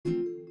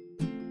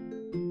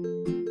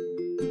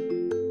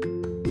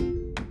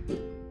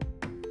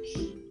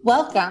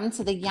Welcome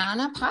to the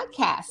Yana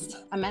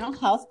podcast, a mental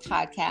health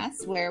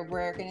podcast where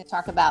we're going to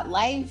talk about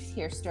life,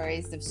 hear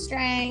stories of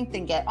strength,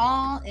 and get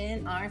all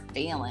in our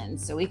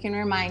feelings so we can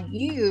remind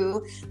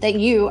you that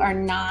you are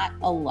not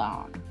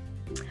alone.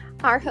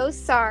 Our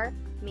hosts are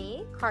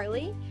me,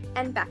 Carly,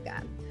 and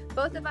Becca.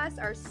 Both of us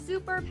are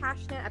super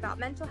passionate about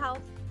mental health,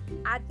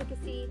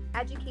 advocacy,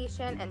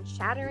 education, and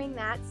shattering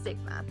that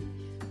stigma.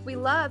 We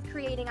love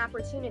creating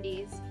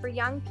opportunities for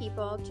young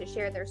people to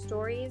share their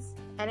stories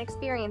and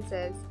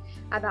experiences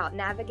about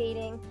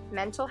navigating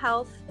mental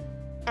health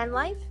and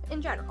life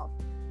in general.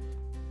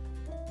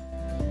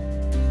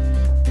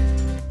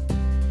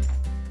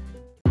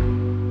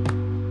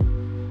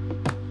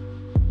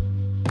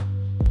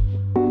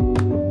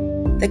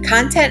 The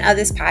content of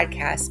this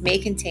podcast may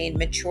contain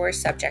mature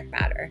subject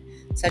matter,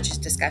 such as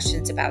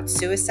discussions about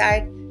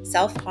suicide,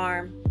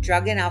 self-harm,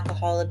 drug and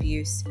alcohol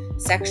abuse,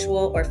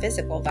 sexual or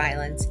physical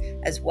violence,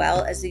 as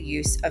well as the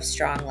use of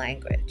strong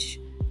language.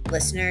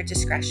 Listener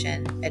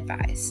discretion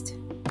advised.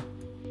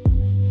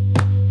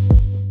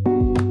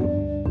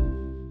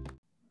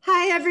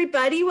 Hi,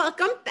 everybody.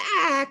 Welcome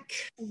back.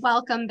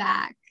 Welcome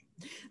back.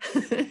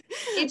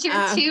 It's your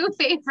two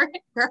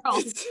favorite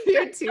girls.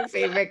 Your two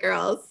favorite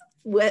girls,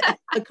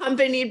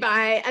 accompanied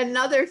by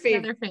another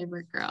favorite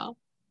girl.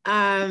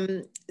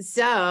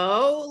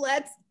 So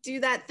let's do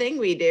that thing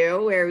we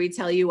do where we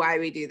tell you why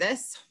we do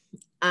this.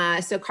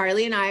 So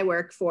Carly and I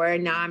work for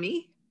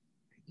NAMI.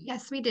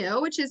 Yes, we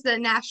do, which is the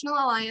National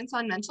Alliance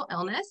on Mental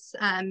Illness.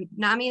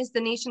 NAMI is the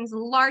nation's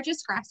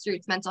largest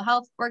grassroots mental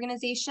health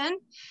organization.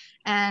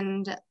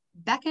 And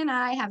Becca and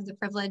I have the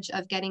privilege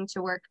of getting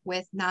to work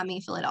with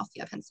NAMI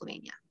Philadelphia,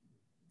 Pennsylvania.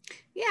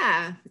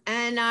 Yeah,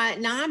 and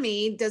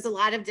NAMI does a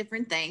lot of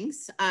different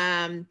things.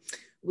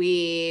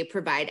 We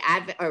provide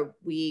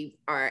we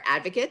are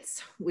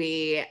advocates.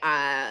 We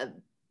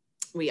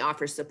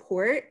offer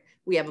support.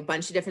 We have a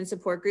bunch of different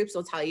support groups.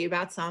 We'll tell you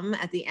about some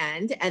at the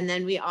end. And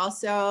then we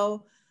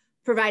also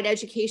provide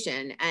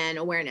education and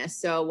awareness.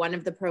 So one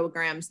of the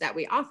programs that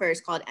we offer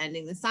is called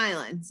Ending the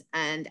Silence.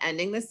 And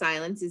Ending the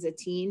Silence is a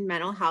teen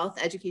mental health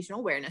educational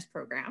awareness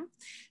program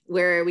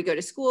where we go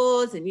to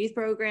schools and youth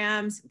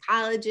programs, and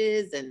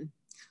colleges, and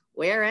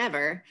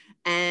wherever,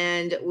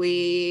 and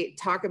we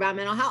talk about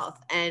mental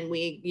health, and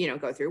we,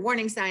 go through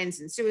warning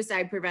signs and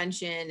suicide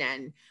prevention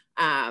and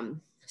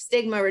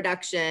stigma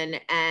reduction.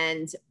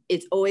 And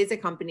it's always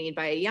accompanied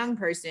by a young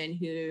person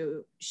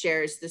who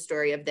shares the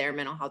story of their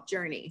mental health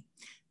journey.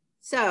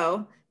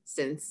 So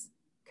since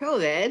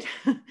COVID,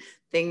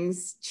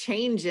 things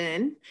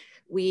changing,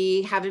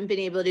 we haven't been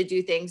able to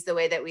do things the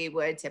way that we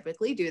would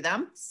typically do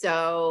them.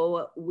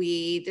 So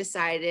we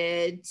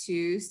decided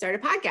to start a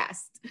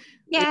podcast.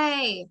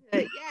 Yay.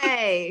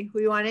 Yay.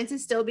 We wanted to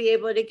still be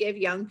able to give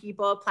young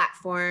people a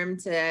platform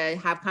to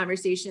have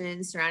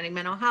conversations surrounding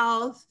mental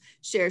health,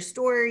 share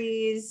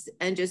stories,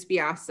 and just be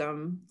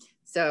awesome.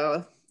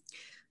 So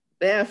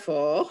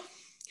therefore,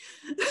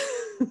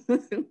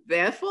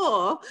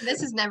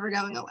 this is never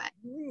going away.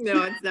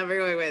 No, it's never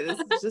going away.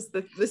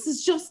 This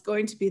is just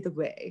going to be the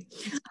way.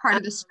 It's part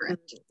of the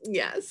script.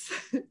 Yes.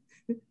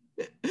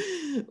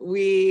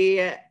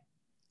 We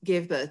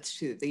gave birth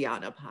to the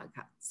Yana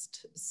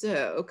podcast.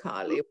 So,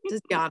 Carly, what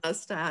does Yana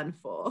stand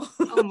for?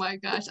 Oh my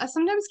gosh. I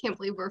sometimes can't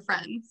believe we're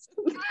friends.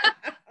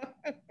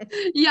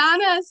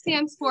 Yana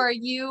stands for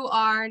You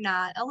Are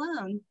Not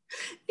Alone.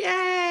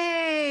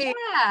 Yay!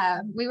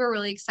 Yeah. We were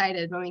really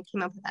excited when we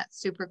came up with that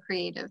super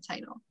creative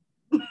title.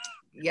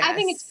 Yes. I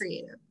think it's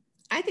creative.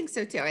 I think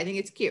so too. I think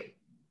it's cute.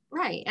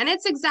 Right. And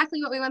it's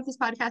exactly what we want this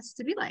podcast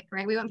to be like,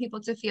 right? We want people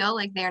to feel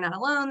like they're not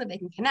alone, that they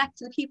can connect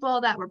to the people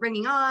that we're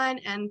bringing on,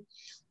 and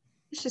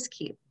it's just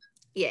cute.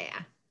 Yeah.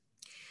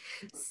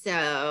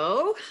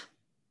 So,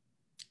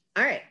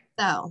 all right.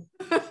 So,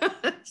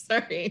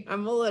 sorry,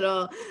 I'm a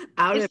little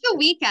out it's of the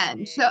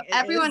weekend. So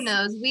everyone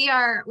knows we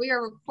are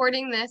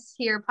recording this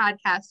here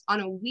podcast on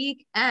a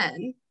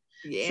weekend.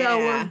 Yeah. So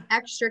we're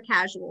extra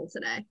casual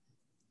today.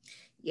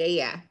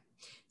 Yeah.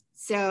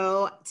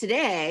 So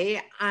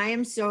today I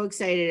am so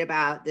excited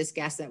about this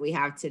guest that we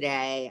have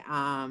today.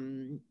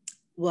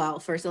 Well,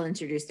 first I'll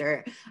introduce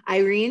her.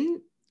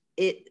 Irene.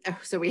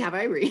 So we have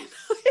Irene.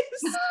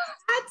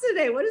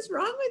 Today. What is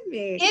wrong with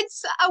me?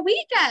 It's a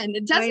weekend.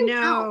 It doesn't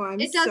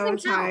count. I'm so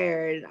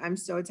tired. I'm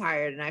so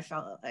tired, and I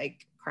felt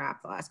like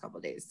crap the last couple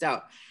of days. So,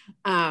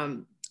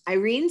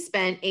 Irene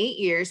spent 8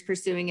 years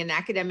pursuing an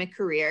academic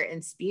career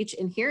in speech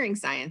and hearing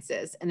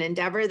sciences, an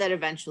endeavor that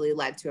eventually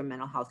led to a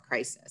mental health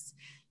crisis.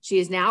 She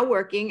is now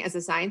working as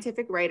a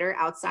scientific writer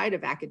outside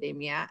of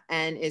academia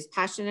and is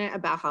passionate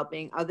about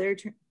helping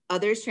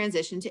others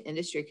transition to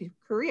industry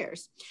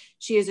careers.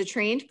 She is a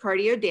trained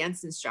cardio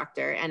dance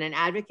instructor and an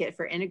advocate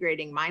for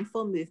integrating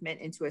mindful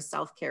movement into a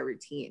self-care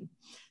routine.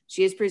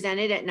 She is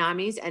presented at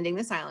NAMI's Ending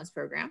the Silence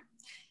program,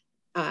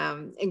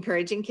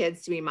 encouraging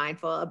kids to be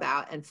mindful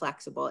about and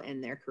flexible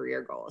in their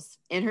career goals.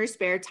 In her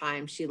spare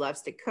time, she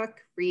loves to cook,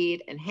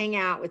 read, and hang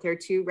out with her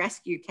two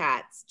rescue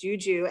cats,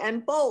 Juju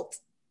and Bolt.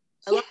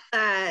 I love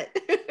that.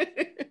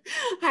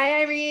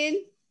 Hi,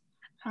 Irene.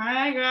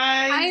 Hi,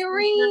 guys.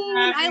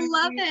 Irene, I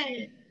love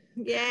it.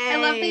 Yay. I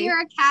love that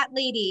you're a cat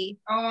lady.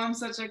 Oh, I'm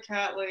such a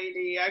cat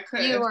lady. I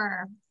could. You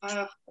are.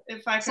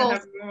 If I could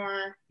have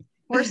more.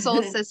 We're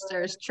soul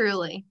sisters,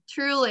 truly.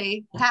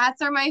 Truly.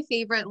 Cats are my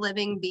favorite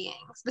living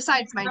beings,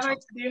 besides my children.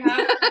 Do you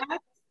have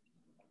cats?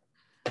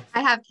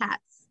 I have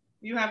cats.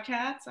 You have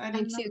cats? I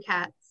have 2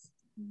 cats.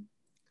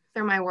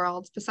 They're my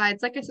world.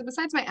 Besides, like I said,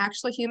 besides my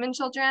actual human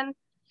children,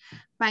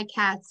 my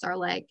cats are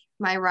like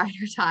my ride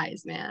or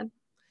ties, man.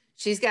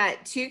 She's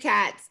got 2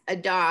 cats, a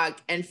dog,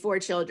 and 4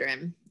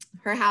 children.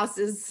 Her house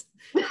is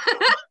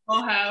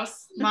full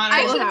house.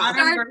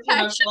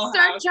 I should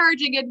start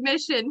charging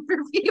admission for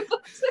people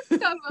to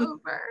come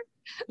over.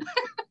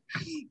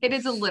 It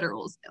is a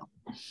literal skill.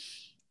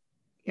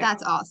 Yeah.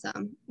 That's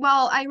awesome.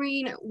 Well,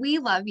 Irene, we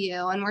love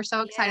you, and we're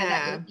so excited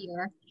that you're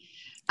here.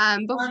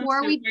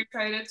 Before I'm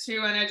excited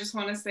too, and I just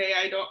want to say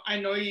I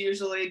know you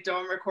usually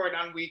don't record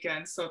on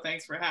weekends, so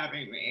thanks for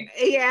having me.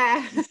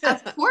 Yeah,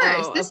 of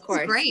course. This is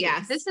great.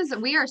 Yes.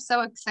 We are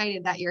so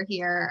excited that you're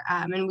here,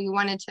 and we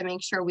wanted to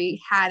make sure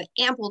we had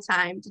ample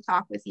time to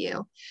talk with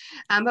you.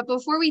 But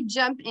before we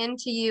jump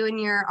into you and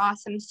your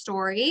awesome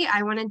story,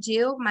 I want to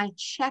do my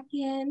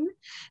check-in,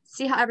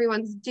 see how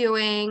everyone's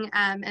doing,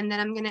 and then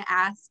I'm going to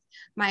ask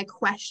my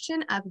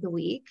question of the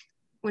week,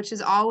 which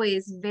is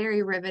always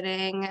very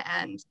riveting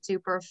and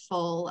super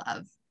full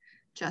of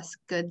just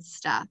good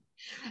stuff.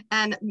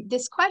 And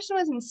this question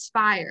was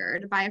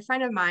inspired by a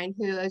friend of mine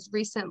who is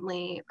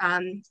recently,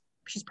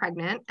 she's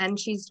pregnant, and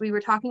we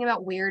were talking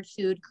about weird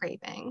food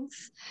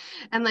cravings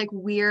and like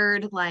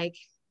weird, like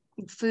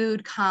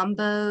food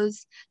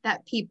combos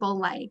that people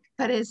like,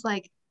 but is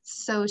like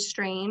so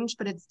strange,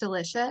 but it's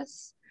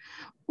delicious,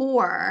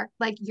 or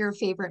like your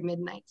favorite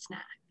midnight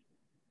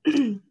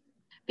snack.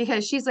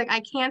 Because she's like,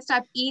 I can't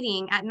stop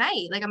eating at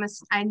night. Like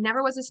I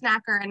never was a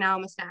snacker, and now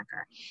I'm a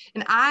snacker.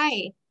 And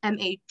I am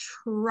a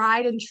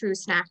tried and true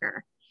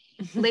snacker.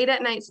 Late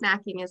at night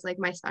snacking is like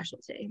my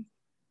specialty.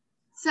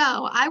 So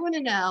I want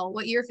to know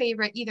what your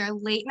favorite either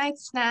late night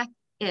snack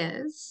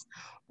is,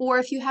 or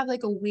if you have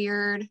like a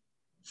weird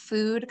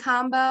food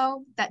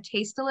combo that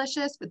tastes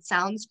delicious but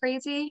sounds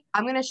crazy.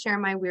 I'm going to share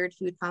my weird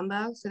food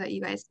combo so that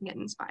you guys can get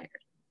inspired.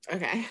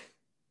 Okay.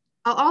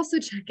 I'll also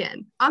check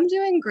in. I'm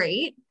doing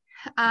great.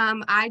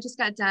 I just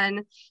got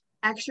done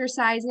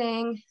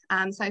exercising,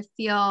 so I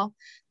feel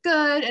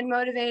good and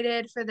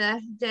motivated for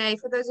the day.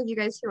 For those of you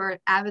guys who are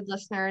avid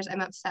listeners,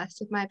 I'm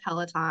obsessed with my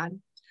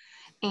Peloton,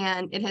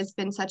 and it has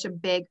been such a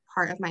big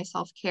part of my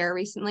self-care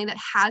recently that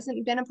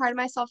hasn't been a part of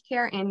my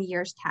self-care in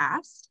years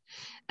past,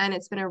 and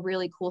it's been a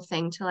really cool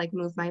thing to like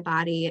move my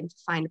body and to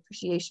find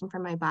appreciation for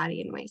my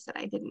body in ways that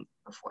I didn't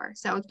before.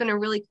 So it's been a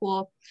really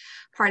cool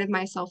part of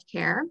my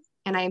self-care,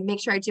 and I make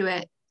sure I do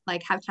it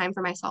like have time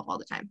for myself all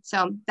the time.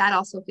 So that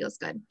also feels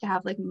good to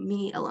have like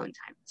me alone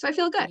time. So I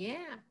feel good.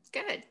 Yeah, it's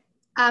good.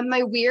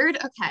 My weird,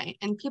 okay,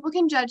 and people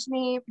can judge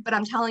me, but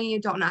I'm telling you,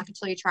 don't knock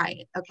until you try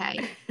it.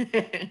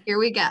 Okay. Here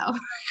we go.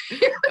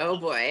 Oh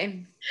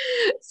boy.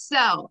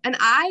 So, and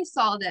I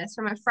saw this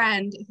from a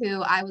friend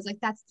who I was like,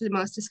 that's the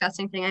most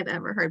disgusting thing I've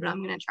ever heard, but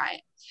I'm going to try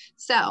it.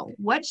 So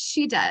what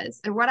she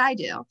does and what I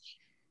do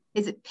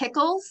is it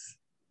pickles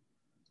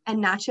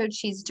and nacho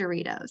cheese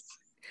Doritos.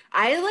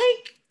 I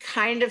like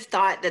kind of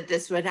thought that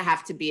this would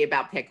have to be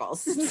about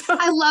pickles.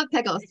 I love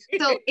pickles.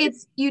 So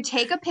it's, you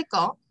take a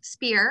pickle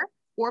spear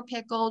or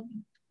pickled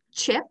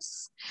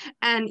chips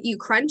and you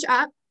crunch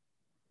up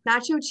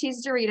nacho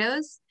cheese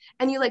Doritos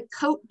and you like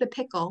coat the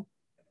pickle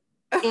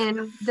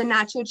in the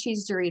nacho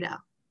cheese Dorito.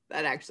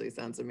 That actually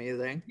sounds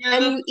amazing. Yeah,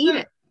 and you eat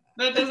it.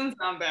 That doesn't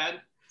sound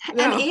bad.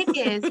 And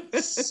it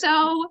is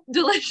so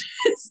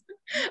delicious.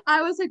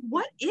 I was like,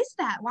 what is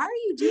that? Why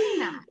are you doing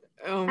that?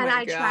 Oh my and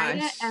I gosh. tried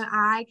it, and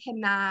I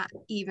cannot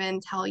even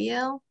tell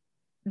you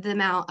the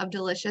amount of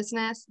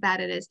deliciousness that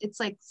it is. It's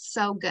like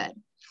so good.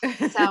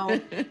 So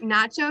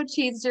nacho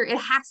cheese, it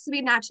has to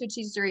be nacho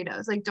cheese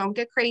Doritos. Like, don't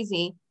get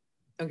crazy.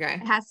 Okay.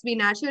 It has to be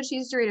nacho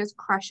cheese Doritos.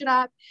 Crush it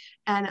up,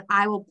 and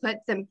I will put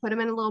them in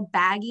a little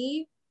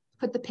baggie.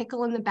 Put the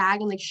pickle in the bag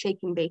and like shake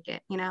and bake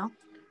it. You know.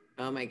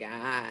 Oh my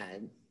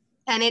god.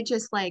 And it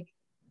just like,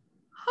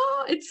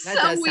 oh, it's that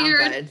so does weird.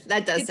 Sound good.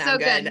 That does sound so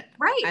good.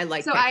 Right. I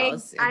like so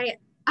pickles. I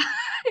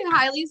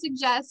highly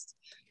suggest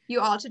you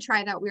all to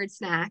try that weird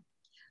snack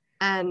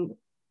and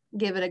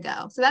give it a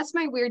go. So that's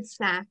my weird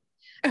snack.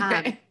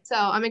 Okay. So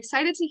I'm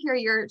excited to hear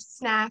your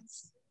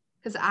snacks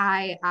because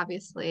I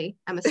obviously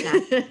am a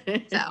snack.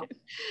 So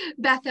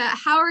Becca,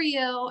 how are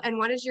you? And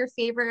what is your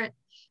favorite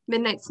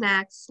midnight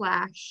snack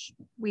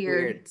 /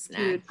 weird snack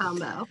food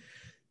combo?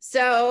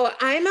 So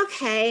I'm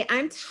okay.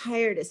 I'm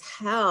tired as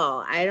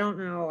hell. I don't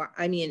know.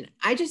 I mean,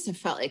 I just have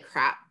felt like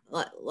crap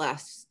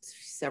last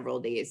several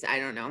days. I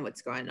don't know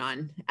what's going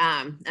on.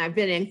 I've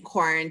been in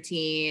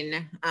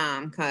quarantine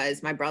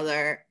because my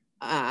brother,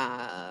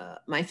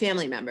 my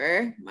family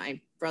member, my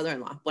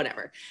brother-in-law,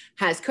 whatever,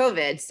 has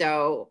COVID.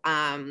 So,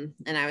 and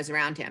I was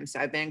around him. So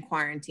I've been in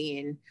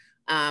quarantine.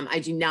 I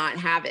do not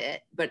have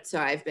it, but so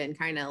I've been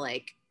kind of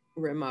like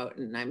remote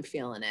and I'm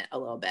feeling it a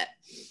little bit.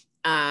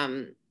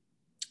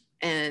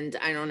 And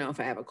I don't know if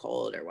I have a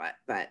cold or what,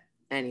 but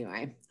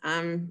anyway,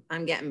 I'm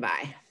getting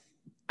by.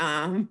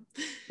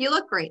 You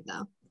look great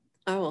though.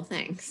 Oh, well,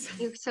 thanks.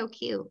 You're so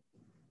cute.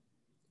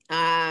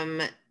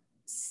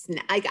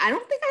 Like, I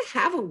don't think I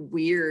have a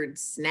weird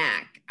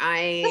snack.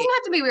 It doesn't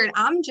have to be weird.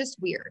 I'm just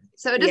weird.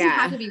 So it doesn't Yeah.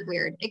 have to be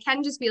weird. It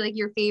can just be like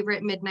your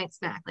favorite midnight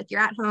snack. Like you're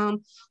at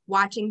home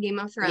watching Game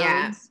of Thrones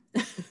Yeah.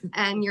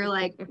 and you're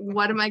like,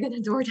 what am I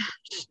going to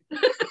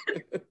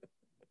DoorDash?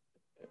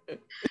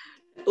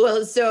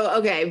 Well, so,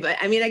 okay. But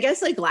I mean, I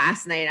guess like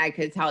last night I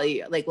could tell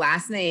you, like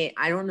last night,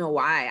 I don't know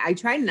why. I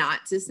try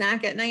not to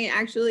snack at night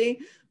actually,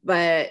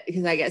 but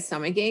because I get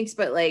stomach aches,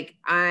 but like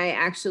I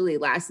actually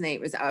last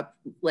night was up,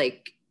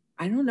 like,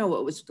 I don't know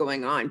what was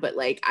going on, but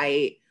like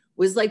I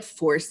was like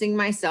forcing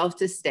myself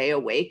to stay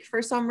awake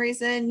for some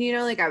reason, you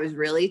know, like I was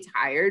really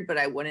tired, but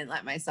I wouldn't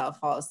let myself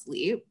fall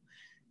asleep.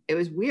 It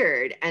was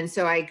weird. And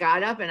so I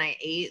got up and I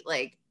ate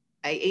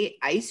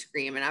ice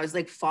cream and I was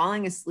like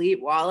falling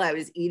asleep while I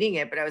was eating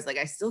it, but I was like,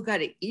 I still got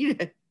to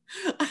eat it.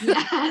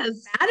 Yes. I'm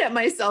mad at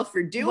myself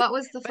for doing What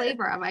was the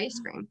flavor of ice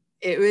cream?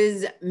 it.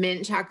 Was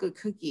mint chocolate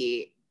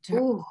cookie.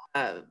 Ooh.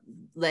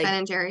 Like Ben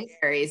and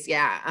Jerry's.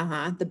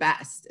 Yeah. The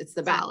best. It's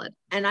the best. Solid.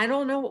 And I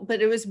don't know,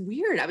 but it was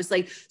weird. I was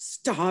like,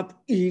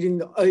 stop eating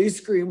the ice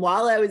cream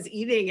while I was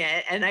eating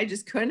it. And I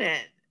just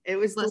couldn't. It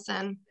was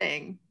Listen, the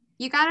thing.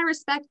 You got to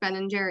respect Ben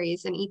and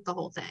Jerry's and eat the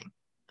whole thing.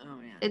 Oh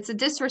man. It's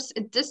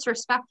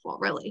disrespectful,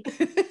 really.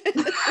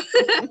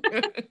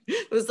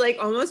 It was like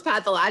almost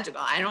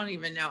pathological. I don't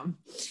even know.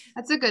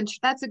 That's a good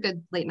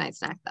late night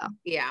snack though.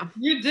 Yeah.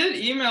 You did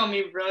email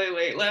me really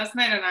late last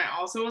night and I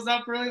also was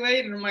up really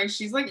late and I'm like,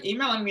 she's like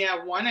emailing me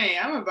at 1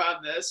 a.m.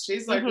 about this.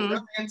 She's like really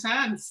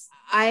intense.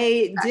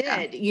 I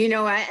did, you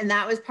know what? And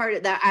that was part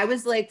of that. I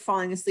was like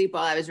falling asleep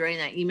while I was writing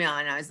that email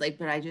and I was like,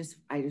 but I just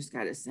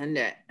got to send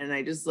it. And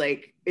I just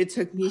like, it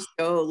took me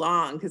so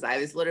long because I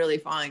was literally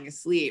falling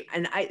asleep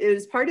and it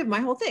was part of my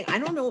whole thing. I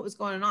don't know what was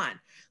going on.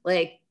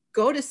 Like,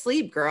 go to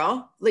sleep,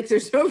 girl. Like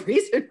there's no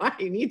reason why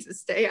you need to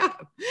stay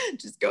up.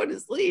 Just go to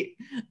sleep.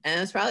 And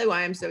that's probably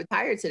why I'm so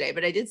tired today,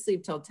 but I did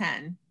sleep till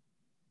 10.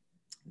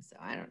 So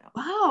I don't know.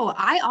 Wow.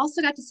 I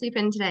also got to sleep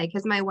in today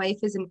because my wife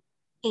is an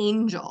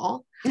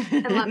angel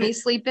and let me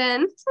sleep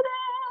in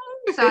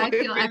today. So I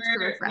feel extra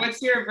refreshed.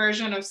 What's your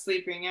version of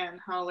sleeping in?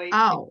 How late?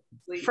 Oh,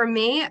 for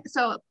me,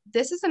 so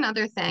this is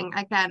another thing.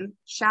 Again,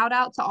 shout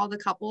out to all the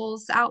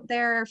couples out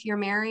there. If you're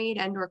married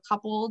and or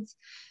coupled,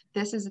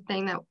 this is a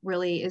thing that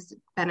really is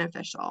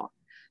beneficial.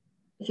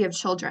 If you have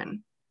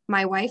children,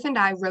 my wife and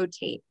I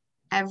rotate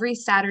every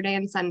Saturday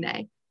and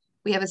Sunday.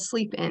 We have a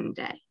sleep in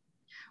day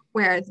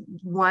where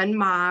one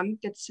mom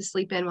gets to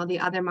sleep in while the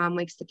other mom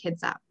wakes the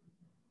kids up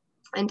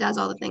and does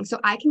all the things. So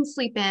I can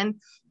sleep in,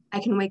 I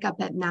can wake up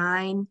at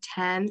 9,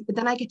 10, but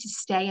then I get to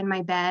stay in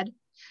my bed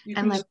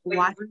and like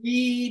watch.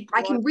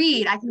 I can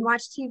read, I can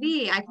watch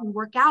TV, I can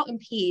work out in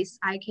peace,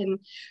 I can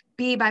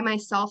be by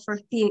myself for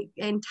the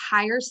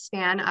entire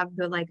span of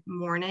the like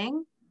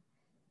morning.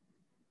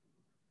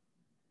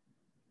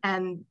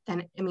 And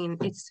then, I mean,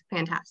 it's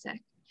fantastic.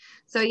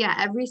 So yeah,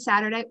 every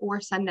Saturday or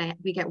Sunday,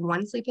 we get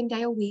one sleep-in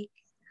day a week.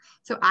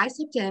 So I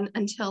slept in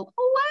until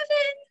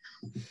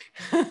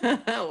 11.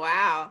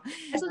 Wow.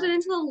 I slept in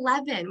until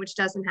 11, which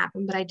doesn't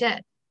happen, but I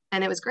did.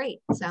 And it was great.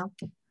 So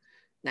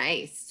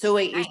nice. So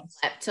wait, you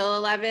slept till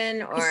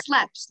 11 or? I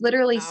slept,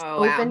 literally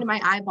opened my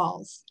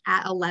eyeballs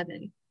at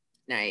 11.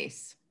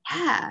 Nice.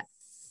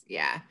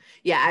 Yeah.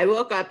 Yeah. I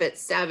woke up at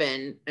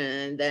 7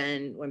 and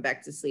then went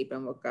back to sleep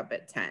and woke up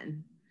at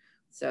 10.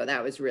 So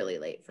that was really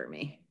late for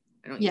me.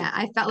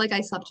 I felt like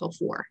I slept till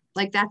 4.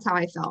 Like that's how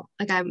I felt.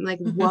 Like I'm like,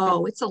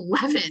 whoa, it's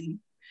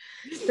 11.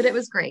 But it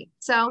was great.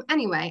 So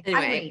anyway.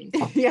 Irene,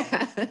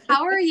 yeah.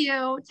 How are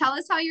you? Tell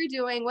us how you're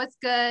doing. What's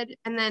good?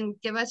 And then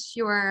give us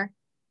your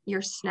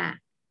snack.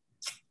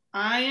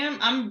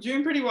 I'm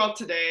doing pretty well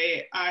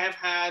today. I have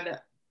had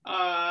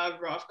a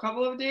rough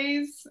couple of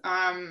days.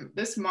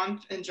 This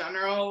month in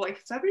general, like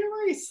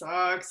February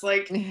sucks.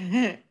 Like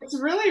it's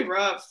really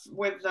rough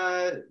with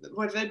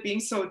it being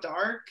so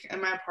dark and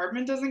my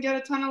apartment doesn't get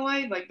a ton of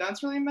light. Like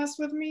that's really messed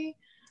with me.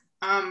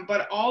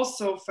 But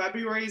also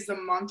February is the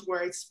month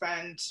where I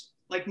spent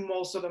like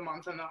most of the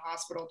month in the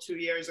hospital 2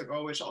 years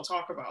ago, which I'll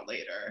talk about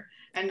later.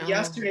 And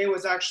yesterday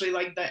was actually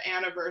like the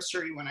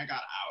anniversary when I got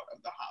out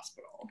of the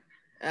hospital.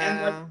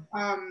 And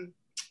like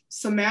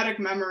somatic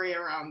memory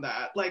around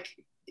that, like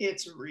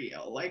it's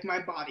real, like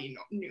my body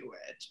knew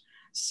it.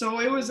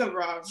 So it was a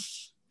rough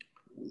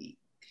week,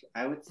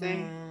 I would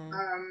say.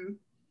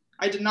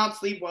 I did not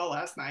sleep well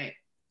last night,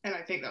 and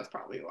I think that's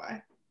probably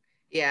why.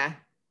 Yeah.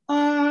 But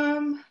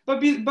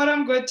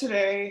I'm good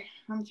today.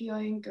 I'm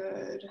feeling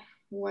good.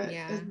 What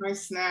is my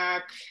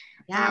snack?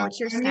 Yeah, what's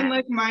your snack? I mean,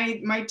 like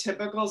my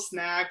typical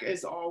snack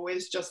is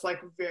always just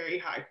like very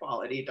high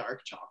quality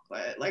dark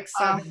chocolate, like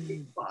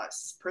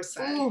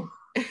 70+%.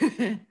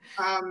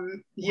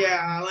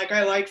 Yeah, like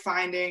I like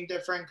finding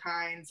different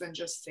kinds and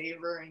just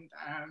savoring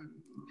them,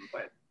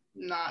 but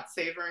not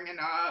savoring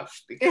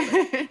enough because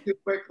too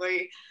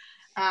quickly.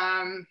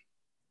 And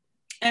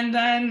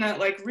then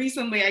like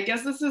recently, I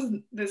guess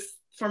this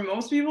for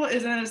most people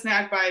isn't a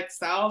snack by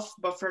itself,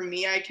 but for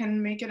me, I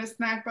can make it a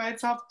snack by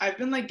itself. I've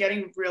been like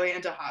getting really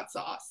into hot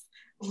sauce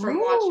from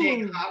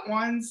watching Hot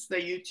Ones, the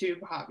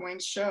YouTube Hot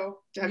Wings show.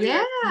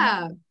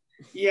 Yeah.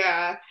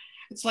 Yeah.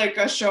 It's like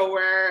a show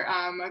where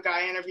a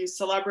guy interviews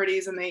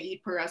celebrities and they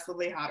eat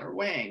progressively hotter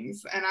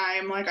wings. And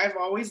I'm like, I've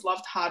always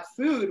loved hot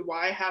food.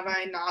 Why have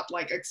I not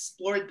like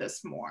explored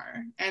this more?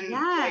 And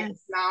like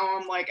now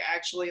I'm like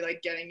actually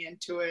like getting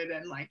into it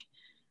and like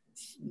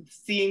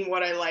seeing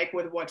what I like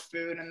with what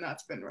food. And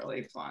that's been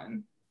really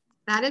fun.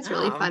 That is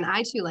really fun.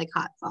 I too like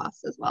hot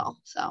sauce as well.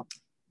 So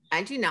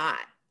I do not.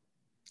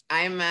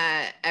 I'm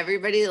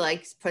everybody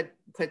likes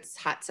puts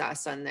hot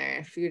sauce on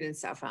their food and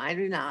stuff. I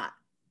do not.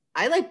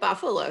 I like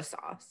buffalo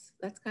sauce.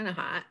 That's kind of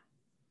hot.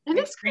 It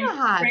is kind of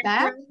hot.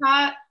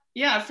 Hot.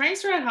 Yeah,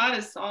 Frank's Red Hot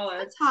is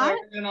solid. It's hot.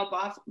 Original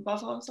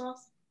buffalo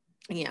sauce.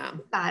 Yeah.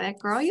 Got it,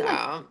 girl. You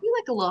like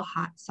a little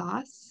hot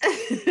sauce.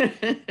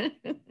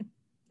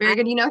 Very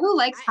good. You know who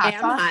likes hot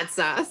sauce? Hot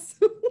sauce.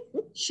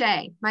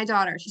 Shay, my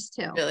daughter. She's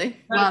 2. Really?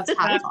 Loves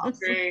hot sauce.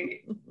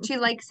 Great. She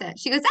likes it.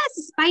 She goes,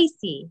 "That's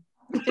spicy."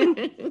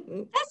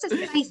 That's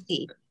just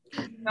spicy.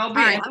 All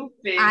right.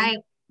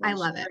 I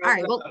love it. All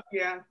right. Well,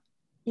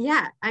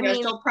 yeah. I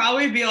mean, she'll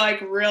probably be like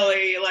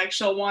really like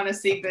she'll want to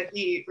seek the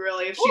heat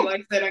really if she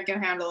likes it and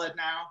can handle it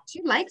now.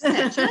 She likes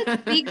it. She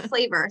likes big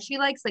flavor. She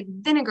likes like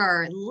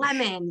vinegar,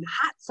 lemon,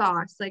 hot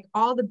sauce, like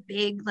all the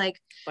big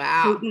like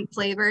potent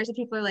flavors. And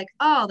people are like,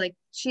 oh, like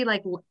she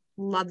like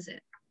loves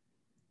it.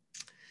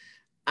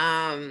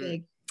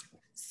 Big.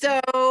 So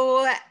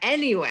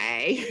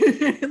anyway,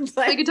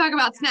 like, we could talk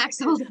about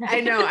snacks all day.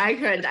 I know I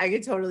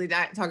could totally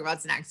talk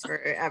about snacks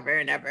forever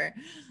and ever.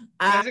 You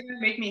guys are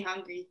gonna make me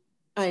hungry.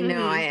 I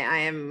know. I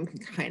am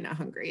kind of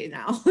hungry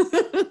now.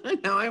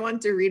 Now I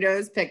want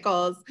Doritos,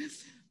 pickles.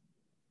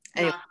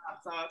 Not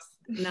hot sauce.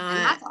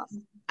 Hot sauce.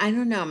 I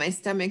don't know. My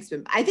stomach's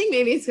been. I think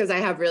maybe it's because I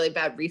have really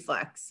bad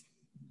reflux.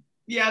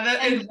 Yeah,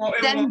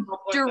 then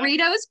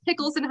Doritos,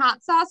 pickles, and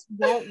hot sauce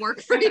won't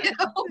work for you.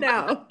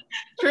 No.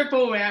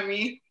 Triple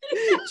whammy.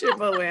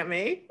 Triple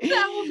whammy.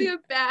 That will be a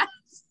bad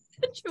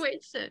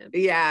situation.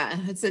 Yeah,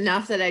 it's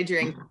enough that I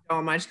drink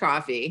so much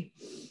coffee.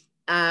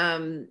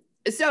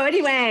 So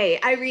anyway,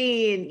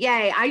 Irene,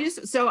 yay.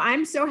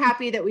 I'm so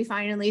happy that we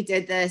finally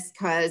did this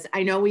because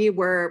I know we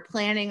were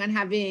planning on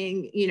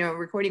having,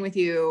 recording with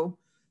you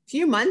a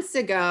few months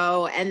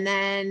ago, and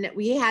then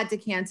we had to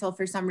cancel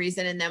for some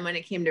reason. And then when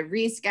it came to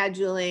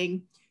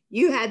rescheduling,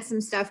 you had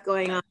some stuff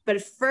going on.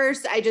 But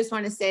first, I just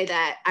want to say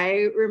that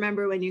I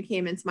remember when you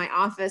came into my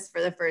office for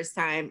the first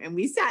time and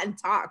we sat and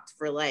talked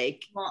for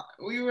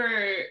we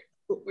were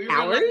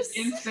hours?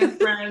 Like instant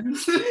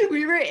friends.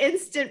 We were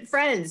instant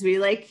friends. We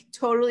like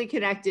totally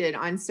connected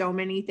on so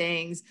many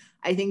things.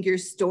 I think your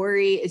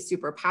story is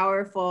super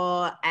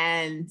powerful.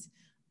 And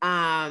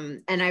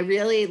I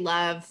really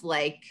love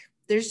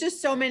there's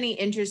just so many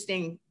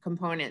interesting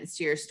components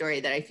to your story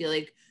that I feel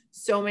like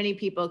so many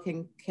people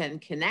can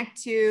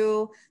connect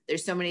to.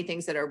 There's so many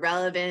things that are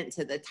relevant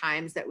to the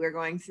times that we're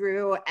going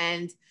through.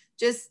 And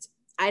just,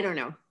 I don't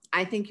know.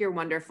 I think you're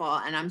wonderful.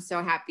 And I'm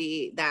so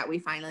happy that we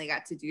finally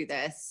got to do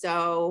this.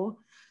 So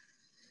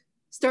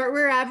start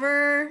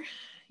wherever,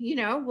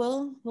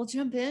 we'll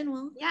jump in.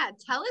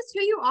 Tell us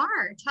who you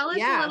are. Tell us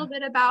a little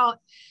bit about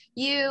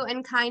you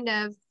and kind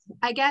of,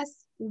 I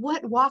guess,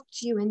 what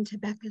walked you into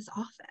Becca's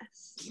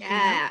office?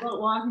 Yeah. What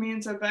walked me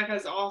into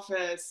Becca's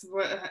office?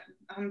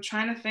 I'm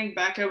trying to think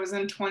back. It was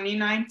in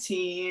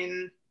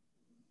 2019.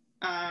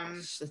 That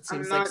seems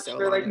I'm not so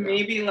sure, long ago.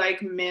 Maybe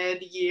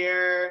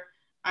mid-year.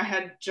 I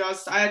had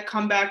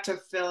come back to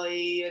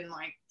Philly in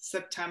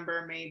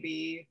September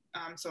maybe.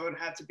 So it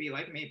had to be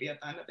maybe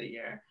at the end of the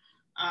year.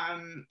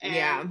 And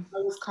I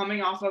was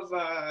coming off of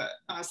a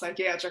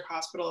psychiatric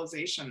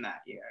hospitalization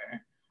that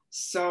year.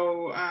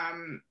 So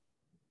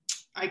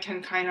I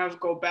can kind of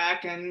go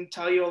back and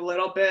tell you a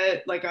little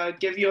bit, I'll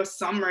give you a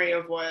summary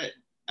of what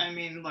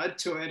led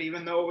to it,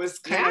 even though it was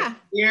kind of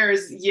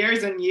years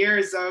and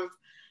years of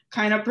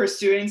kind of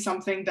pursuing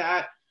something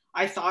that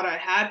I thought I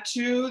had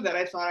to, that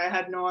I thought I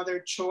had no other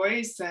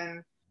choice,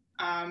 and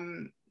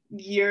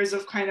years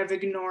of kind of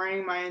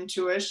ignoring my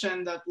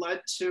intuition that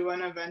led to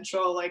an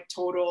eventual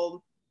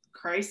total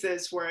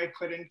crisis where I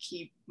couldn't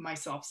keep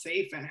myself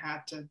safe and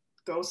had to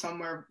go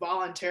somewhere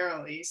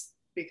voluntarily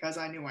because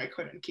I knew I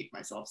couldn't keep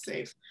myself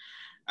safe.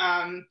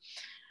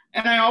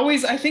 And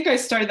I think I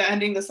started the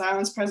Ending the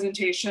Silence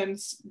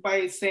presentations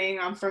by saying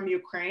I'm from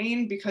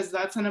Ukraine, because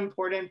that's an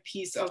important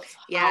piece of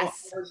how I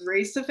was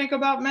raised to think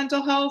about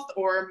mental health,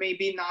 or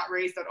maybe not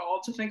raised at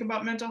all to think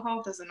about mental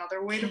health is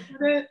another way to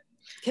put it.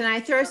 Can I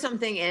throw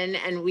something in,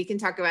 and we can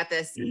talk about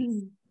this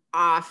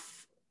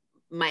off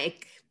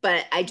mic,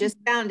 but I just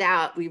found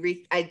out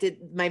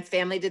my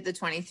family did the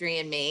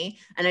 23andMe,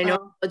 and I know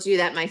I told you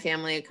that my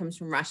family comes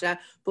from Russia,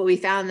 but we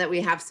found that we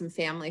have some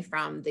family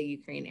from the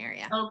Ukraine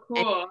area. Oh,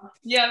 cool.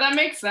 Yeah, that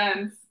makes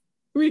sense.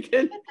 We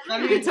can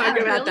talk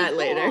about that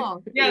later.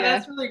 Yeah,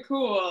 that's really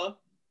cool.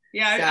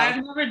 Yeah, So,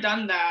 I've never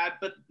done that,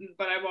 but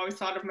I've always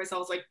thought of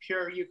myself as like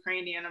pure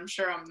Ukrainian. I'm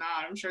sure I'm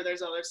not. I'm sure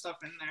there's other stuff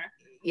in there.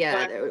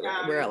 yeah,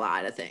 But we're a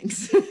lot of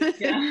things.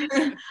 yeah,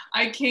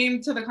 I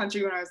came to the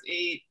country when I was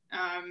 8,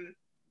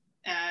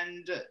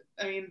 and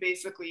I mean,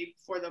 basically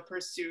for the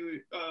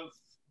pursuit of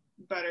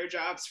better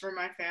jobs for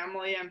my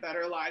family and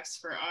better lives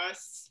for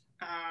us.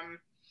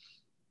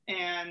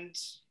 And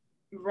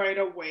right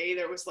away,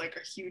 there was like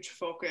a huge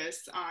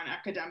focus on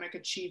academic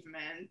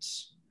achievement.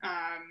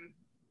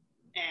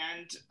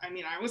 And I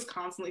mean, I was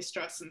constantly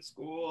stressed in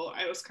school.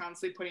 I was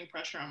constantly putting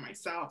pressure on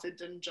myself. It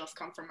didn't just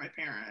come from my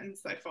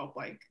parents. I felt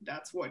like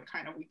that's what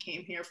kind of we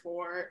came here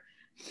for.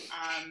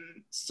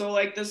 So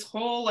like this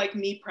whole like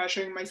me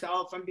pressuring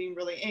myself and being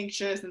really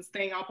anxious and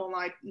staying up all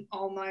night,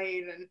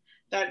 and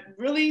that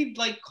really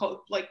like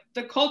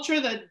the culture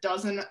that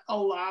doesn't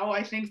allow,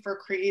 I think, for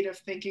creative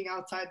thinking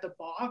outside the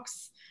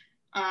box,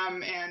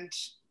 and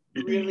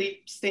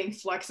really staying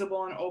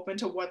flexible and open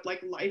to what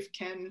like life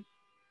can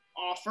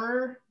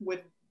offer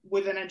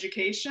with an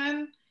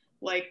education,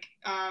 like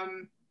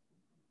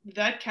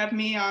that kept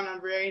me on a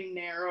very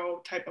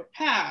narrow type of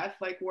path,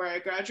 like where I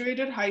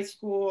graduated high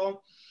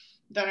school,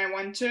 then I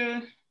went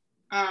to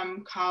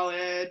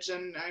college,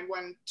 and I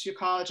went to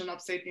college in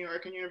upstate New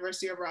York and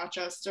University of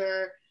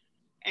Rochester,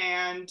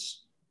 and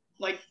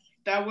like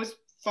that was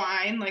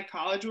fine, like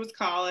college was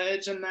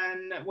college. And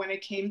then when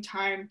it came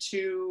time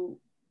to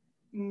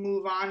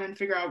move on and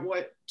figure out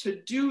what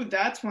to do,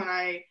 that's when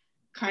I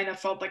kind of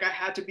felt like I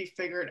had to be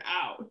figured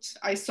out.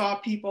 I saw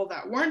people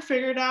that weren't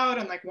figured out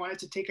and like wanted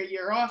to take a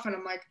year off, and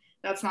I'm like,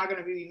 that's not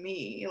going to be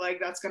me.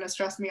 Like that's going to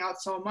stress me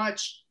out so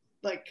much.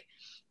 Like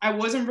I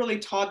wasn't really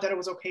taught that it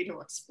was okay to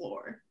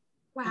explore.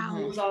 Wow.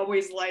 It was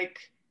always like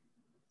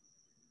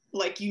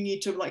you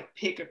need to like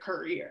pick a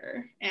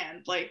career,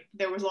 and like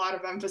there was a lot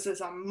of emphasis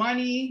on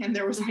money, and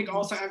there was like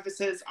also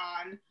emphasis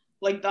on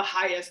like the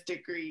highest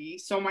degree.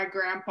 So my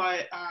grandpa,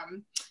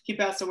 he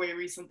passed away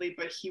recently,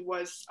 but he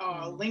was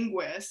a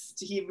linguist.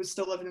 He was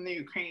still living in the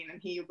Ukraine,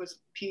 and he was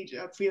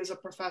a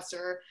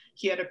professor.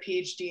 He had a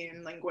PhD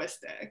in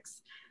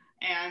linguistics,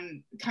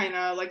 and kind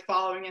of like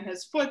following in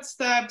his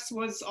footsteps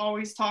was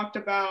always talked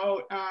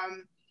about,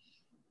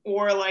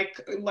 or like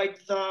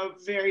the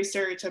very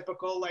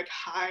stereotypical like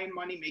high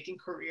money making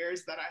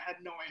careers that I had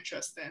no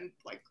interest in,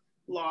 like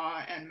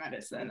law and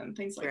medicine and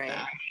things like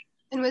that.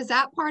 And was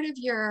that part of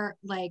your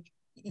like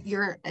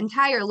your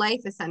entire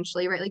life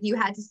essentially, right? Like you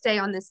had to stay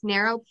on this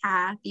narrow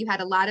path. You had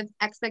a lot of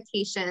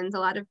expectations, a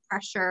lot of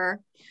pressure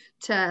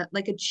to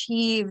like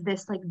achieve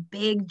this like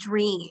big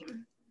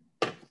dream.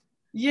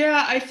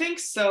 Yeah, I think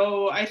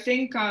so. I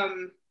think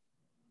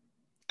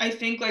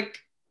like,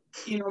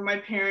 you know, my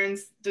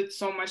parents did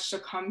so much to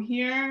come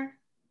here,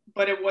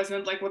 but it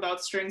wasn't like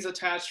without strings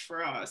attached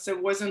for us.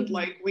 It wasn't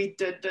like we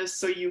did this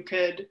so you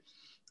could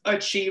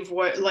achieve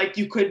what, like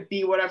you could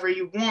be whatever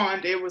you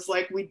want. It was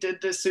like we did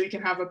this so you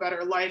can have a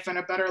better life, and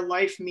a better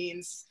life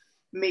means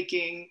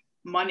making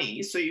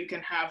money so you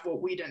can have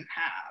what we didn't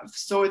have.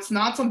 So it's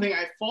not something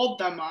I fault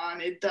them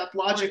on. That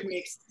logic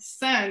makes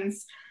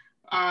sense,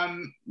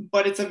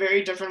 but it's a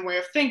very different way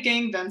of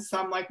thinking than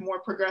some like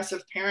more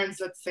progressive parents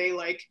that say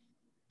like,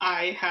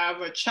 I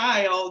have a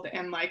child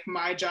and like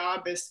my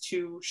job is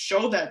to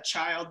show that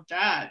child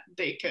that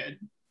they could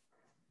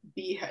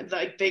be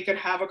like they could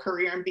have a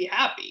career and be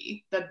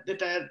happy, that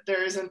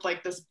there isn't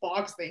like this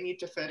box they need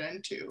to fit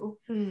into.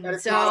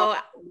 So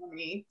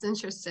it's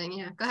interesting.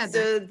 Yeah, go ahead.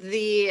 So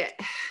the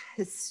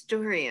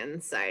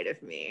historian side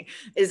of me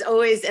is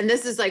always, and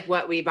this is like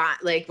what we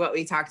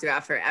talked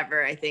about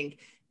forever, I think,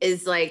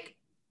 is like,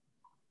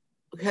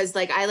 because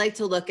like I like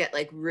to look at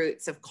like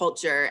roots of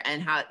culture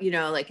and how, you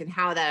know, like, and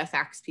how that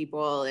affects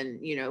people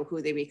and, you know,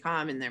 who they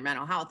become and their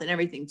mental health and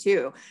everything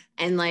too.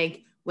 And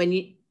like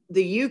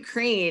the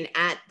Ukraine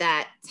at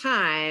that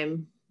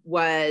time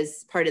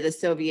was part of the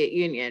Soviet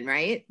Union,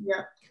 right?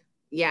 Yeah.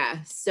 Yeah.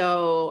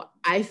 So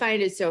I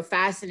find it so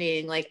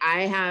fascinating. Like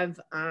I have,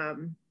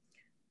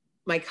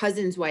 my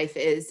cousin's wife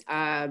is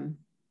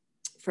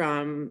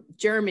from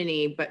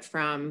Germany, but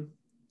from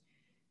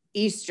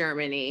East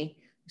Germany.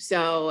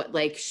 So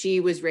like she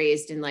was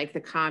raised in like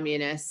the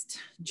communist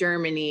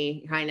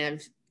Germany kind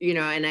of, you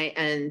know,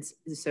 and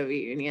the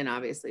Soviet Union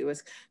obviously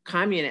was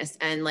communist.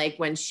 And like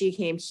when she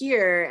came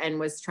here and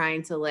was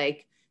trying to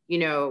like, you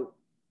know,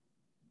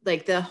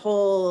 like the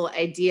whole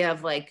idea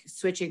of like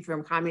switching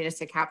from communist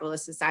to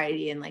capitalist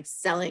society and like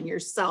selling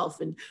yourself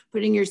and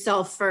putting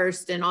yourself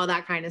first and all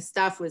that kind of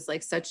stuff was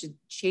like such a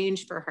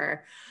change for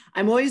her.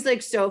 I'm always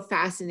like so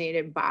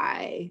fascinated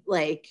by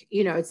like,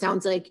 you know, it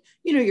sounds like,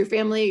 you know, your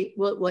family,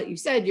 what you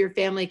said, your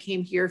family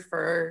came here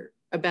for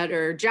a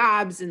better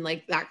jobs and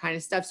like that kind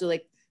of stuff. So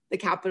like the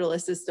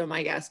capitalist system,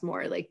 I guess,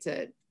 more like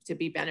to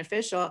be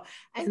beneficial.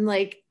 And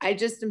like, I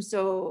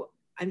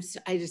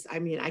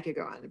mean, I could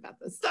go on about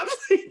this stuff,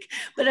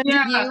 but you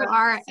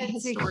are a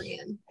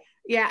historian.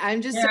 Yeah,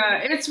 I'm just.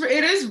 Yeah,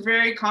 it is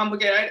very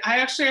complicated. I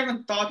actually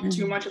haven't thought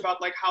too much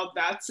about like how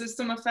that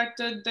system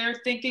affected their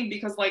thinking,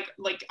 because like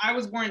I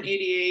was born in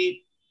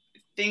 88. I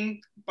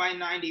think by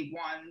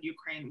 91,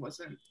 Ukraine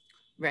wasn't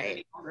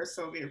Right. longer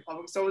Soviet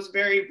Republic. So it was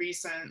very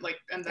recent, like,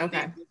 and then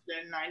Okay.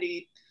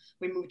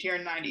 we moved here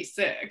in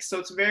 96. So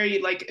it's very,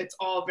 like, it's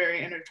all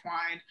very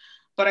intertwined.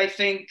 But I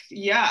think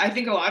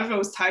a lot of it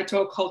was tied to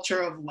a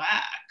culture of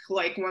lack.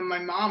 Like when my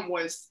mom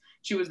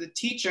she was a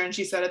teacher, and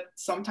she said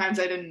sometimes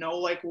I didn't know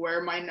like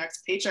where my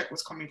next paycheck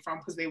was coming from,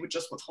 because they would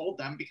just withhold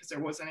them because there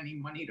wasn't any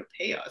money to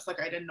pay us.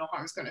 Like I didn't know how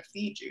I was going to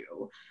feed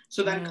you.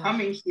 So then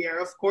coming here,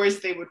 of course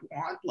they would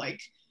want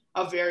like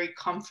a very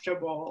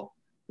comfortable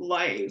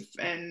life,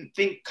 and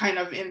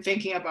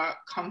thinking about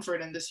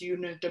comfort in this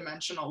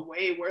unidimensional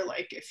way where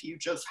like if you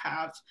just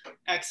have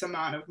X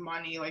amount of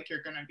money, like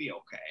you're going to be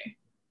okay.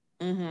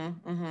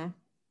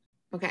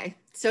 Okay.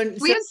 So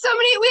we have so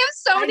many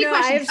questions.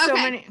 I have so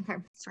many. Okay.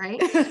 That's right.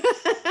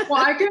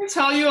 Well, I can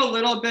tell you a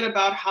little bit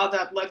about how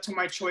that led to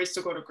my choice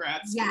to go to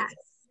grad school. Yes.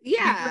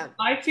 Yeah. Because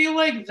I feel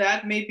like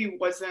that maybe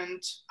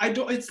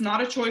it's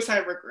not a choice I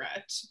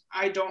regret.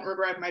 I don't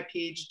regret my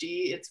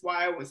PhD. It's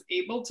why I was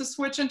able to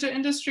switch into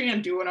industry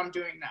and do what I'm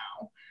doing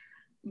now.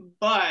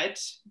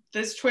 But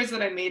this choice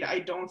that I made, I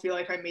don't feel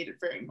like I made it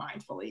very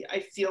mindfully. I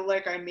feel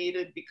like I made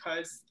it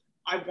because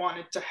I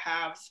wanted to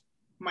have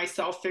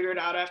myself figured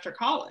out after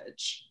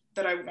college,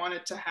 that I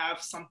wanted to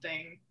have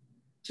something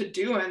to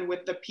do. And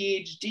with the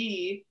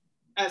PhD,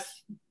 as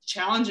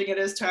challenging it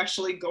is to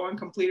actually go and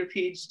complete a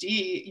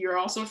PhD, you're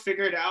also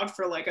figured out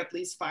for like at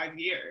least 5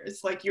 years.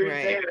 Like you're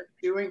there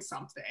doing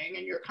something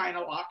and you're kind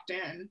of locked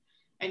in,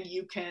 and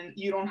you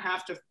don't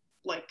have to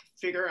like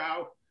figure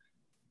out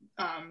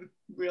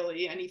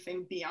really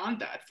anything beyond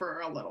that for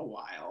a little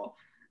while.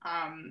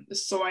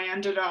 So I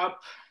ended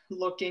up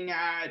looking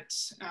at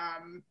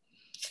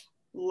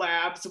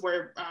labs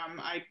where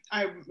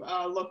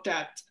I looked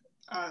at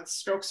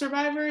stroke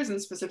survivors,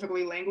 and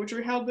specifically language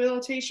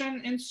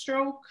rehabilitation in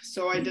stroke.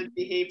 So I did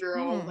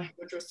behavioral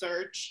language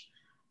research,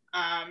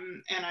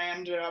 and I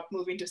ended up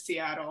moving to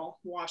Seattle,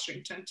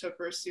 Washington to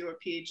pursue a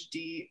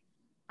PhD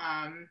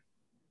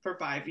for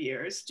 5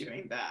 years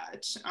doing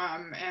that.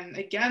 And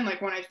again,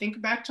 like when I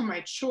think back to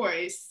my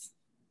choice,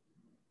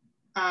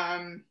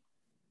 I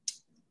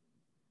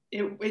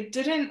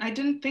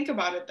didn't think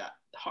about it that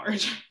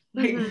hard.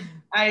 Like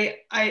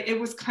it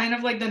was kind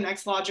of like the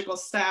next logical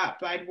step.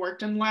 I'd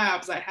worked in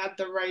labs, I had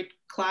the right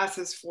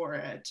classes for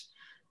it,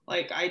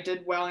 like I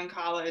did well in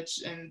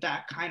college and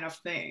that kind of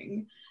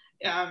thing,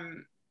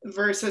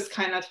 versus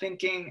kind of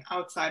thinking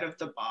outside of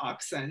the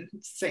box and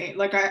saying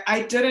like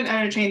I didn't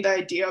entertain the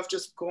idea of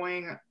just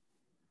going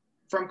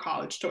from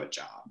college to a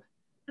job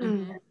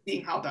and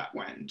seeing how that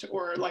went,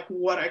 or like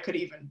what I could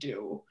even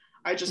do.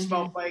 I just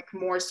felt like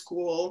more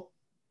school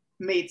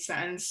made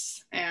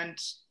sense, and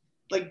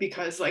like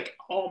because like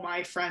all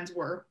my friends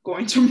were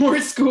going to more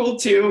school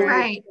too,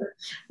 right?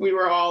 We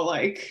were all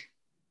like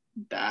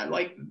that,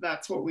 like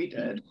that's what we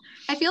did.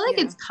 I feel like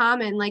it's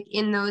common like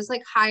in those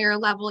like higher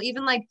level,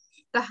 even like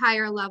the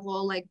higher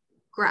level like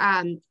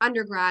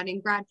undergrad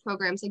and grad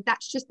programs, like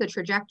that's just the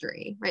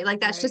trajectory, right?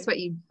 Like that's just what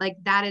you like,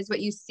 that is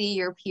what you see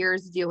your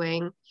peers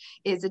doing,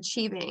 is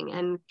achieving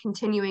and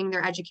continuing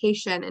their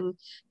education and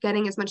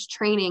getting as much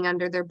training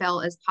under their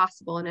belt as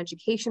possible and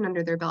education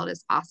under their belt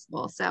as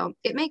possible. So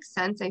it makes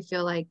sense, I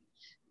feel like,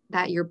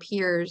 that your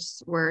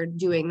peers were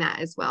doing that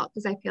as well,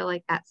 because I feel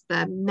like that's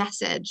the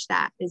message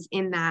that is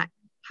in that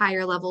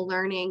higher level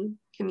learning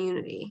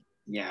community.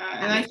 Yeah,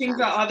 and I think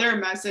the other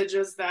message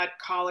is that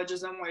college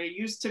isn't what it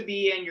used to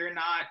be, and you're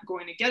not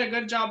going to get a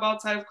good job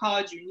outside of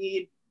college. You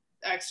need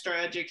extra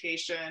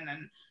education,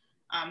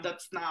 and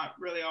that's not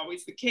really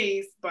always the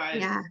case.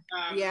 But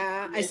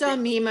I saw a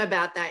meme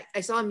about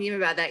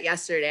that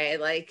yesterday.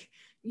 Like,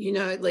 you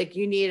know, like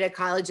you need a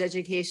college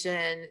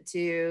education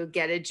to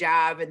get a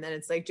job, and then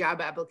it's like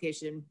job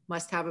application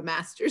must have a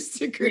master's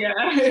degree.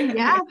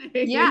 Yeah.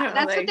 You know,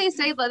 that's like, what they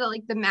say, that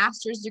like the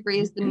master's degree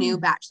is the new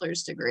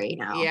bachelor's degree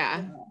now.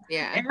 And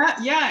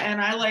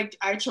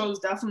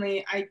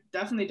I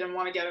definitely didn't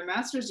want to get a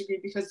master's degree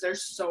because they're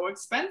so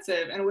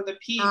expensive, and with a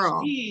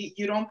PhD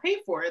you don't pay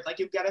for it. Like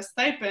you get a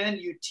stipend,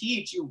 you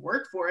teach, you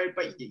work for it,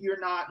 but you're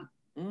not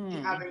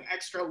having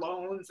extra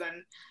loans.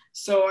 And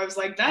so I was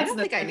like, I don't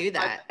think I knew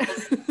that.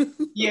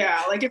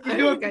 Like if you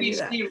do a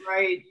PhD,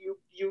 right,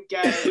 you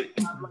get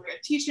like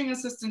a teaching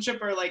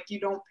assistantship, or like you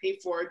don't pay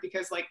for it,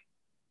 because like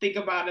think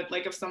about it,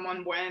 like if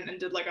someone went and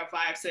did like a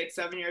 5, 6,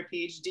 7 year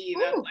PhD,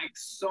 that's like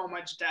so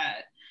much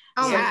debt.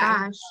 Oh my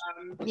gosh.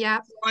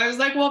 So I was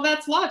like, well,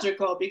 that's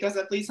logical, because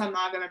at least I'm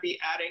not going to be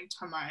adding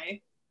to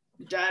my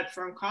debt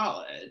from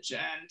college,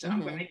 and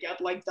I'm going to get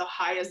like the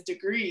highest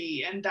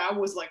degree. And that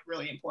was like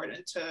really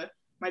important to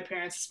my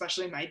parents,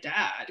 especially my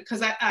dad,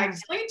 because I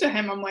explained to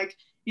him, I'm like,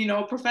 you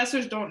know,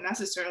 professors don't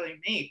necessarily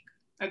make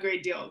a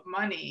great deal of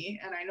money,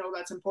 and I know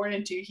that's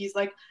important to you. He's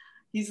like,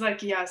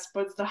 yes,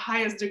 but it's the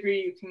highest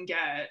degree you can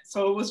get.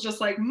 So it was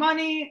just like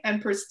money and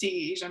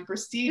prestige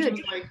was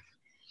like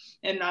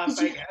enough,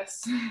 I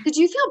guess. Did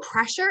you feel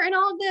pressure in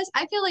all of this?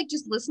 I feel like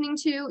just listening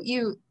to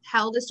you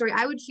tell the story,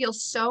 I would feel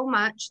so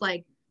much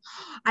like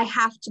I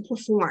have to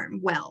perform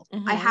well.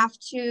 I have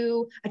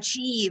to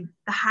achieve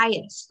the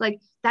highest. Like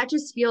that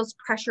just feels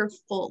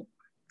pressureful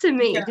to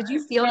me. Yeah, Did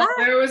you feel no, that?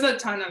 there was a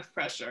ton of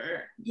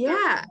pressure. There was a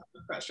Yeah. ton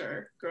of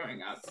pressure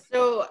growing up.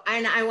 So,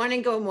 and I want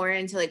to go more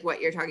into like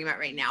what you're talking about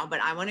right now,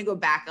 but I want to go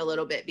back a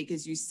little bit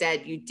because you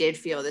said you did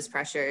feel this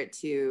pressure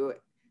to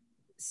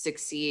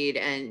succeed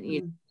and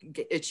you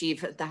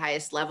achieve at the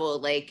highest level.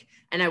 Like,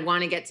 and I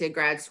want to get to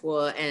grad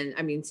school and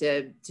I mean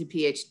to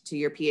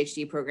your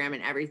PhD program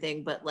and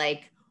everything, but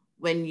like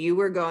when you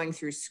were going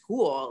through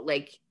school,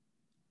 like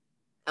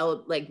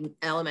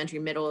elementary,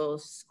 middle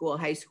school,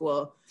 high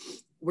school,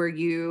 were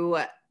you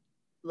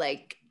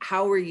like,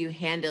 how were you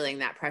handling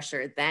that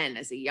pressure then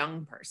as a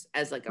young person,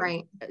 as like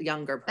a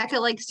younger person? Becca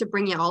likes to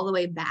bring you all the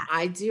way back.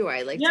 I do.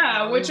 I like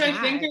Yeah, to which I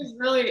back. think is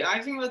really,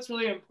 I think that's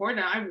really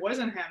important. I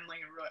wasn't handling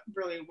it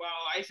really well.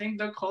 I think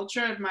the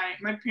culture of my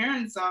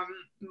parents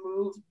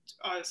moved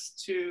us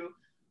to,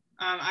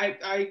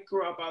 I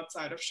grew up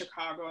outside of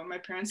Chicago, and my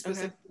parents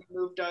specifically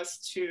moved us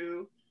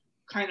to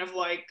kind of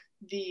like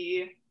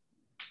the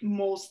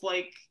most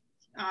like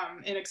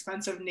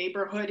inexpensive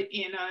neighborhood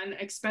in an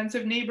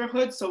expensive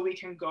neighborhood so we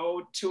can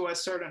go to a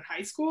certain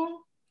high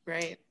school.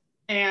 Right.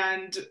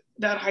 And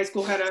that high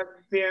school had a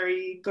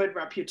very good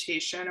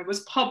reputation. It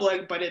was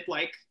public, but it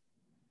like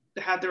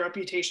had the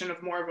reputation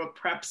of more of a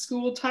prep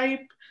school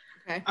type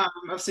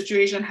of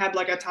situation, had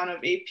like a ton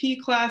of AP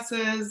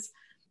classes.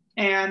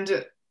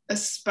 And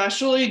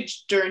especially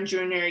during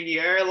junior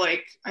year,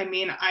 like, I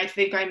mean, I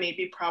think I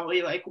maybe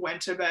probably like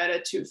went to bed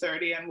at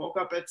 2:30 and woke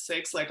up at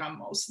 6 like on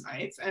most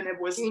nights. And it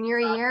was junior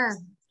year.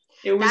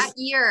 It was that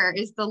year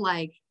is the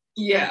like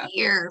the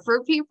year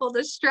for people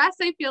to stress,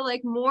 I feel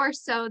like more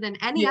so than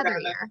any other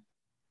year.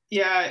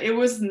 Yeah, it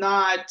was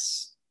not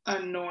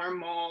a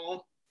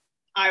normal,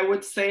 I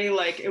would say,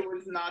 like it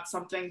was not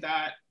something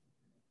that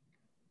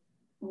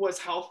was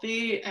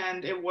healthy,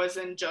 and it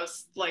wasn't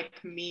just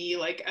like me,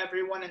 like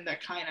everyone in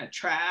that kind of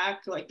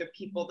track, like the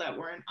people that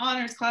were in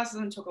honors classes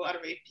and took a lot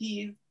of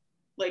AP,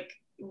 like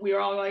we were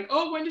all like,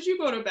 oh, when did you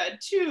go to bed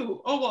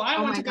too? Oh, well,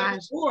 I went to bed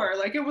before.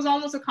 Like it was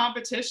almost a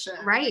competition,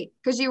 right?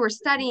 Because you were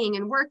studying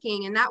and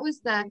working, and that was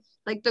the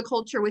like the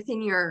culture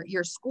within your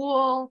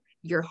school,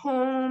 your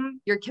home,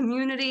 your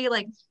community.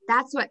 Like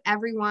that's what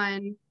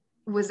everyone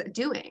was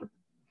doing.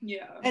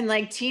 Yeah. And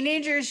like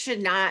teenagers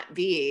should not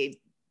be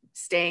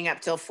staying up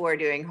till 4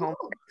 doing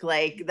homework.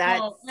 Like that.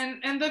 No,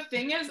 and the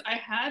thing is, I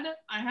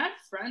had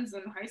friends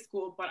in high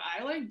school, but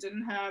I like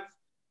didn't have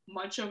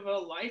much of a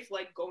life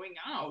like going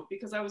out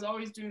because I was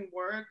always doing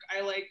work.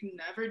 I like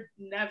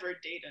never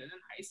dated in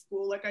high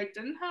school. Like I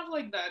didn't have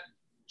like that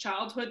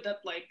childhood that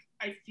like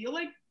I feel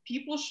like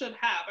people should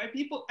have. I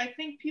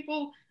think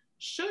people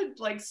should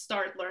like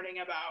start learning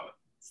about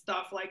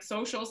stuff like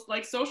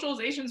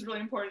socialization is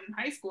really important in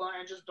high school,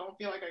 and I just don't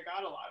feel like I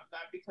got a lot of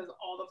that because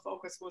all the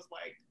focus was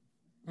like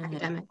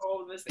academic.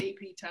 Oh, this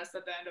AP test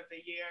at the end of the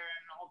year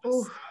and all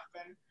this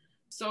stuff. And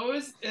so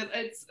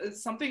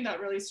it's something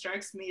that really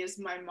strikes me is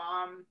my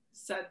mom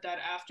said that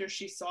after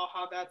she saw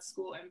how that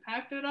school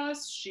impacted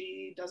us,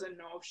 she doesn't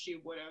know if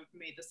she would have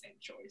made the same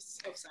choice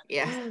of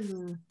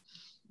sending us.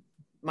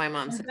 My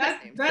mom said the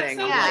same thing.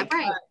 Yeah,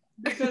 right.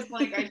 Because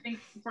like I think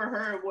for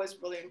her it was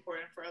really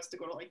important for us to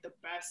go to like the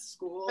best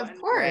school. Of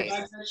course. The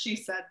fact that she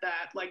said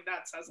that, like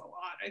that says a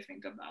lot, I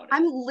think, about it.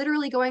 I'm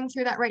literally going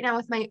through that right now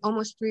with my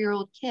almost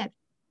 3-year-old kid.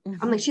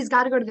 I'm like, she's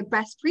got to go to the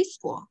best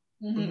preschool.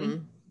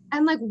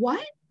 I'm like,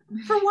 what?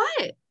 For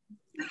what?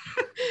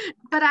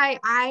 But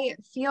I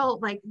feel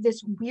like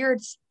this weird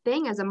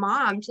thing as a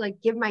mom to like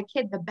give my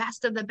kid the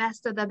best of the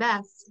best of the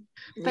best.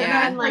 But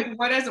then like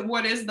what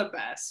is the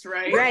best,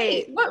 right?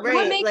 Right. What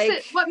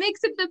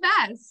makes it the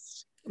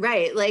best?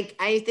 Right. Like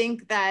I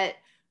think that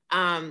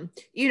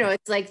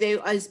it's like they,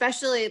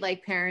 especially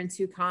like parents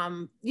who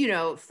come,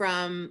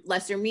 from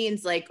lesser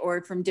means, like,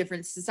 or from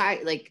different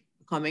society, like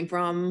coming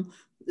from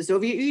the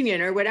Soviet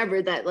Union or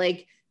whatever, that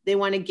like they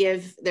want to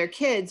give their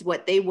kids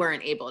what they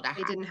weren't able to have.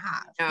 They didn't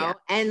have. Yeah.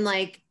 And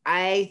like,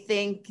 I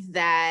think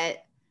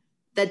that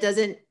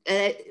doesn't,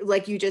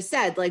 like you just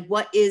said, like,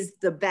 what is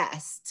the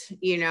best,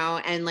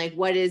 and like,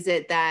 what is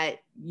it that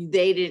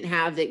they didn't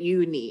have that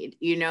you need,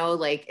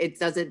 like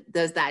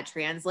does that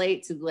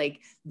translate to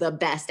like the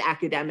best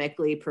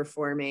academically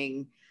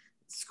performing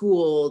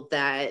school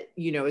that,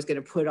 is going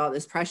to put all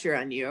this pressure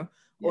on you?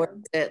 Or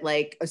that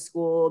like a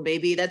school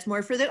maybe that's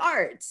more for the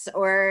arts,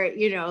 or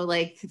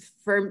like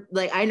for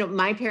like, I know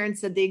my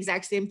parents said the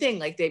exact same thing.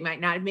 Like they might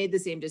not have made the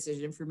same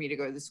decision for me to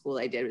go to the school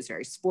I did. It was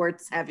very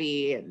sports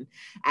heavy and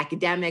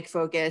academic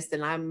focused,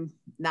 and I'm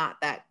not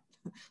that,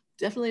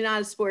 definitely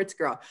not a sports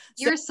girl.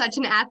 You're such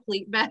an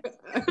athlete, Beth.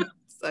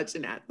 Such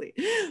an athlete.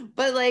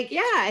 But like,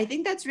 yeah, I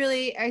think that's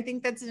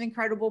an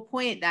incredible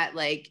point that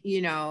like,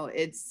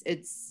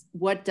 it's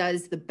what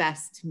does the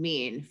best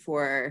mean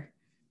for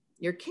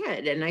your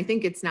kid? And I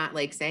think it's not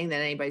like saying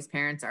that anybody's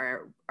parents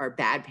are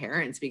bad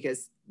parents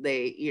because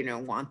they,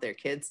 want their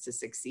kids to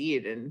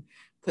succeed and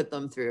put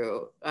them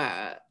through,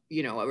 a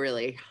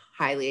really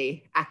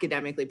highly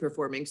academically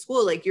performing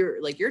school like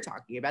you're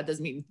talking about.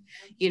 Doesn't mean,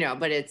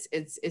 but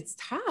it's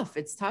tough.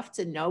 It's tough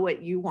to know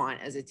what you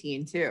want as a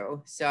teen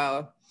too.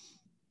 So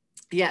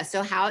Yeah.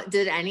 So how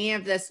did any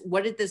of this,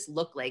 what did this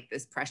look like?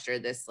 This pressure,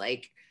 this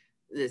like,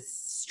 this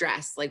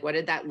stress, like, what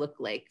did that look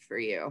like for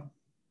you?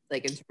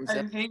 Like in terms I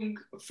of, think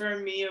for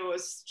me, it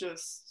was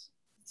just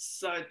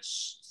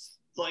such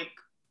like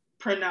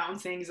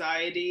pronounced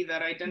anxiety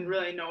that I didn't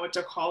really know what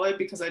to call it,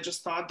 because I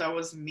just thought that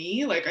was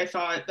me. Like I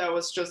thought that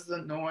was just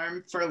the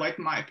norm for like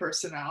my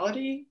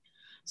personality.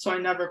 So I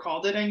never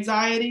called it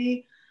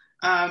anxiety.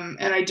 And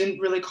I didn't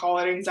really call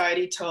it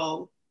anxiety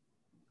till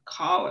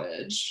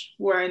college,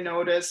 where I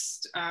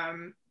noticed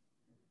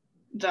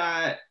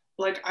that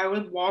like I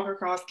would walk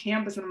across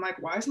campus and I'm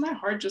like, why is my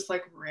heart just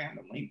like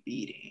randomly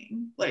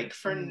beating, like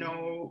for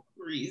no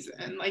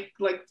reason, like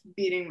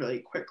beating really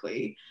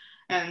quickly.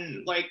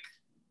 And like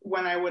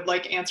when I would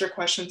like answer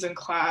questions in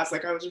class,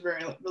 like I was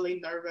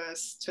really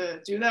nervous to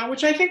do that,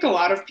 which I think a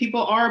lot of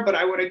people are, but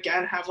I would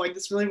again have like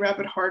this really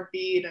rapid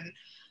heartbeat, and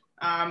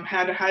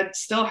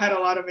still had a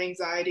lot of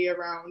anxiety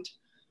around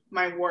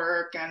my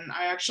work. And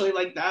I actually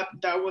like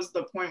that was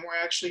the point where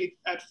I actually,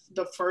 at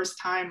the first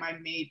time I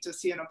made to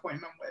see an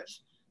appointment with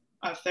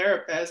a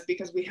therapist,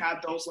 because we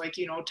had those like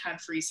 10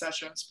 free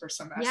sessions per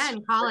semester. Yeah,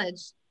 in college.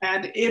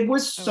 And it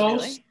was so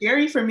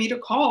scary for me to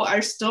call.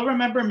 I still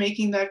remember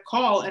making that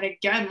call, and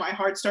again my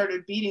heart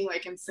started beating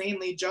like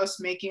insanely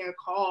just making a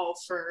call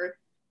for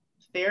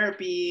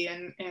therapy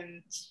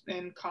in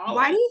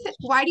college.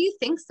 Why do you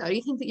think so? Do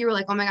you think that you were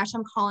like, oh my gosh,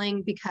 I'm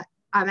calling because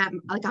I'm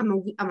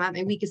at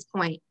my weakest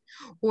point,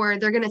 or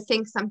they're gonna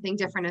think something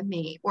different of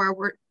me,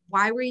 or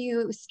why were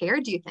you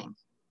scared, do you think?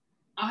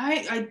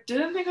 I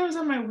didn't think I was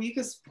at my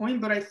weakest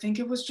point, but I think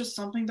it was just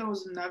something that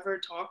was never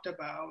talked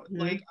about. Mm-hmm.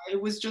 Like it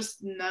was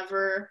just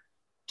never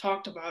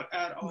talked about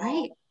at all.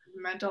 Right.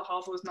 Mental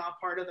health was not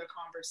part of the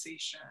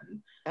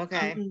conversation.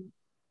 okay.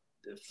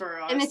 For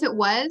us. And if it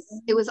was,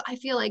 I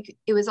feel like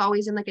it was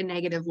always in like a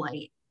negative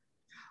light,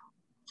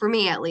 for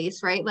me at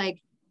least, right?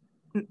 Like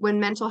when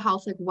mental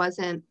health like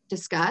wasn't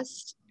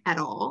discussed at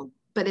all,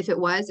 but if it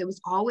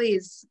was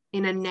always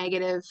in a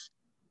negative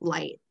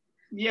light.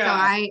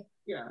 Yeah.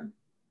 So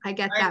I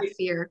get that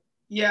fear.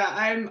 Yeah,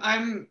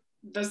 I'm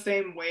the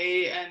same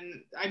way.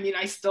 And I mean,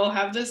 I still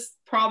have this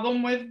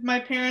problem with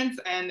my parents.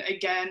 And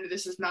again,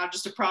 this is not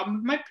just a problem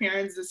with my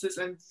parents. This is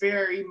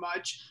very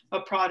much a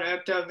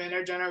product of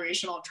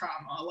intergenerational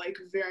trauma, like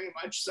very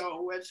much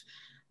so, with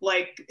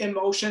like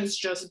emotions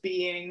just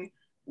being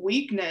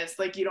weakness.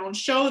 Like you don't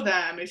show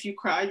them. If you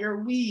cry,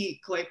 you're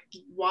weak. Like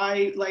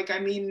why? Like, I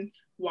mean,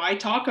 why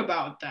talk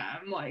about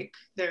them? Like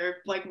they're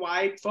like,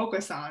 why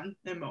focus on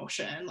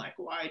emotion? Like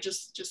why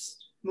just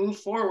move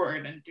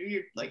forward and do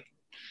your like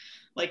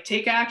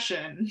take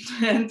action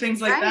and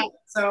things like that.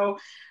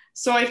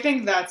 So I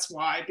think that's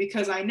why,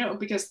 because I know,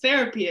 because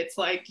therapy, it's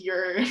like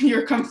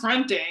you're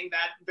confronting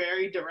that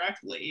very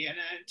directly. And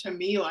to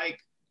me, like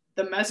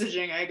the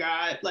messaging I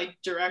got, like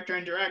direct or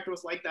indirect,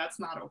 was like, that's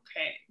not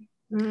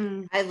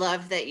okay. I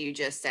love that you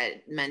just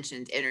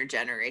mentioned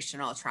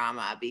intergenerational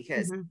trauma,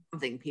 because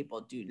something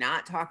people do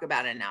not talk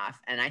about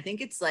enough. And I think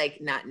it's like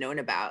not known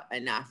about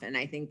enough. And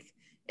I think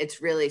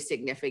it's really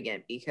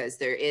significant, because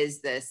there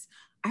is this,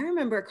 I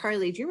remember,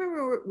 Carly, do you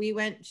remember we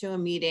went to a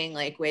meeting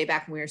like way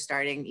back when we were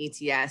starting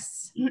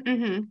ETS,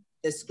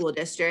 the school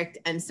district,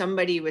 and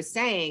somebody was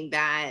saying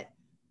that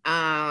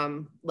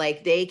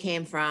like they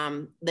came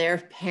from, their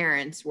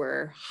parents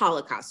were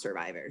Holocaust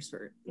survivors,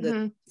 for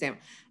the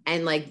example,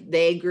 and like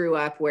they grew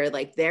up where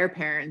like their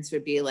parents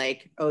would be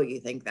like, oh, you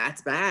think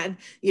that's bad,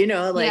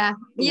 like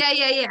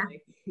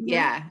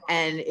yeah.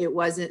 And it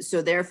wasn't,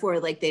 so therefore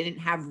like they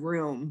didn't have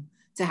room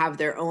to have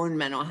their own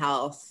mental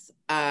health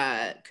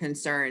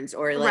concerns,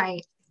 or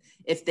like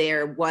if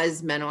there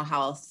was mental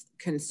health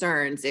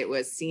concerns, it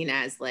was seen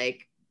as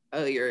like,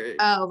 oh,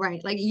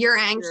 like you're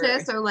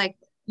anxious, or like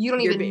you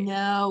don't even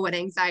know what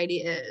anxiety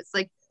is.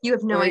 Like you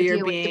have no idea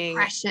what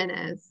depression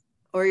is.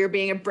 Or you're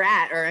being a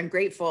brat or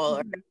ungrateful,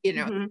 or,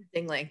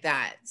 thing like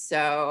that.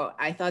 So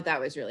I thought that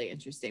was really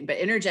interesting. But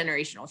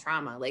intergenerational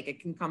trauma, like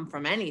it can come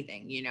from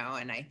anything,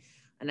 and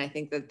I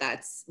think that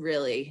that's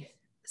really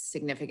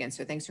significant.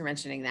 So thanks for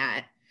mentioning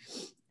that.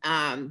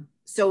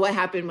 So what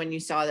happened when you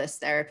saw this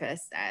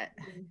therapist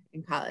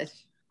in college?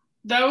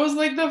 That was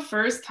like the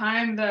first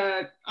time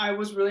that I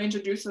was really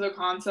introduced to the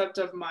concept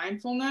of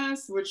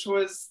mindfulness, which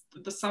was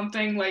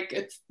something like,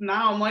 it's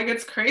now I'm like,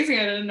 it's crazy.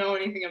 I didn't know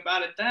anything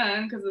about it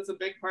then, because it's a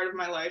big part of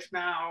my life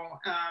now.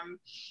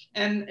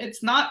 And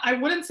it's not, I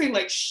wouldn't say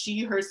like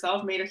she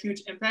herself made a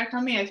huge impact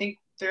on me. I think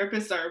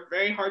therapists are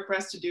very hard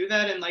pressed to do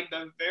that in like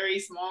the very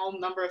small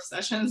number of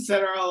sessions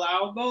that are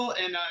allowable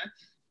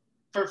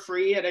for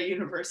free at a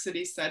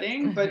university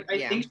setting. But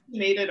I think she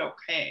made it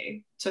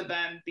okay to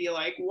then be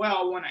like,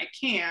 well, when I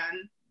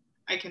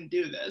can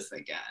do this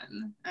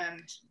again.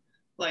 And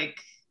like,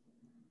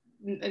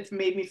 it's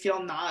made me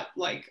feel not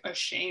like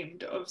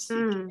ashamed of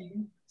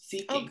seeking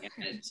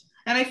it.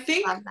 And I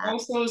think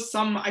also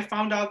I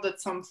found out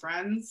that some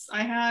friends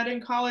I had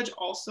in college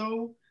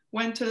also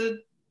went to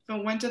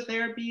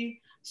therapy.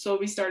 So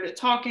we started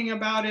talking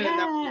about it, and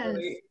that was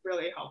really,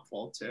 really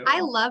helpful too.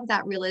 I love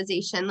that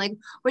realization. Like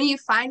when you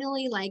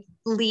finally like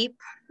leap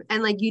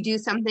and like you do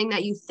something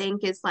that you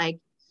think is like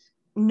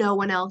no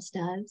one else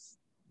does.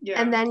 Yeah.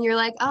 And then you're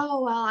like,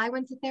 oh, well, I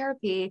went to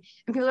therapy.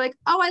 And people are like,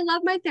 oh, I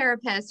love my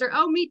therapist. Or,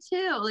 oh, me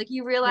too. Like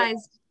you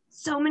realize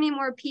so many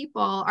more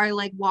people are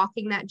like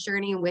walking that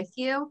journey with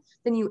you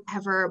than you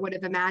ever would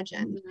have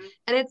imagined. Mhm.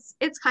 And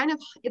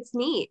it's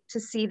neat to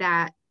see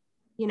that,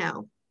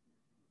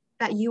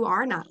 that you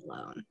are not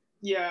alone.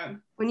 Yeah.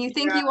 When you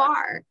think you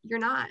are, you're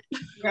not.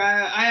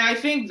 Yeah, I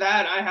think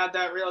that I had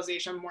that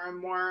realization more and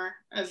more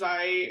as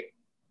I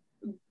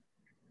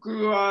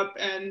grew up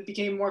and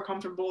became more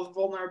comfortable with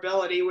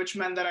vulnerability, which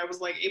meant that I was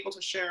like able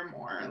to share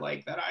more,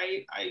 like that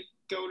I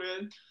go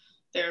to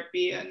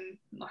therapy and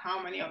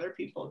how many other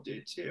people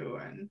do too.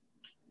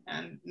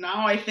 And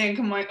now I think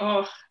I'm like,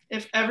 oh,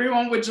 if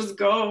everyone would just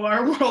go,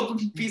 our world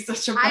would be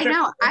such a better I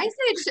know.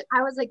 place.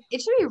 I was like,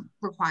 it should be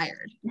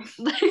required.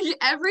 Like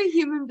every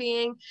human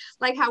being,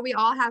 like how we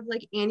all have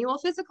like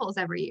annual physicals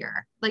every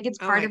year. Like it's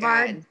part of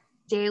our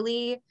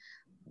daily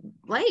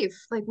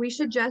life. Like we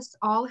should just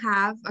all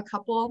have a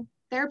couple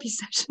therapy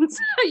sessions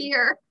a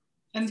year.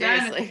 And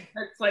seriously.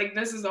 Then it's like,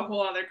 this is a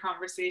whole other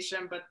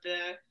conversation, but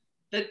the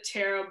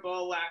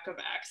terrible lack of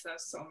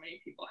access so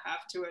many people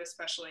have to it,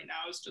 especially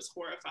now, is just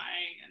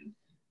horrifying. And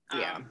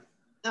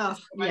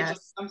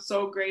I'm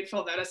so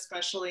grateful that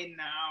especially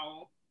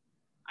now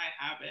I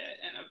have it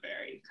in a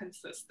very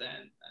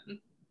consistent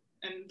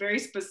and very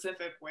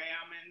specific way.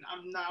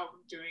 I'm now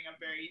doing a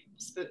very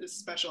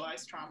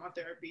specialized trauma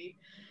therapy.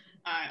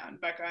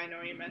 Becca, I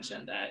know you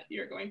mentioned that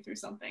you're going through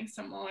something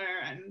similar,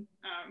 and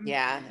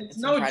it's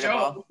no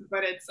joke,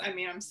 but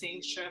I'm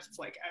seeing shifts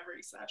like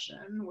every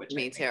session, which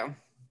me too.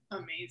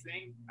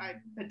 Amazing. I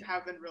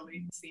haven't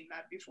really seen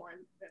that before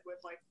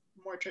with like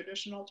more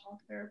traditional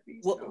talk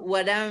therapy. So.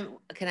 What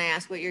can I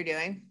ask what you're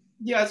doing?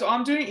 Yeah, so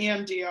I'm doing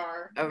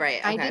EMDR. Oh, right.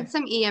 Okay. I did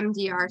some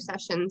EMDR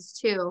sessions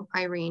too,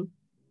 Irene.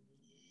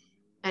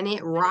 And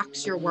it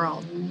rocks your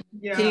world.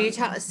 Yeah.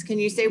 Can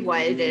you say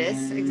what it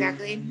is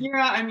exactly?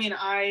 Yeah,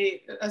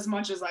 I as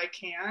much as I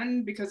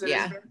can, because it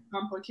is very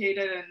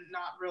complicated and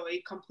not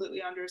really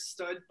completely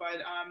understood,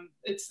 but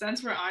it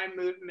stands for eye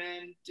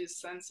movement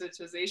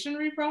desensitization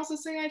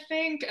reprocessing, I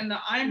think. And the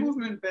eye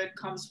movement bit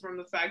comes from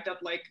the fact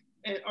that like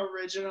it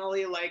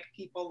originally like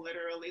people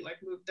literally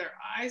like moved their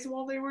eyes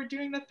while they were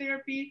doing the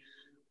therapy.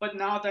 But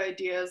now the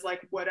idea is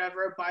like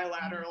whatever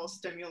bilateral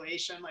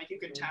stimulation, like you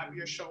could tap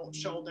your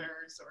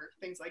shoulders or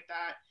things like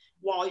that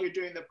while you're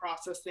doing the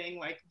processing,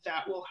 like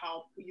that will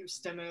help you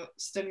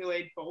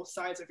stimulate both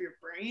sides of your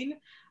brain.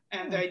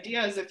 And the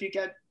idea is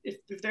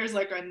if there's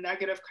like a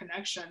negative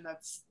connection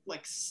that's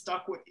like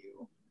stuck with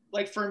you,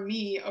 like for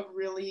me, a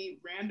really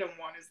random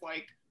one is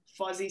like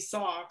fuzzy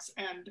socks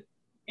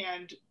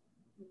and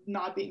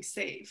not being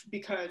safe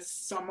because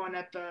someone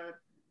at the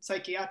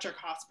psychiatric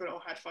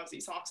hospital had fuzzy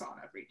socks on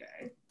every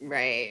day.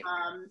 Right.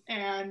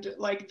 And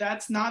like,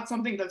 that's not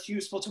something that's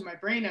useful to my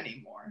brain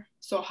anymore.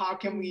 So how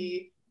can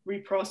we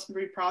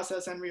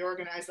reprocess and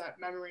reorganize that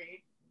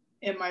memory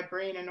in my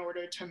brain in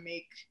order to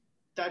make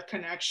that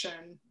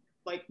connection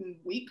like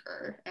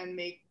weaker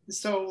and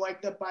so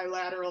like the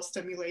bilateral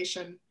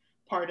stimulation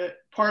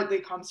partly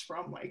comes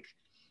from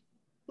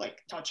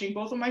like touching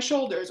both of my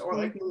shoulders or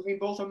like moving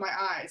both of my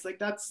eyes. Like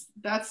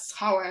that's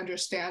how I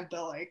understand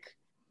the like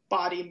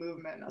body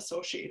movement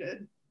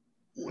associated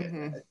with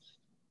it.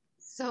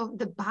 So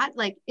the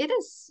like it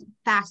is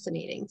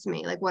fascinating to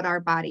me, like what our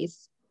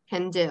bodies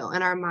can do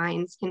and our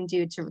minds can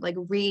do to like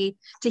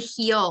to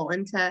heal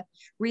and to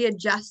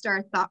readjust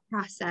our thought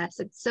process.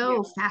 It's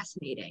so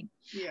fascinating.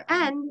 Yeah.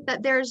 And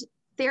that there's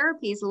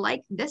therapies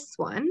like this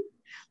one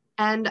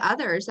and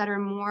others that are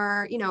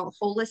more,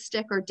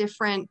 holistic or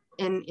different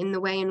in the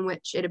way in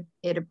which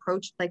it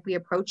approached, like we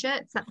approach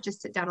it. It's not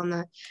just sit down on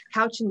the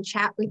couch and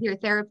chat with your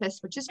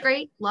therapist, which is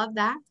great. Love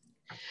that.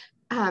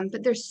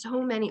 But there's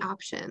so many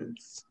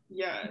options.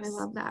 Yes. I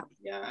love that.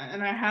 Yeah.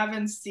 And I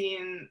haven't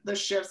seen the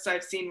shifts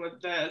I've seen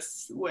with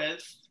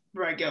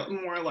regular,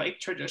 more like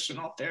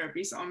traditional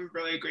therapy. So I'm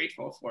really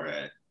grateful for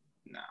it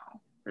now,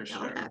 for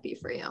sure. I'm happy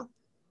for you.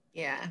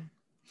 Yeah.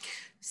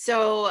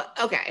 So,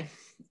 okay.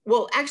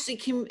 Well,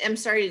 actually, I'm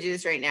sorry to do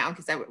this right now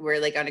because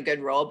we're like on a good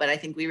roll, but I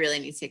think we really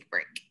need to take a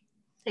break.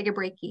 Take a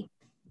breaky.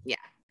 Yeah.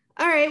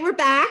 All right, we're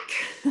back.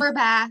 We're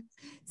back.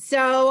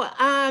 So,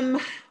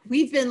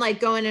 we've been like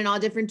going in all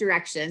different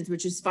directions,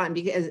 which is fun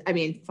because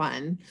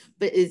fun,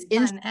 but is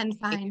fun and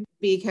fine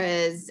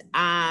because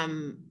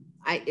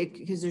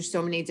because there's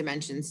so many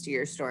dimensions to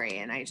your story,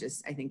 and I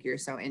think you're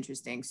so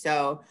interesting.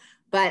 So,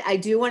 but I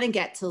do want to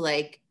get to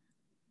like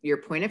your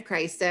point of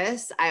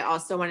crisis. I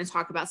also want to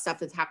talk about stuff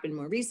that's happened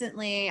more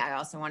recently. I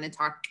also want to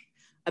talk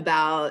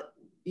about,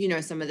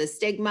 some of the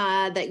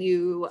stigma that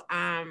you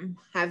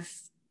have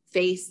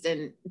faced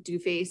and do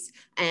face.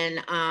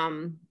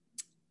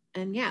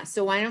 And yeah,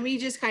 so why don't we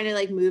just kind of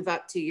like move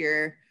up to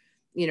your,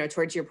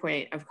 towards your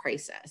point of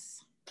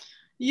crisis?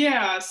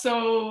 Yeah.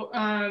 So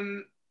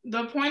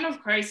the point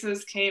of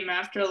crisis came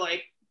after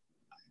like,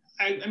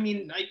 I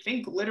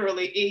think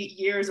literally 8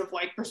 years of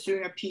like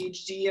pursuing a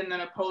PhD and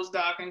then a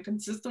postdoc and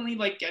consistently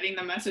like getting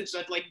the message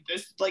that like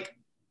this, like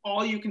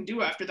all you can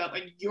do after that.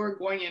 Like, you're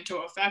going into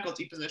a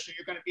faculty position,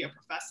 you're going to be a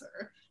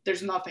professor.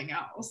 There's nothing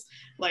else.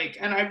 Like,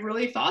 and I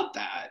really thought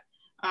that.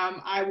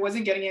 I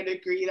wasn't getting a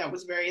degree that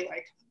was very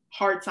like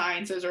hard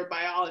sciences or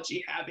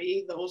biology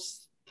heavy.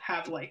 Those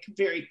have like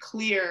very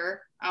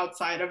clear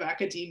outside of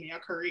academia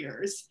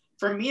careers.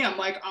 For me, I'm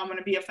like, I'm going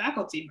to be a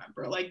faculty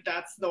member. Like,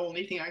 that's the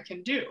only thing I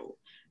can do.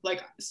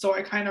 Like, so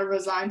I kind of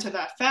resigned to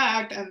that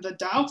fact, and the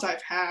doubts I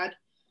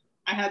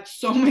had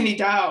so many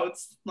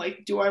doubts.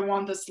 Like, do I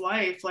want this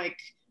life? Like,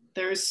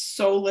 there's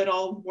so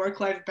little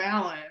work-life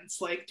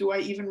balance. Like, do I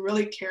even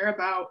really care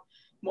about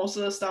most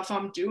of the stuff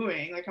I'm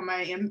doing? Like, am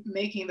I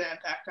making the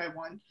impact I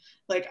want?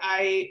 Like,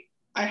 I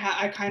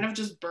kind of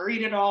just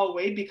buried it all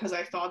away because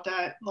I thought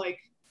that like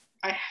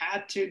I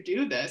had to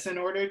do this in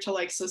order to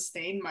like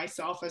sustain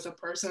myself as a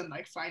person,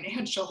 like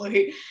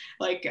financially.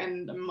 Like,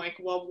 and I'm like,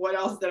 well, what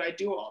else did I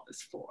do all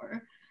this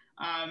for?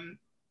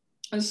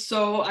 And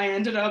so I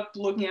ended up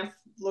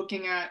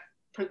looking at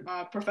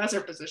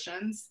professor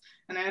positions,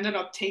 and I ended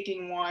up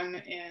taking one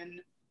in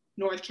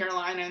North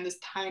Carolina, in this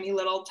tiny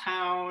little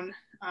town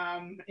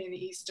in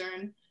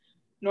eastern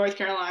North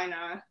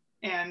Carolina.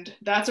 And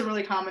that's a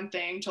really common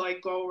thing, to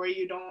like go where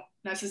you don't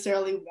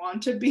necessarily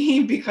want to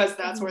be because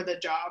that's where the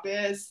job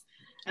is.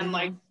 And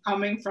like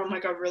coming from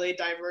like a really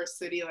diverse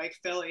city like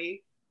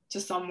Philly to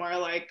somewhere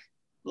like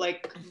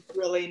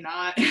really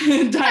not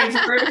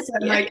diverse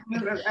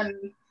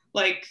and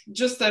like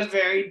just a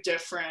very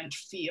different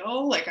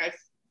feel. Like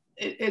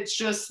it's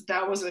just,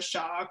 that was a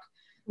shock.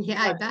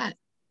 Yeah, I bet.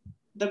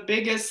 The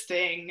biggest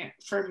thing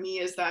for me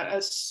is that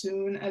as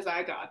soon as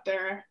I got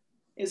there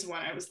is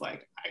when I was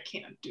like, I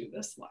can't do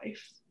this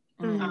life.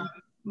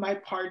 My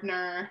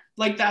partner,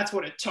 like, that's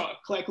what it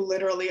took, like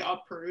literally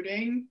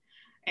uprooting.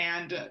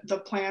 And the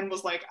plan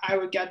was like, I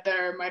would get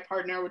there, my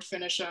partner would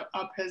finish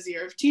up his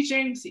year of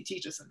teaching. He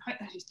teaches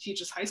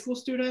high school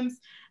students.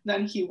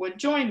 Then he would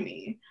join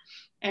me.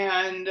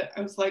 And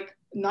I was like,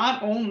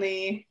 not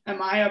only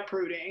am I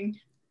uprooting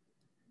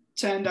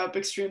to end up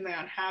extremely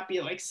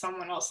unhappy, like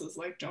someone else is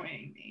like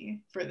joining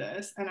me for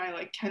this, and I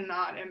like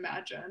cannot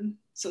imagine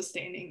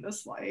sustaining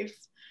this life.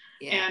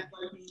 And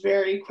like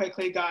very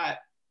quickly got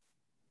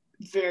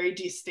very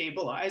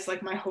destabilized.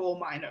 Like my whole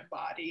mind and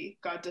body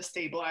got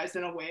destabilized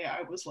in a way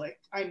I was like,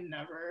 I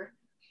never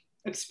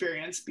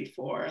experienced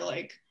before.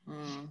 Like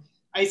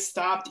I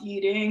stopped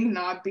eating,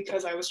 not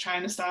because I was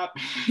trying to stop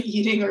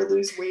eating or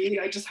lose weight.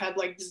 I just had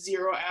like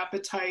zero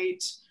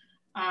appetite.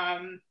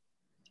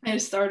 I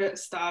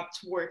stopped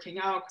working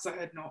out because I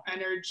had no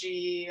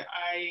energy.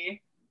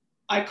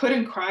 I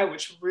couldn't cry,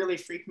 which really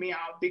freaked me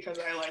out because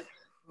I like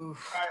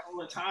cry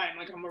all the time.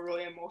 Like, I'm a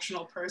really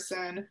emotional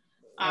person.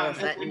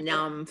 That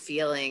numb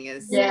feeling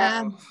is,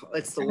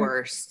 it's the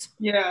worst.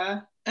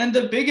 Yeah. And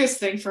the biggest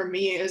thing for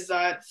me is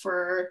that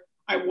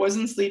I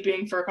wasn't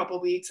sleeping for a couple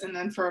of weeks, and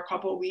then for a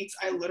couple of weeks,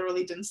 I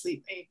literally didn't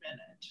sleep a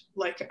minute.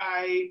 Like,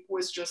 I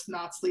was just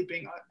not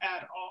sleeping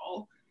at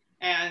all.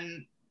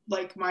 And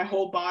like my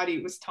whole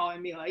body was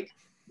telling me like,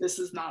 this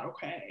is not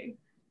okay.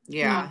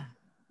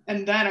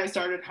 And then I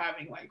started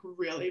having like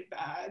really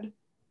bad,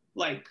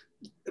 like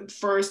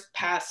first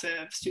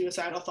passive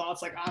suicidal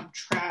thoughts, like I'm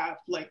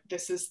trapped, like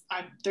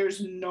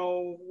there's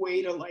no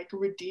way to like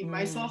redeem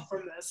myself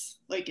from this.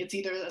 Like, it's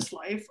either this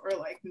life or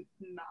like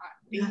not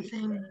being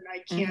here, and I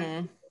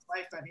can't do this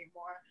life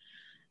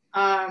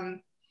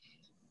anymore.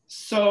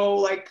 So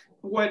like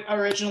what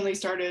originally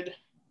started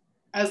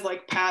as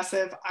like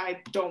passive,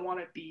 I don't want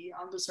to be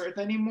on this earth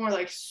anymore,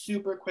 like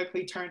super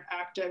quickly turned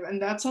active. And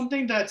that's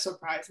something that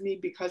surprised me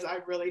because I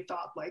really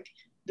thought like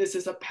this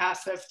is a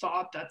passive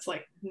thought that's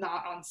like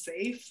not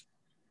unsafe.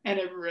 And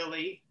it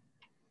really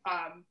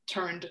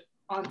turned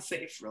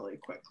unsafe really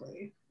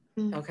quickly.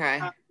 Okay.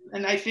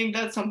 And I think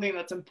that's something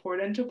that's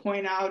important to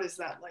point out, is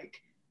that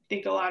like, I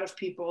think a lot of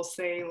people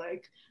say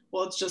like,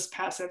 well, it's just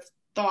passive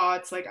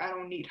thoughts. Like, I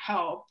don't need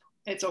help.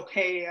 It's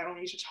okay. I don't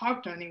need to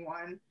talk to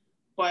anyone.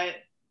 But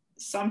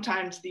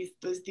sometimes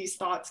these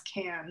thoughts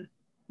can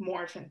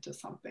morph into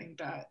something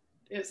that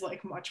is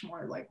like much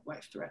more like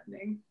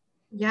life-threatening.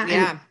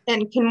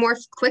 And can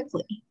morph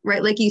quickly,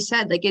 right? Like you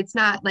said, like it's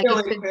not like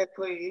really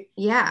quickly.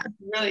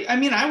 Really. I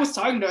mean, I was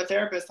talking to a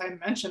therapist. I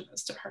mentioned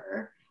this to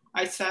her.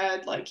 I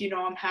said like, you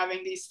know, I'm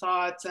having these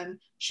thoughts, and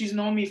she's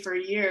known me for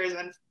years,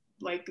 and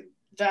like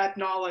that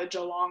knowledge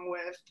along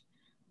with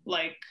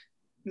like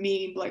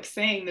me like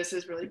saying this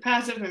is really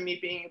passive and me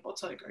being able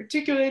to like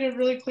articulate it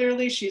really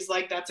clearly, she's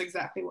like, that's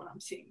exactly what I'm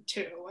seeing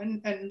too.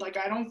 And like,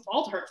 I don't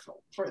fault her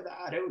for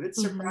that. It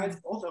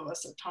surprised both of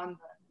us a ton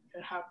that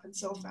it happened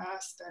so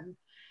fast. And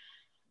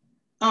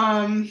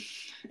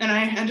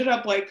I ended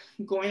up like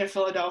going to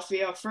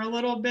Philadelphia for a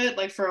little bit,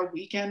 like for a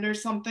weekend or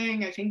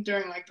something. I think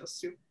during like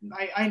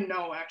I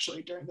know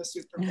actually during the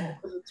Super Bowl,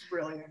 because it's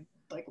really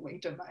like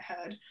linked in my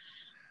head.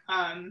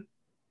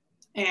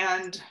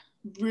 And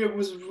it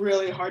was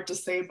really hard to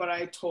say, but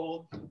I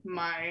told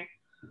my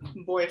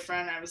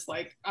boyfriend, I was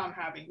like, I'm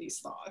having these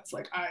thoughts.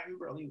 Like, I'm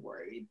really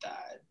worried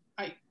that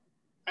I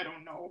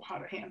don't know how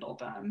to handle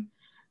them.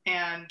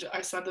 And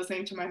I said the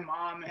same to my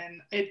mom,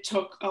 and it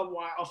took a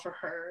while for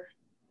her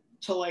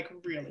to like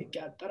really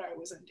get that I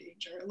was in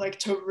danger, like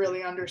to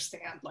really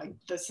understand like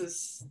this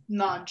is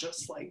not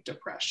just like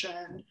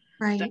depression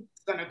that's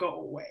gonna go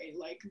away,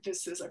 like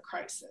this is a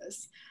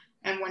crisis.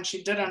 And when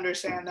she did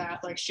understand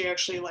that, like she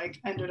actually like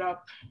ended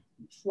up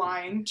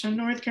flying to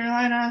North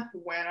Carolina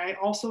when I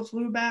also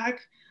flew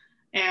back,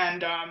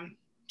 and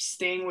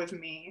staying with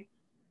me.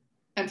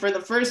 And for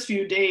the first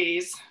few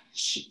days,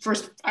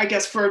 I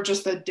guess for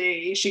just a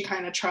day, she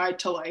kind of tried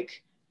to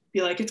like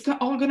be like, it's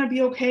all gonna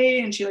be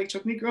okay. And she like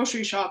took me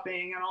grocery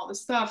shopping and all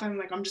this stuff. And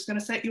like, I'm just gonna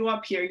set you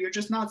up here. You're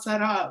just not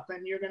set up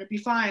and you're gonna be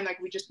fine. Like,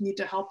 we just need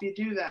to help you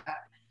do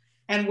that.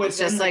 And it's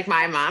just like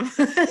my mom.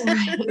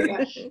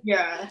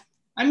 Yeah.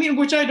 I mean,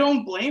 which I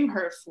don't blame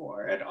her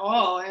for at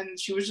all. And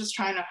she was just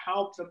trying to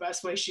help the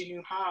best way she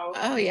knew how.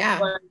 Oh yeah.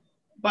 But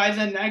by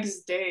the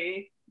next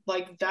day,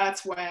 like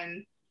that's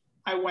when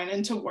I went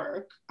into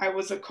work. I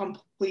was a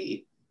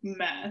complete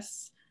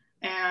mess.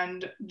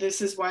 And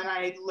this is when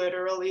I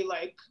literally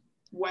like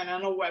went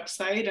on a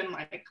website and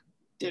like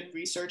did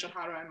research on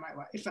how to end my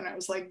life. And I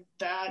was like,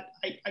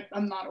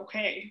 I'm not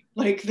okay.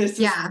 Like this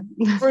is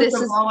first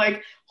of all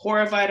like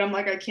horrified. I'm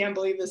like, I can't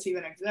believe this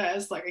even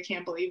exists. Like I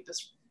can't believe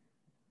this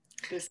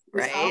is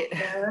out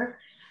there.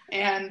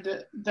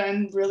 And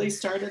then really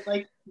started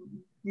like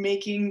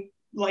making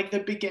like the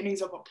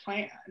beginnings of a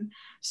plan.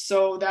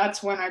 So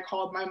that's when I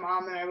called my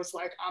mom and I was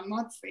like, I'm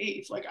not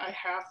safe. Like I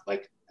have,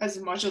 like, as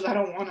much as I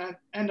don't want to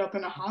end up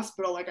in a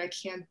hospital, like I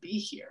can't be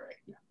here right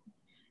now.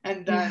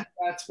 And then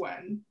that's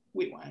when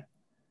we went.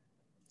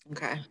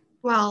 Okay.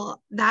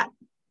 Well, that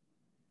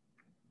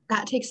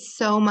takes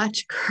so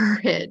much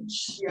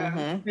courage.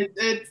 Yeah.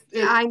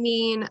 I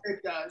mean,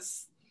 it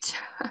does.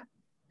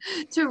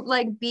 To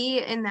like be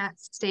in that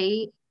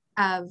state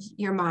of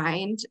your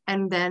mind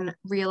and then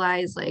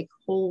realize like,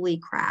 holy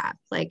crap,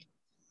 like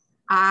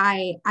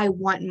I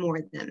want more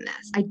than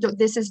this.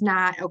 This is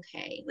not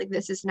okay. Like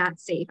this is not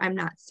safe. I'm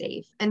not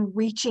safe. And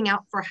reaching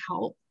out for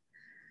help,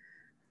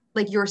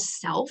 like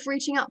yourself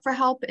reaching out for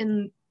help,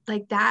 and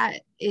like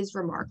that is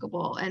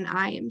remarkable. And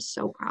I am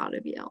so proud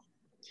of you.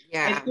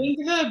 Yeah. I think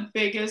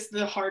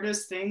the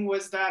hardest thing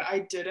was that I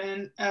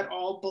didn't at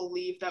all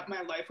believe that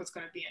my life was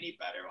going to be any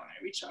better when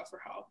I reached out for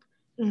help.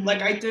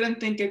 Like I didn't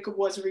think it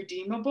was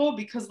redeemable,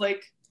 because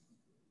like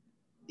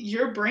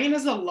your brain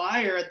is a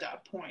liar at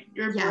that point.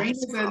 Your brain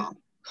is a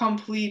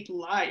complete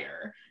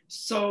liar.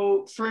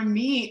 So for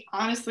me,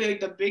 honestly, like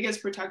the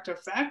biggest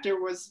protective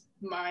factor was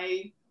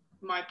my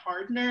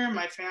partner,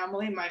 my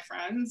family, my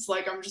friends.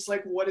 Like I'm just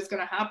like, what is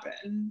going to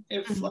happen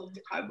if like,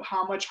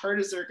 how much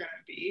hurt is there going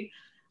to be?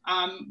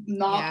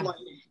 Not like,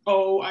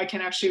 oh, I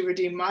can actually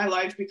redeem my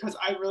life, because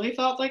I really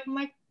thought like, I'm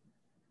like,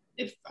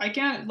 if I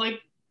can't,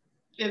 like,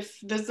 if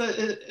this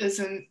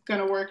isn't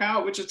gonna work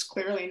out, which it's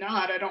clearly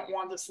not, I don't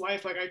want this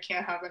life, like I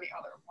can't have any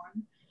other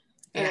one.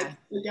 And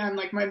again,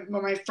 like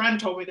my friend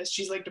told me this,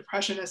 she's like,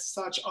 depression is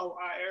such a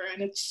liar,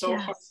 and it's so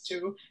hard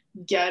to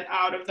get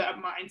out of that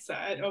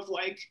mindset of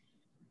like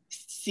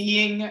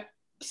seeing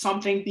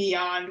something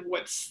beyond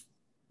what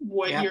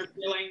you're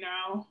feeling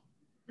now.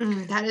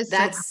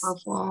 That's so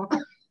powerful.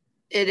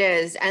 It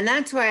is. And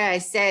that's why I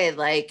say,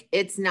 like,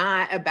 it's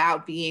not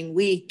about being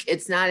weak.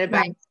 It's not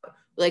about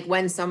like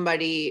when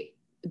somebody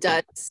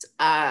does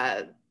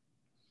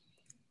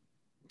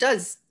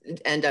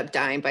end up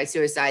dying by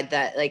suicide,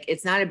 that like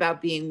it's not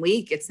about being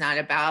weak. It's not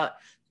about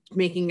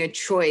making a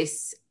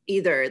choice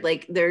either.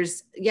 Like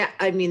there's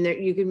I mean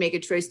you can make a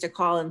choice to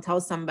call and tell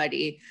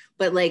somebody,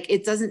 but like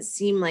it doesn't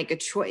seem like a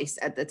choice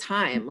at the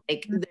time.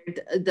 Like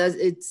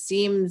it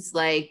seems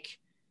like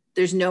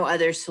there's no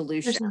other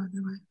solution. There's no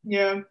other way.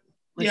 Yeah.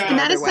 And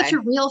that is such a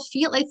real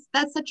feel. Like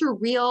that's such a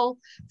real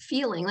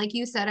feeling. Like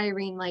you said,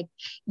 Irene, like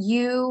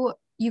you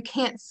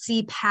can't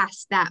see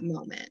past that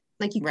moment.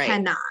 Like you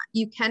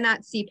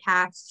cannot see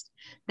past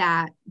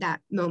that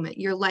moment.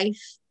 Your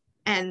life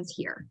ends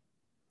here.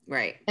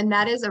 Right. And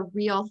that is a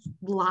real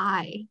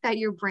lie that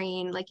your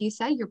brain, like you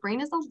said, your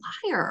brain is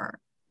a liar.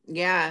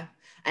 Yeah.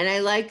 And I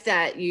like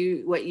that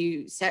what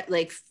you said,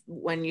 like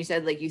when you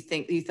said, like,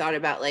 you thought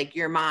about like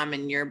your mom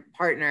and your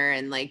partner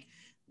and like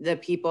the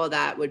people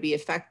that would be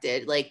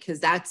affected, like, cause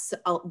that's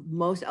a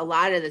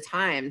lot of the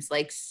times,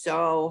 like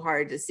so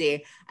hard to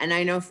see. And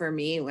I know for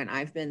me, when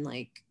I've been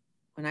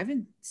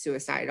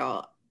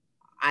suicidal,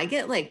 I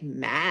get like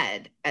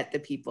mad at the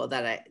people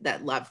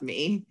that love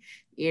me,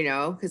 you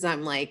know, cause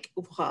I'm like,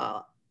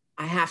 well,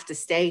 I have to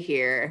stay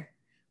here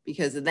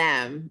because of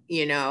them,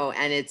 you know?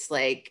 And it's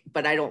like,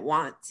 but I don't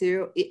want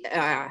to,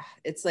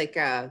 it's like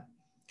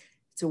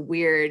it's a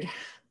weird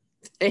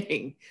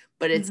thing,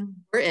 but it's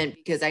important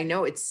because I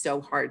know it's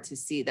so hard to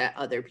see that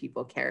other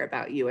people care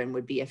about you and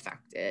would be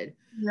affected.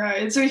 Yeah,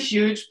 it's a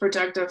huge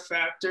protective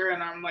factor.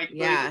 And I'm like,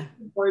 really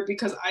worried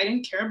because I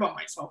didn't care about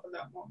myself at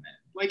that moment.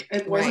 Like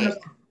it wasn't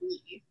about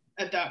me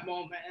at that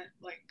moment.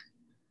 Like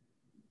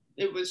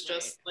it was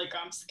just like,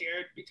 I'm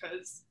scared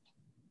because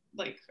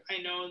like,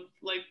 I know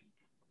like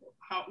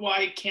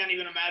I can't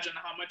even imagine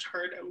how much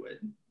hurt it would.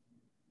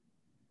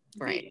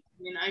 Right.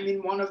 I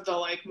mean, one of the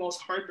like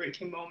most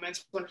heartbreaking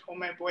moments when I told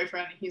my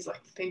boyfriend, he's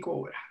like, think what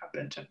would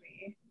happen to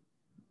me.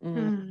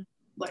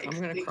 like I'm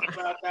gonna thinking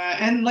cry. about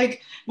that. And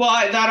like, well,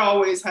 that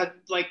always had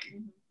like,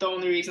 the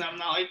only reason I'm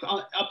not like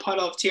a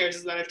puddle of tears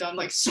is that I've done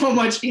like so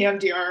much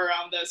EMDR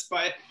around this,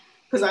 but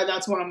because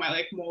that's one of my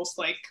like most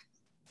like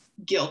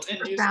guilt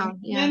inducing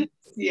moments.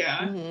 Yeah.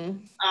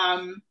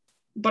 Mm-hmm.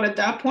 But at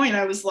that point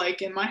I was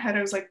like, in my head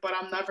I was like, but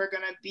I'm never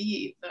gonna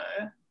be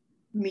the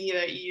me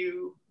that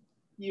you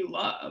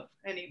love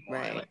anymore.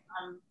 Right. Like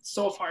I'm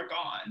so far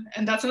gone.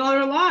 And that's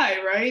another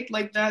lie, right?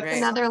 Like that's Right.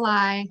 Another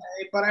lie.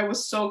 but I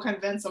was so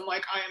convinced. I'm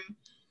like, I'm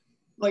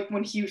like,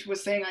 when he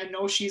was saying, I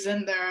know she's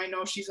in there, I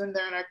know she's in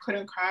there, and I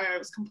couldn't cry. I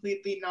was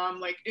completely numb.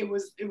 Like it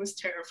was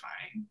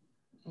terrifying.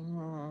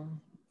 Oh,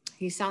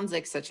 he sounds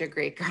like such a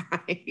great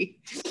guy.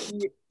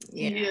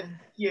 Yeah.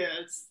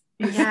 Yes.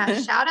 Yeah,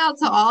 shout out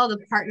to all the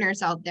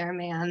partners out there,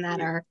 man,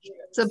 that are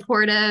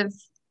supportive,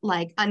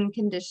 like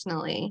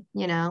unconditionally,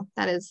 you know.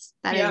 That is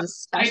a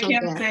special I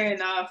can't gift. say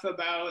enough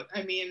about,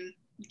 I mean,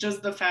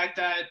 just the fact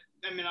that,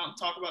 I mean, I'll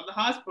talk about the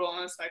hospital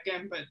in a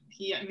second, but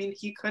he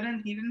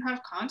didn't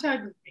have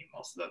contact with me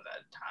most of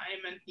that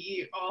time, and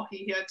he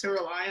had to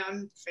rely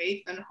on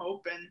faith and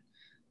hope, and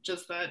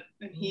just that.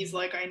 And he's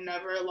like, I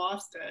never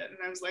lost it. And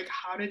I was like,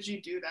 how did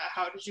you do that?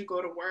 How did you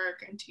go to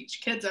work and teach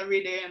kids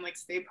every day and like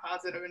stay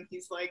positive? And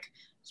he's like,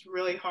 it's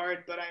really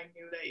hard, but I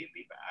knew that you'd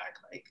be back.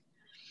 Like,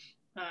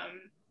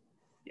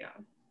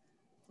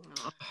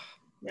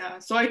 yeah,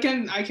 so I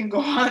can go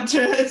on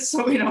to,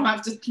 so we don't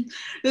have to,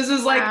 this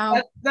is like,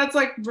 Wow. that's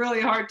like really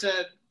hard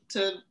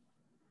to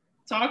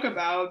talk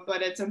about,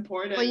 but it's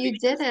important. Well, you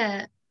did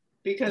it.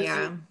 Because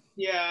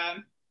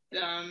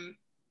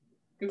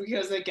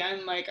because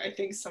again, like I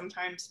think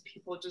sometimes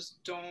people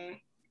just don't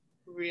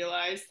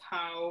realize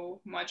how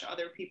much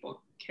other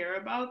people care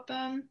about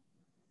them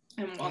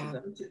and want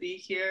them to be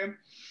here.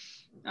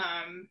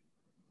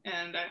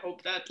 And I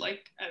hope that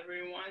like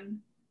everyone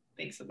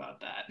thinks about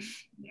that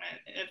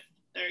if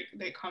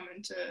they come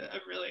into a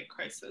really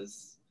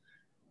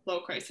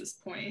low crisis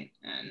point.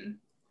 And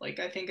like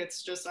I think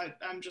it's just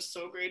I'm just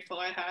so grateful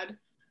I had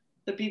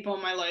the people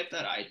in my life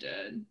that I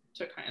did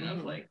to kind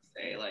of like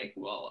say like,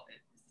 well,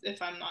 if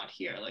I'm not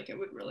here, like it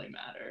would really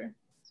matter.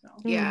 So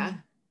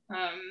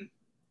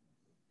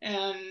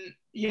and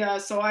yeah,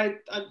 so I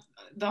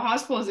the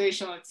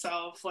hospitalization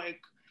itself,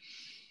 like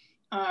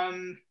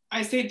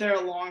I stayed there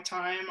a long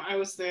time. I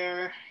was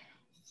there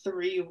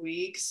 3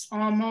 weeks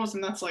almost,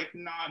 and that's like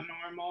not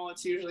normal.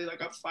 It's usually like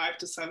a 5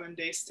 to 7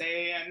 day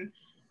stay, and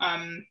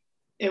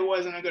it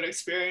wasn't a good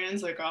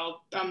experience. Like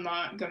I'm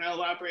not gonna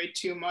elaborate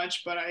too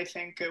much, but I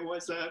think it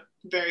was a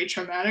very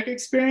traumatic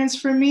experience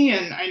for me,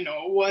 and I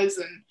know it was.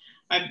 And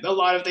a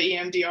lot of the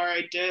EMDR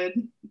I did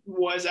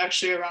was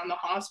actually around the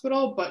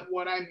hospital, but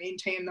what I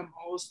maintain the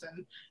most,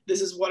 and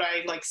this is what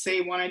I like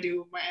say when I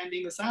do my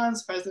Ending the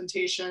Silence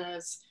presentation,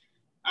 is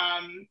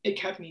it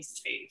kept me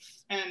safe.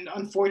 And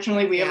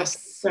unfortunately, we have a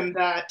system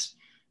that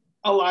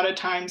a lot of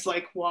times,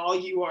 like while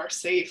you are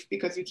safe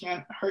because you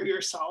can't hurt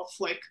yourself,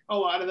 like a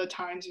lot of the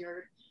times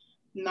you're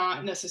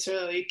not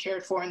necessarily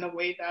cared for in the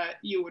way that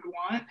you would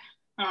want.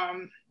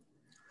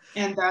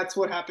 And that's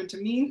what happened to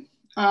me.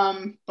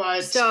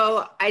 But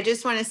so I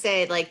just want to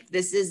say, like,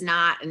 this is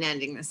not an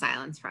Ending the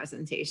Silence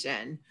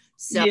presentation.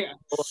 So yeah,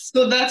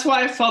 so that's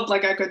why I felt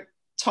like I could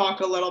talk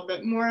a little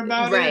bit more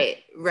about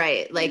it.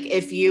 Right. Like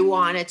if you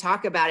want to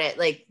talk about it,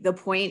 like the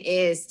point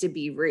is to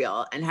be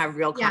real and have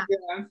real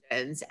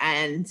conversations.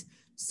 And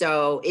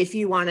so if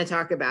you want to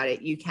talk about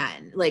it, you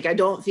can. Like, I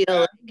don't feel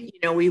like, you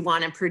know, we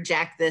want to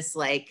project this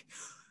like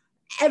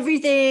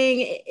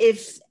everything,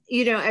 if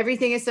you know,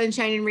 everything is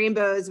sunshine and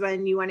rainbows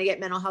when you want to get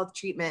mental health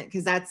treatment,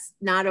 because that's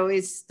not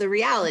always the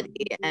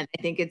reality. And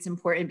I think it's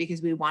important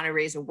because we want to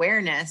raise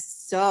awareness.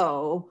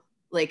 So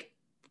like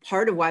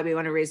part of why we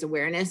want to raise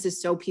awareness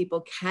is so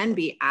people can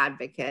be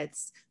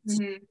advocates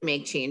to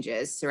make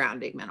changes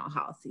surrounding mental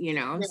health, you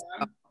know?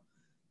 So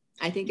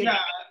I think if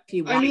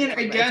you want, I mean,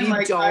 again,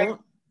 like I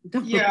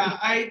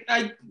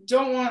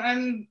don't want,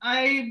 and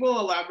I will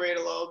elaborate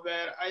a little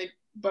bit.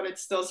 But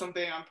it's still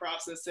something I'm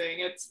processing.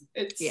 It's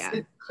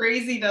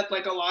crazy that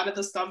like a lot of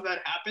the stuff that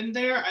happened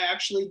there, I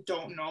actually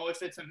don't know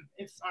if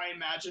I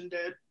imagined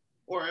it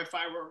or if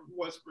I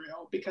was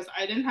real, because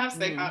I didn't have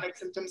psychotic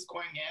symptoms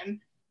going in,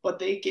 but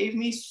they gave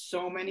me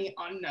so many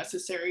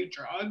unnecessary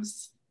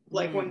drugs.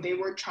 Like when they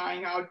were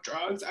trying out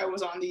drugs, I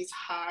was on these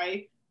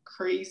high,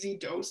 crazy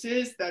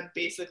doses that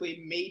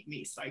basically made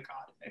me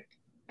psychotic.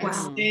 And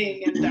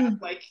staying in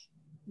that like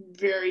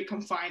very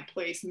confined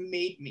place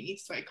made me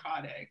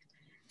psychotic.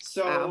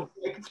 So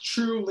like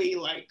truly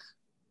like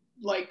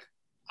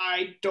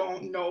I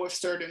don't know if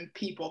certain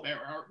people there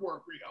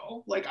were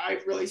real. Like I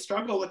really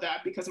struggle with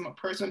that because I'm a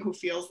person who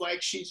feels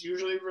like she's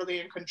usually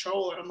really in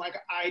control, and I'm like,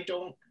 I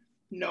don't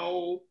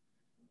know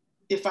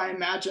if I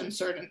imagine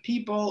certain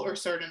people or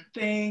certain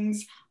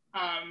things.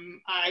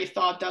 I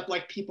thought that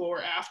like people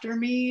were after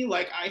me.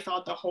 Like I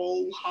thought the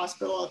whole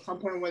hospital at some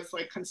point was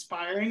like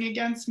conspiring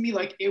against me.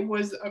 Like it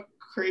was a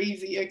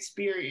crazy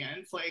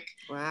experience, like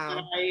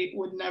that I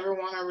would never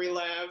want to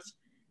relive.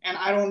 And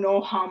I don't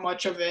know how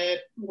much of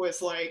it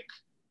was like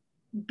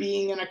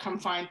being in a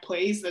confined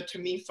place that to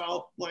me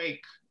felt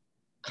like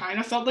kind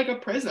of felt like a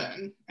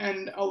prison.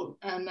 And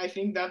I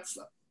think that's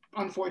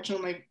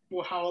unfortunately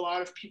how a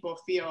lot of people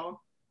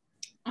feel.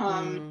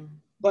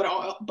 But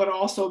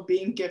also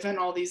being given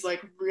all these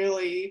like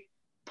really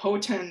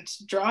potent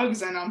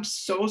drugs, and I'm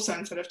so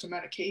sensitive to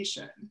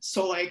medication.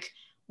 So like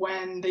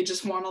when they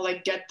just want to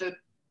like get the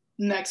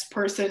next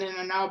person in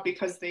and out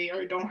because they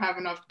don't have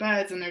enough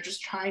beds, and they're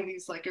just trying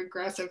these like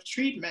aggressive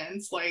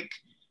treatments, like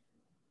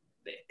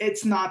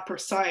it's not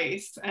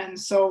precise. And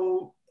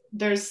so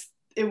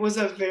it was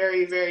a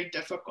very, very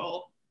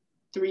difficult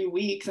 3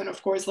 weeks. And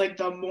of course, like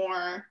the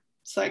more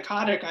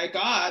psychotic I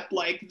got,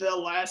 like the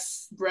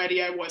less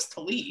ready I was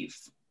to leave.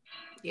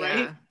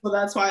 Right. So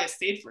that's why I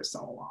stayed for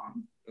so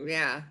long.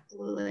 Yeah.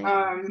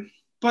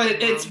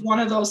 But it's one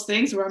of those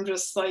things where I'm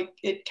just like,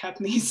 it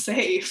kept me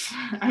safe.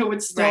 I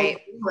would still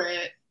do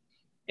it.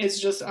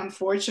 It's just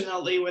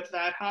unfortunately with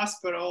that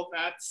hospital,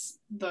 that's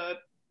the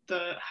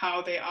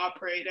how they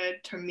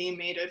operated, to me,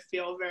 made it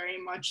feel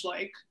very much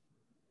like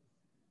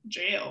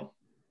jail.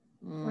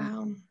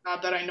 Wow.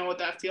 Not that I know what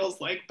that feels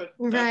like, but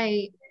right. That's what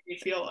it made me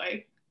feel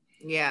like.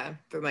 Yeah,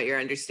 from what your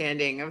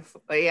understanding of,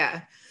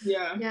 Yeah.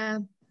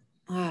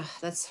 Oh,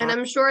 that's hard. And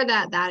I'm sure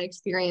that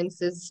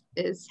experience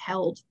is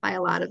held by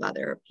a lot of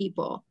other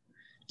people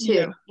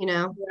too, you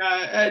know?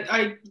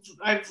 Yeah,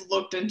 I've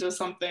looked into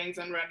some things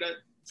and read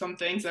some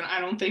things, and I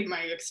don't think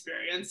my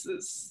experience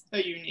is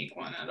a unique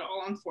one at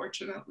all,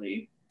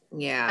 unfortunately.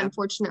 Yeah.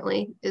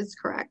 Unfortunately is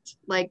correct.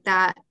 Like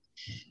that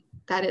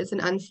is an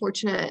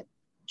unfortunate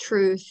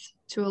truth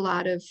to a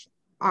lot of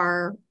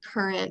our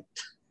current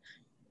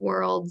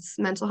world's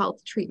mental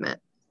health treatment.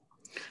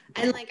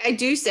 And like I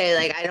do say,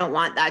 like, I don't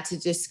want that to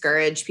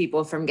discourage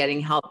people from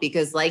getting help,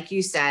 because like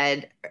you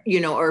said,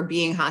 you know, or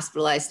being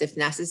hospitalized if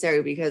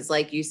necessary, because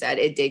like you said,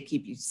 it did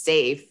keep you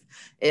safe,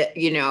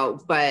 you know,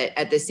 but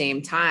at the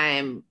same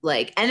time,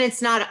 like, and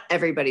it's not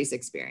everybody's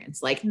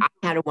experience. Like I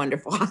had a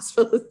wonderful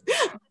hospital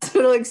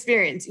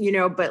experience, you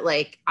know, but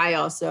like, I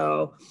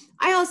also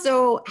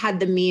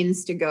had the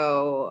means to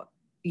go,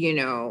 you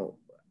know,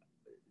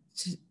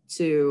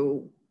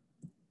 to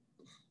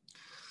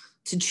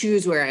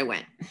choose where I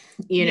went,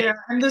 you know? Yeah,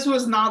 and this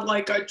was not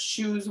like a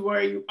choose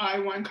where I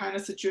went kind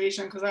of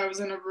situation, because I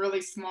was in a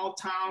really small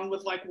town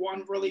with like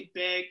one really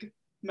big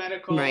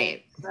medical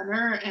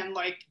center, and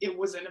like it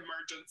was an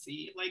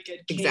emergency. Like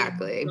it came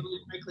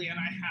really quickly, and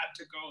I had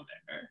to go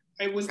there.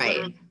 It was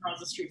literally across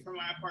the street from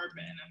my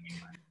apartment, and we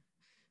went.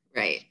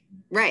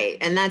 Right.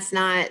 And that's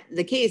not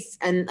the case.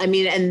 And I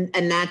mean,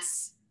 and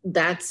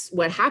that's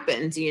what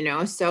happened, you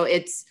know? So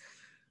it's,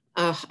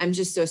 I'm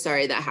just so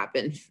sorry that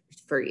happened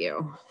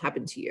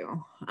to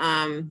you.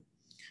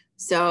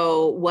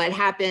 So what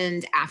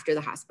happened after the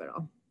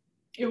hospital?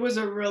 It was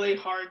a really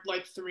hard,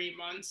 like 3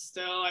 months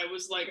still. I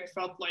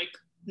felt like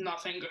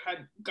nothing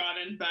had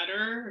gotten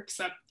better,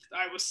 except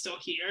I was still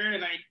here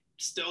and I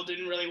still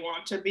didn't really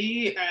want to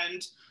be.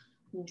 And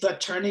the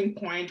turning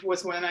point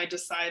was when I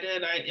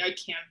decided I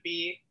can't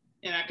be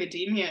in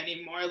academia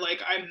anymore.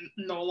 Like I'm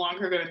no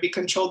longer going to be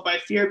controlled by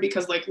fear,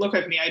 because like, look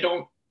at me,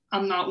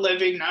 I'm not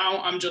living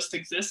now. I'm just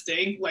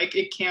existing. Like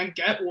it can't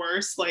get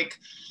worse. Like,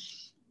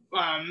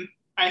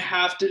 I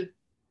have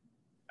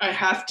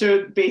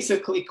to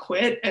basically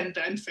quit and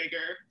then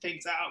figure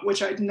things out,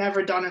 which I'd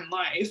never done in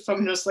life.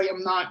 I'm just like,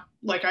 I'm not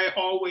like, I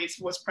always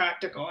was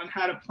practical and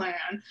had a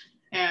plan.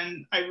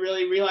 And I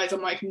really realized,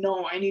 I'm like,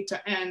 no, I need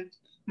to end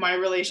my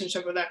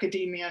relationship with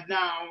academia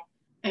now.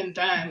 And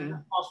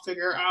then I'll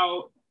figure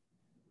out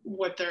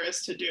what there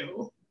is to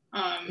do.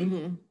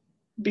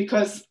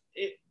 Because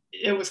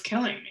it was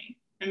killing me.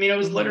 I mean, it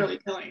was literally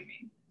killing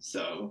me.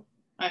 So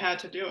I had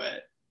to do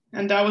it.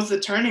 And that was the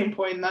turning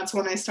point. And that's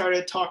when I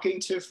started talking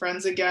to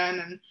friends again.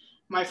 And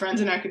my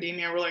friends in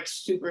academia were like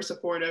super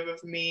supportive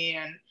of me.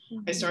 And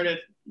I started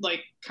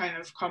like kind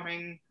of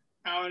coming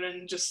out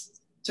and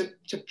just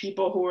to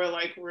people who were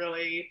like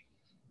really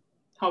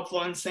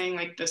helpful and saying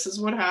like, this is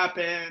what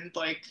happened.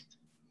 Like,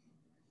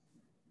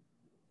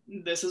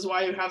 this is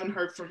why you haven't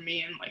heard from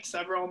me in like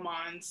several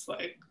months.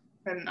 Like,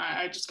 and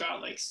I just got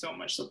like so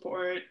much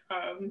support.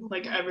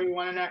 Like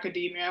everyone in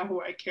academia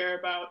who I care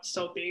about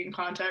still being in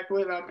contact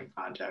with, I'm in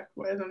contact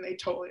with, and they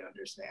totally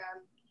understand.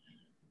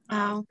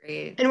 Wow.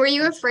 And were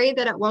you afraid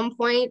that at one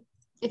point,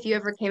 if you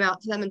ever came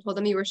out to them and told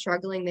them you were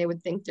struggling, they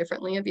would think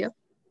differently of you?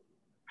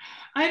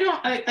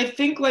 I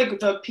think like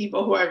the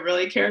people who I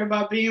really cared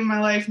about being in my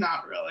life,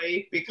 not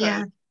really,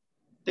 because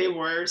they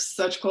were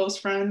such close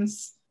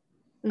friends.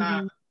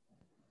 So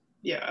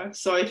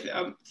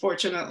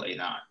fortunately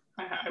not.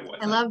 I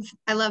wasn't.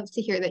 I love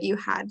to hear that you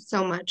had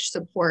so much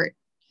support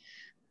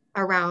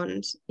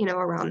around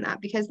that,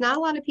 because not a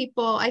lot of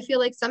people, I feel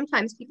like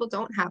sometimes people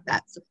don't have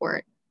that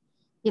support,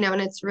 you know,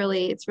 and it's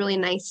really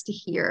nice to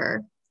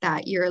hear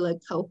that you're like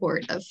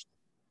cohort of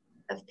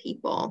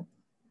people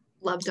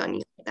loved on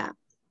you like that.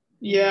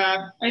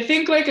 Yeah, I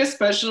think like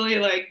especially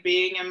like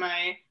being in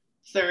my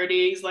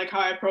 30s, like how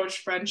I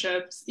approach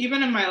friendships,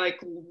 even in my like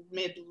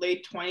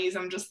late 20s,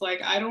 I'm just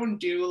like, I don't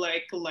do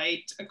like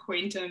light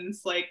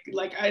acquaintance, like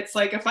it's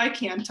like if I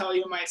can't tell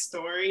you my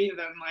story,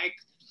 then like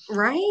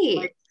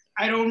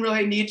I don't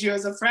really need you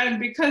as a friend,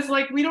 because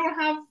like we don't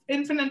have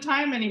infinite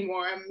time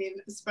anymore. I mean,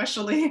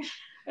 especially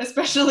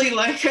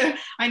like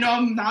I know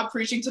I'm not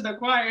preaching to the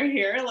choir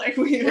here, like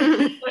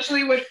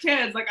especially with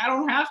kids, like I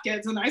don't have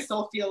kids and I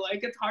still feel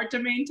like it's hard to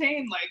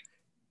maintain like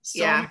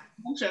so many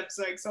friendships.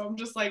 Like, so I'm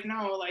just like,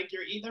 no, like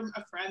you're either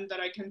a friend that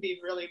I can be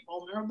really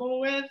vulnerable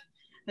with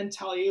and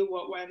tell you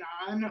what went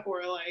on,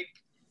 or like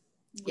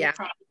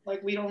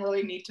we don't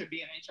really need to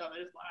be in each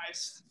other's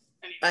lives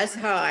anymore. That's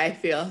how I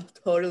feel.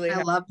 Totally.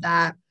 I love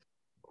that.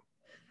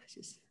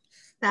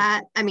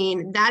 That, I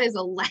mean, that is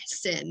a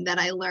lesson that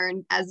I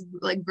learned as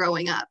like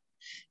growing up,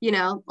 you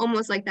know,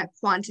 almost like that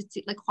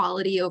quantity, like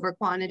quality over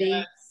quantity.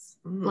 Yes.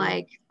 Mm-hmm.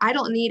 Like, I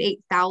don't need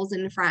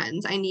 8,000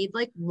 friends. I need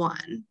like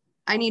one.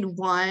 I need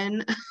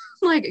one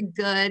like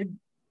good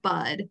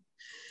bud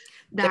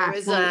that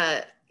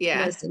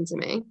will listen to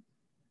me.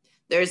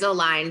 There's a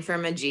line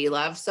from a G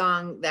Love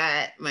song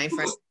that my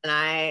friends and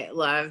I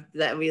loved,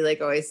 that we like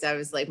always said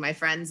was like, my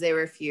friends, they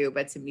were few,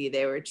 but to me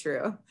they were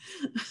true.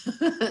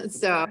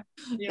 So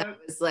that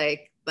was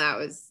like, that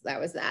was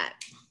that.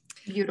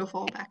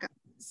 Beautiful, Becca.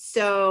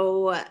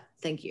 So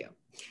thank you.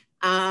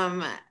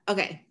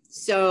 Okay.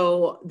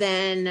 So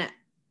then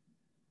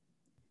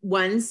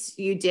once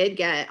you did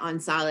get on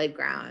solid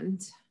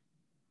ground,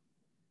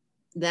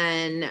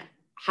 then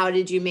how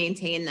did you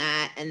maintain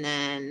that? And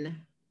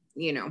then,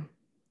 you know,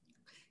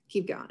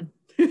 keep going.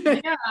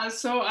 Yeah,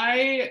 so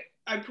I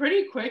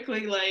pretty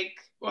quickly like,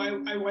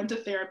 well, I went to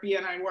therapy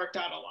and I worked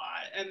out a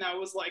lot, and that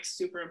was like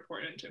super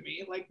important to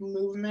me. Like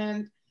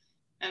movement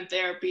and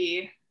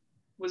therapy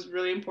was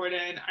really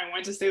important. I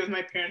went to stay with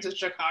my parents in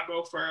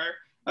Chicago for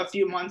a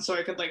few months so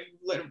I could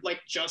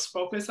like just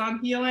focus on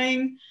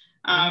healing.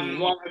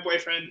 While my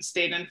boyfriend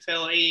stayed in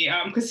Philly,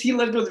 because he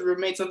lived with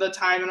roommates at the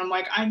time, and I'm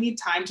like, I need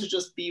time to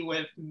just be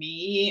with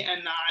me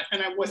and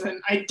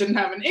I didn't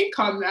have an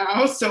income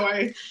now, so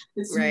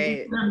we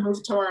couldn't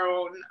move to our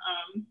own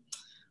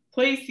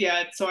place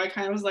yet. So I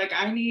kind of was like,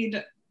 I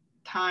need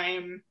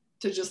time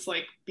to just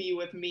like be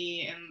with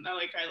me, and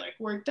I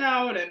worked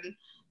out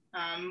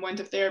and went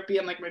to therapy,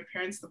 and like my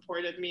parents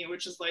supported me,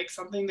 which is like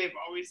something they've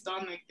always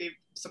done. Like they've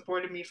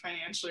supported me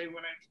financially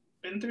when I've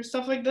been through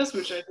stuff like this,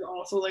 which is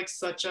also like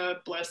such a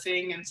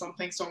blessing and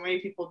something so many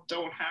people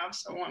don't have.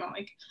 So I want to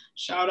like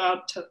shout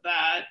out to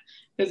that,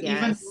 because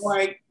even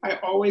though I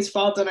always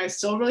felt, and I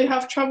still really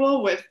have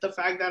trouble with the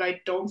fact that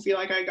I don't feel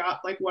like I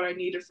got like what I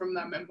needed from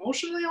them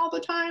emotionally all the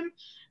time.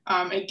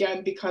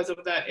 Again, because of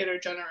that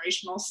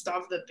intergenerational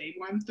stuff that they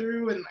went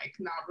through, and like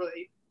not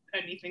really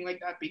anything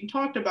like that being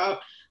talked about.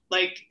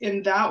 Like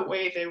in that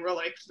way, they were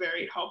like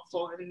very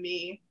helpful in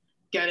me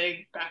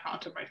getting back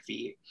onto my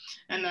feet.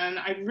 And then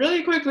I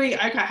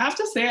have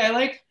to say, I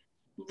like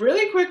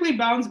really quickly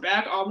bounced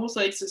back, almost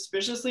like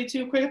suspiciously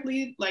too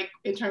quickly, like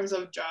in terms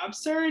of job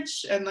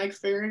search and like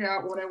figuring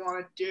out what I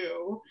want to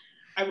do.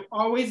 I've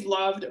always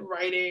loved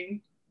writing,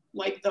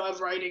 like the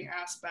writing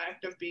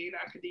aspect of being in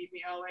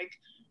academia, like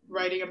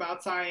writing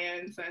about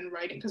science and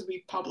writing, because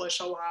we publish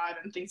a lot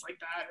and things like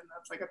that, and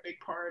that's like a big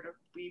part of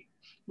we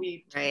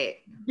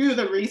do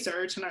the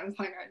research. And I was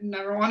like, I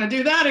never want to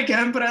do that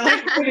again, but I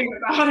like writing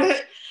about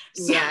it.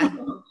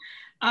 So,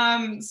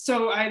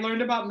 so I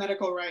learned about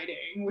medical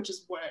writing, which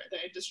is what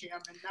the industry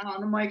I'm in now,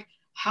 and I'm like,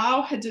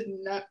 how did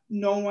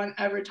no one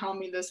ever tell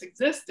me this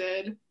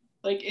existed,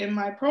 like in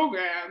my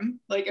program?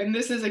 Like, and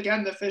this is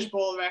again the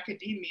fishbowl of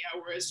academia,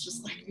 where it's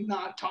just like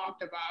not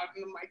talked about,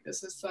 and I'm like,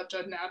 this is such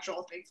a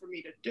natural thing for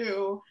me to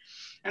do.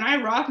 And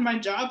I rocked my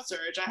job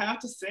search, I have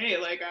to say.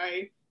 Like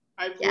I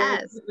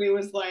really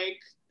was like,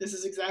 this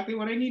is exactly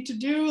what I need to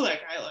do.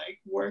 Like I like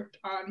worked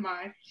on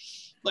my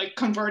like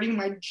converting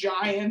my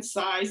giant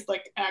sized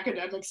like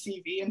academic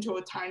CV into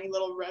a tiny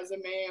little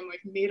resume, and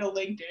like made a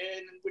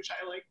LinkedIn, which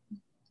I like,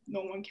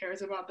 no one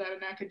cares about that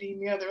in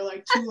academia. They're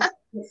like two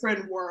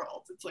different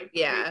worlds. It's like,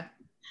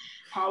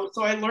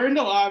 so I learned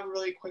a lot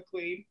really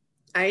quickly.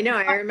 I know.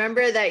 I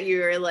remember that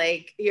you were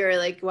like,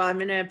 well, I'm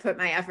going to put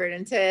my effort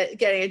into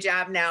getting a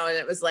job now. And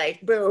it was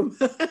like, boom.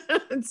 And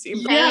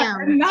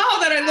now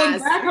that I look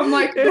back, I'm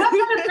like, that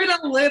might have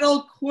been a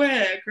little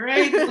quick,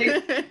 right?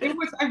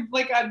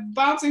 Like, I'm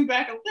bouncing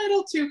back a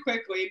little too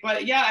quickly.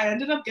 But yeah, I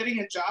ended up getting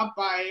a job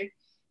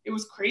it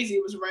was crazy.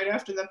 It was right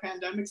after the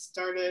pandemic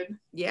started.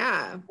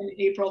 Yeah. In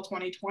April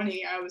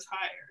 2020, I was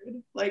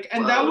hired. Like,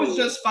 and that was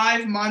just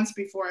 5 months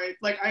before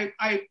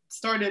I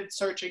started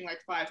searching like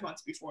 5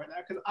 months before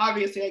that, because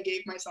obviously I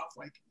gave myself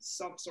like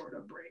some sort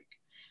of break.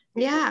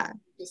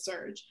 The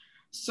search.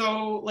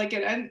 So like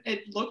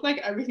it looked like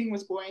everything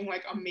was going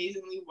like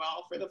amazingly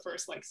well for the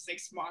first like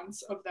 6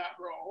 months of that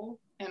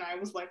role, and I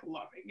was like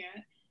loving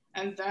it.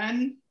 And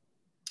then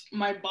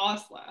my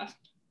boss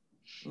left,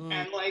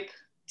 and like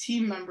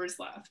team members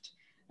left,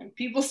 and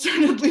people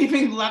started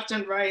leaving left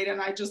and right, and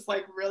I just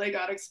like really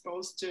got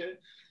exposed to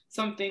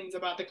some things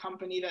about the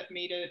company that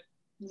made it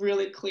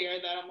really clear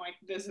that I'm like,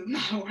 this is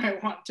not where I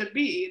want to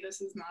be. This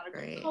is not a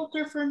good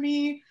culture for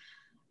me.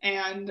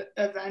 And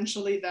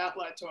eventually that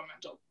led to a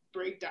mental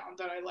breakdown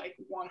that I like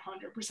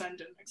 100%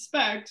 didn't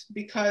expect,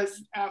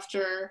 because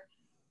after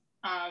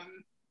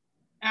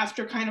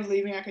after kind of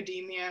leaving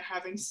academia,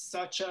 having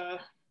such a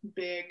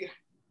big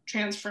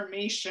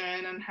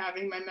transformation and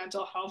having my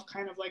mental health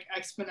kind of like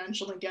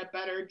exponentially get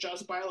better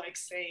just by like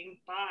saying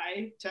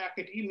bye to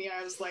academia,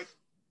 I was like,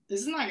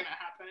 this is not gonna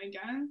happen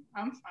again.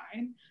 I'm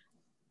fine.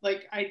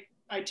 Like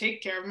I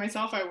take care of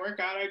myself. I work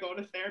out. I go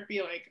to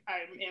therapy. Like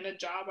I'm in a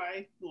job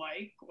I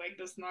like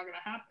this is not gonna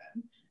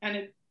happen. And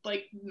it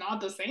like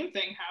not the same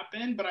thing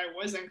happened, but I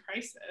was in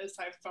crisis.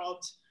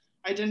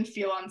 I didn't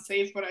feel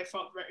unsafe, but I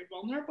felt very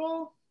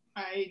vulnerable.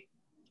 I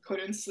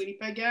couldn't sleep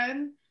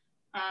again.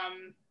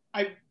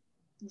 I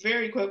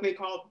very quickly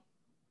called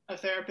a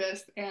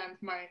therapist and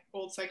my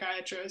old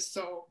psychiatrist,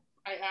 so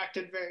I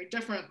acted very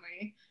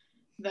differently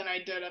than I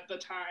did at the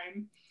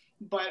time.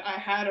 But I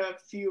had a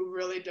few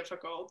really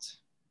difficult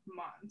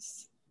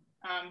months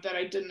that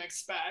I didn't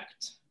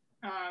expect,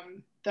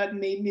 that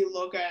made me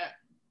look at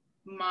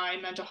my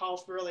mental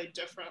health really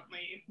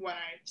differently when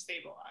I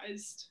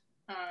stabilized.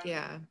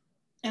 Yeah.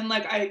 And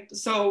like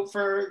so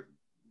for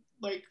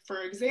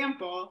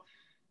example,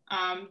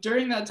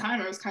 during that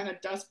time I was kind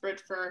of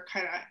desperate for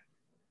kind of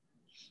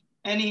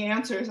any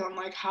answers on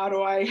like, how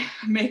do I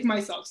make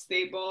myself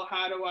stable?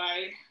 How do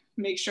I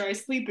make sure I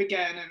sleep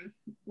again? And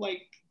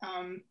like,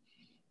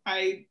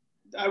 I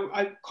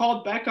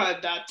called Becca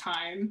at that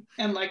time,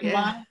 and like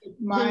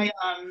my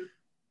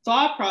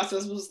thought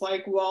process was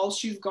like, well,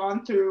 she's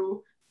gone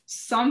through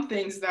some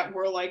things that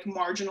were like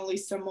marginally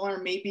similar.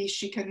 Maybe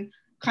she can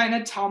kind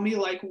of tell me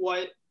like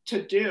what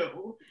to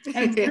do.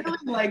 And really,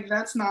 like,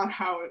 that's not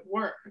how it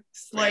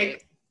works. Right.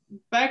 Like,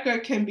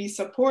 Becca can be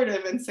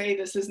supportive and say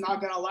this is not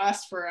going to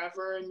last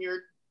forever and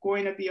you're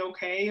going to be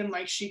okay, and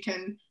like she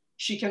can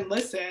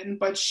listen,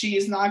 but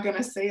she's not going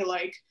to say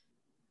like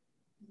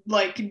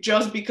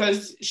just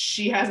because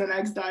she has an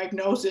X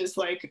diagnosis,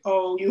 like,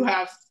 oh, you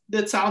have,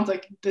 that sounds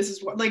like this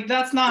is what, like,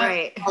 that's not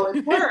right. how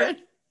it works.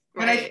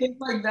 Right. And I think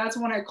like that's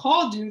when I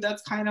called you,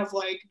 that's kind of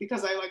like,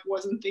 because I like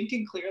wasn't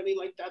thinking clearly,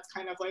 like that's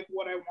kind of like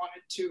what I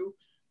wanted to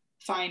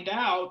find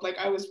out. Like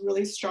I was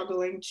really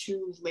struggling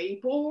to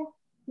label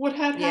what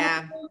had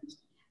happened,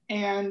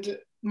 and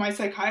my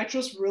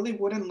psychiatrist really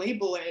wouldn't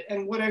label it.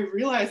 And what I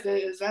realized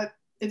is that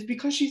it's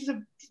because she's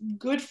a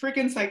good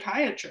freaking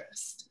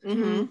psychiatrist.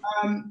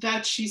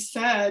 That she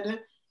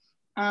said,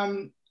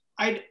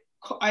 I'd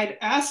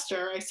asked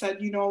her, I said,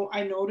 you know,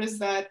 I noticed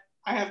that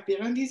I have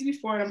been on these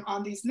before and I'm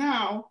on these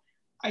now.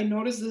 I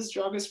noticed this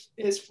drug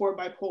is for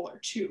bipolar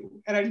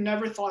 2, and I've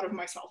never thought of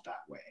myself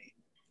that way.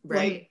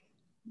 Right. Like,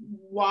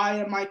 why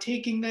am I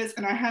taking this?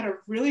 And I had a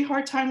really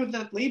hard time with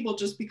that label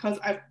just because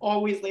I've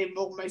always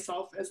labeled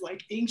myself as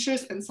like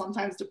anxious and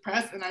sometimes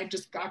depressed, and I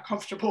just got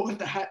comfortable with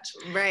that.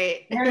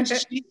 Right.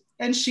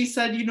 and she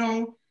said, you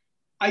know,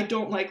 I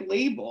don't like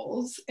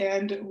labels,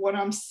 and what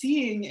I'm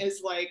seeing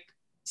is like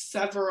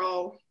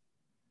several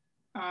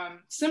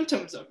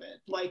symptoms of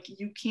it. Like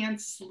you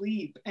can't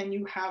sleep and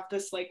you have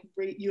this like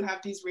you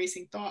have these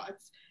racing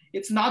thoughts.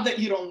 It's not that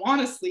you don't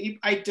want to sleep.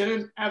 I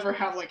didn't ever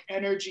have like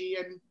energy,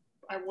 and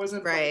I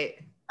wasn't right.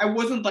 Like, I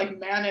wasn't like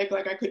manic,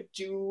 like I could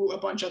do a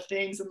bunch of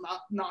things and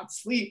not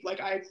sleep. Like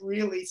I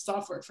really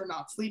suffered for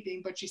not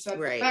sleeping. But she said,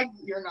 right. The fact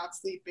that you're not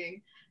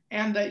sleeping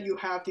and that you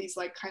have these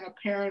like kind of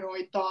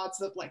paranoid thoughts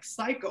that like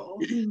cycle,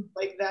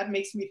 like that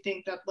makes me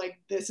think that like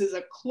this is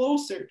a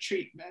closer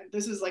treatment.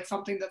 This is like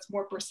something that's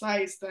more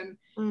precise than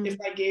if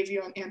I gave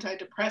you an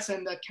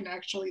antidepressant that can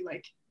actually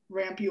like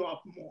ramp you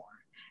up more.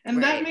 And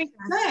right. that makes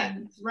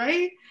sense,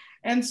 right?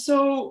 And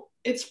so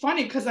it's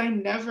funny because I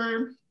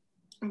never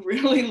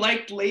really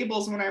liked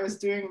labels when I was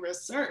doing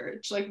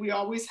research. Like we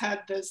always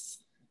had this,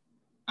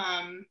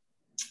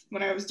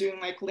 when I was doing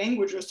like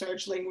language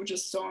research, language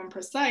is so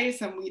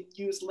imprecise, and we'd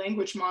use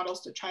language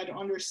models to try to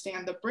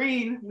understand the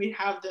brain. We'd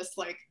have this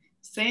like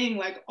saying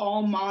like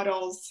all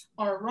models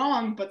are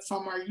wrong, but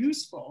some are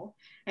useful.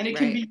 And it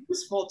can be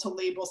useful to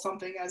label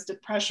something as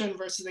depression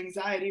versus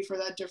anxiety for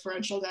that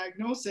differential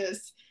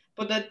diagnosis,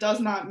 but that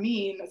does not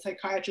mean a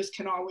psychiatrist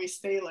can always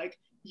say like,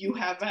 you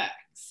have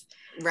X.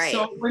 Right.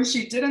 So when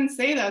she didn't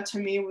say that to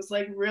me, it was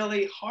like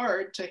really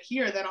hard to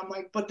hear that. I'm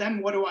like, but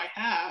then what do I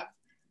have?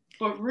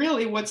 But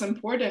really what's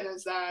important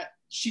is that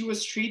she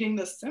was treating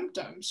the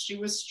symptoms. She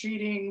was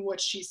treating what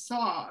she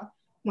saw,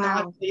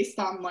 not based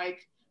on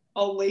like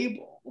a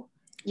label.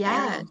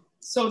 Yeah. And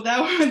so that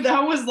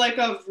was like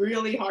a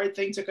really hard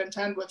thing to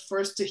contend with,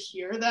 first to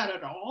hear that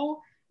at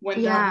all,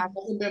 when that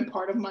hasn't been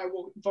part of my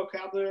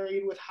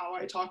vocabulary with how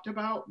I talked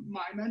about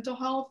my mental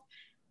health.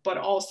 But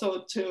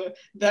also to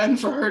then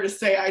for her to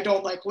say, I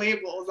don't like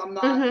labels. I'm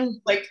not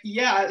like,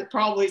 yeah, it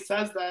probably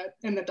says that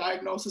in the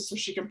diagnosis so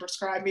she can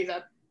prescribe me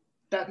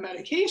that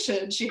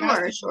medication. She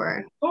has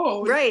to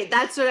code. Right.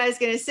 That's what I was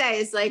going to say.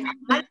 Is like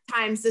a lot of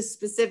times the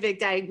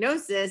specific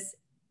diagnosis,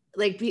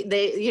 like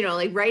they, you know,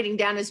 like writing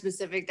down a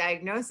specific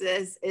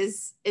diagnosis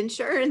is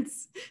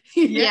insurance.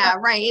 Yeah,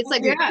 right. It's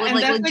like, and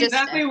like that's logistic.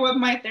 exactly what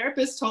my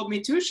therapist told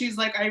me too. She's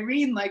like,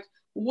 Irene, like,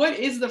 what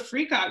is the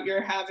freak out you're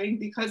having?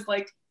 Because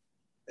like,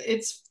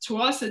 it's to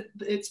us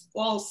it's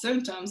all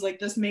symptoms, like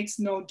this makes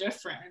no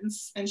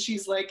difference. And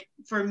she's like,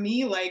 for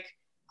me, like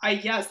I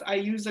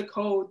use a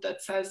code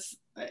that says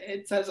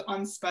it says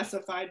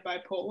unspecified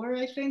bipolar,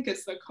 I think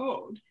is the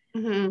code.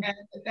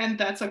 And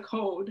that's a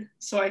code,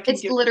 so I can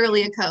it's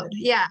literally a code.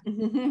 Yeah.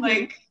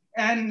 Like,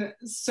 and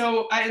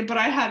so but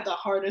I had the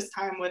hardest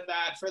time with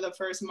that for the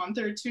first month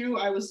or two.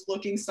 I was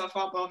looking stuff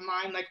up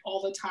online like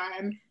all the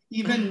time,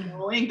 even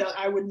knowing that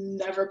I would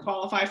never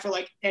qualify for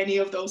like any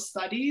of those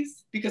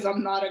studies because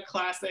I'm not a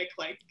classic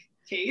like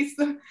case.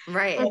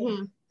 Right.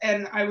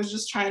 And I was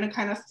just trying to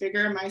kind of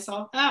figure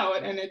myself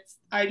out. And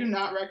I do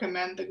not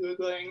recommend the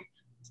Googling.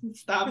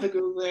 Stop the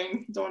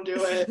Googling. Don't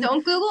do it.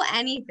 Don't Google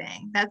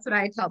anything. That's what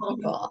I tell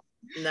people.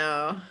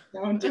 No.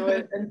 Don't do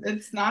it. And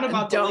it's not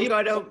about don't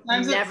go to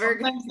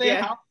sometimes they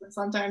help and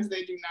sometimes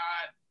they do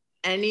not.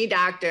 Any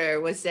doctor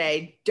would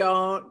say,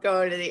 don't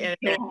go to the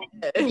internet.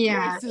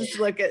 Yeah. Just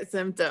look at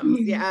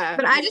symptoms. Yeah.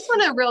 But I just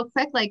want to real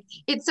quick, like,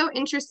 it's so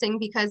interesting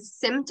because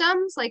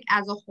symptoms, like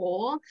as a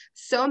whole,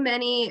 so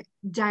many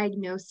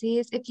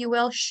diagnoses, if you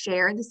will,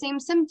 share the same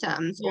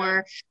symptoms,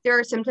 or there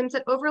are symptoms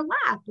that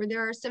overlap, or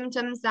there are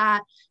symptoms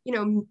that, you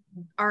know,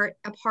 are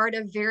a part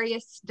of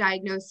various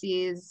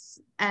diagnoses.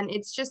 And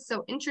it's just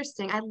so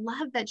interesting. I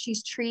love that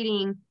she's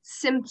treating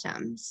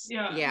symptoms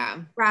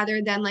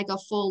rather than like a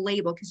full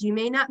label, because you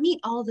may not meet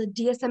all the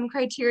DSM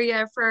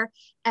criteria for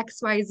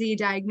XYZ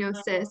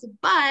diagnosis,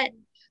 but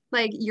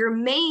like your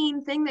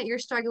main thing that you're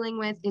struggling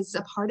with is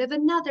a part of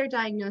another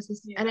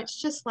diagnosis. And it's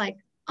just like,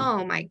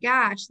 oh my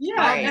gosh.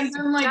 And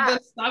then like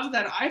the stuff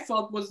that I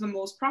felt was the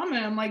most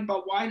prominent, I'm like,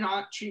 but why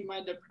not treat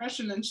my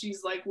depression? And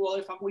she's like, well,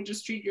 if we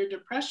just treat your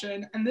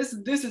depression, and this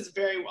is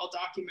very well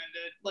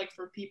documented, like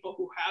for people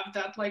who have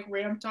that like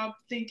ramped up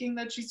thinking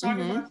that she's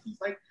talking about,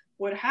 she's like,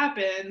 what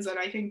happens, and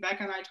I think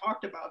Becca and I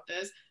talked about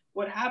this,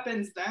 what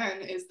happens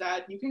then is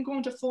that you can go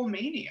into full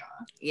mania.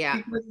 Yeah.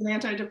 Because an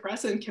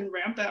antidepressant can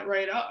ramp that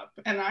right up.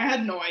 And I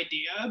had no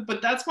idea,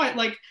 but that's why,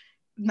 like,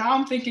 now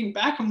I'm thinking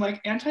back, I'm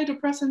like,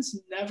 antidepressants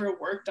never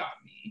worked on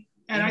me.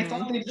 And I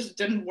thought they just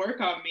didn't work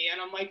on me. And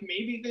I'm like,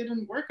 maybe they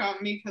didn't work on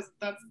me because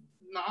that's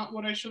not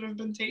what I should have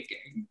been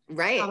taking.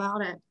 Right. How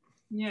about it?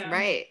 Yeah.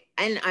 Right.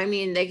 And I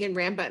mean, they can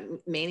ramp up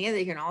mania.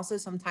 They can also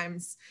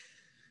sometimes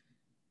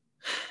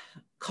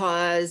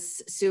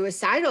cause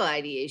suicidal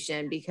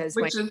ideation because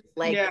when you're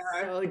like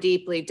so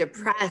deeply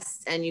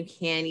depressed and you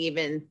can't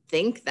even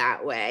think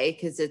that way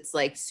because it's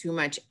like too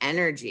much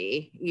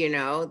energy, you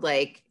know,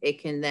 like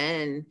it can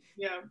then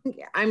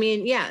I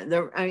mean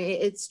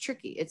it's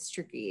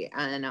tricky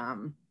and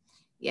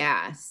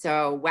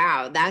so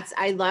wow,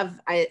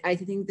 I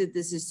think that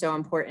this is so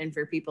important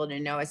for people to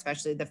know,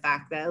 especially the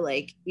fact that,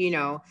 like, you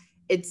know,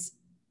 it's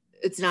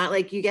not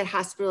like you get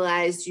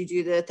hospitalized, you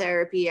do the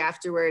therapy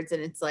afterwards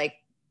and it's like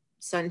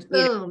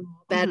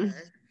better.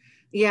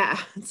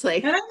 It's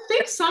like, and I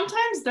think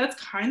sometimes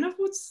that's kind of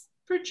what's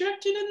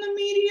projected in the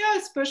media,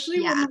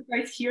 especially when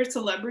I hear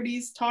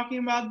celebrities talking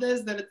about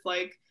this, that it's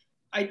like,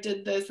 I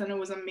did this and it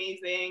was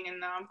amazing and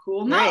now I'm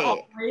cool. Not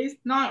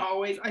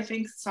always. I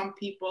think some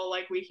people,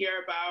 like, we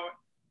hear about,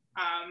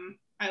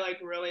 I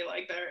like really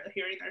like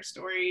hearing their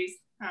stories.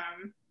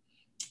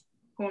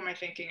 Who am I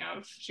thinking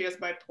of? She has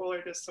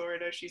bipolar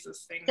disorder. She's a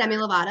singer. Demi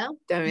Lovato.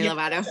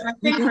 I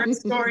think her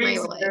story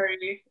is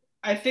very,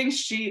 I think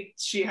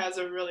she has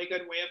a really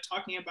good way of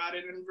talking about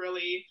it and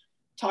really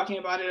talking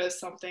about it as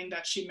something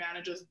that she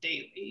manages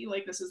daily.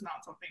 Like, this is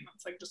not something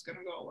that's like just gonna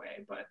go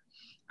away. But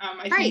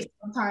I think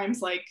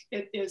sometimes like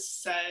it is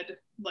said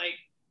like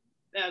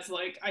as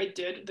like, I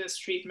did this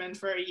treatment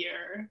for a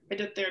year, I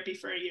did therapy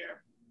for a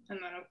year, and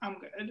then I'm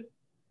good.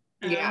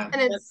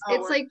 And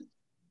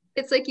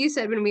it's like you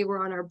said when we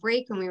were on our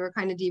break and we were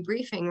kind of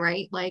debriefing,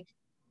 right? Like,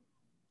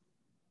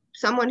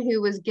 someone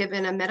who was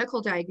given a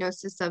medical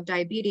diagnosis of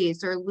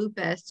diabetes or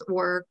lupus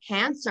or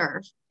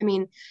cancer, I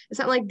mean, it's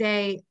not like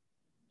they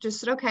just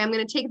said, okay, I'm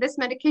going to take this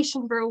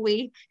medication for a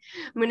week.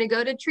 I'm going to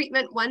go to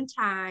treatment one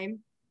time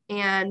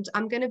and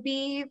I'm going to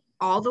be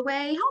all the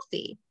way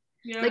healthy.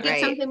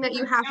 It's something that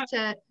you have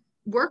to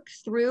work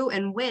through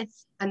and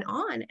with and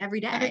on every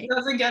day. And it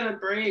doesn't get a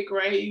break,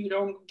 right? You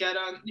don't get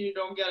a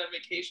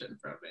vacation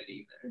from it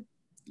either.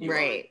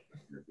 You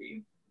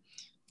be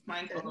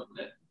mindful of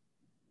it.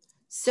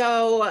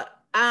 So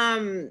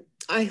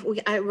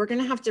we're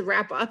gonna have to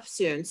wrap up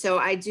soon. So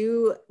I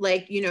do,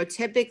 like, you know,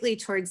 typically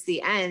towards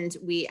the end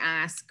we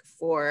ask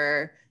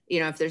for, you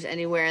know, if there's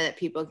anywhere that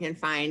people can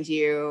find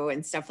you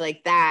and stuff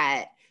like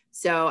that.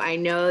 So I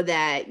know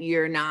that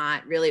you're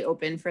not really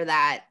open for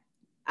that.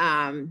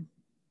 Can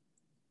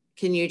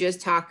you just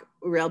talk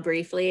real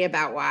briefly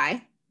about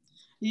why?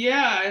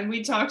 Yeah, and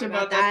we talked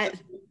about that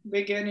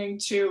beginning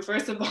too.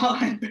 First of all,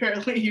 I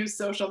barely use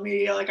social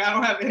media. Like, I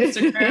don't have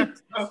Instagram,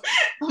 so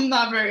I'm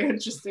not very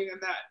interesting in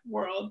that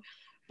world.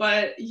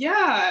 But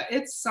yeah,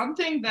 it's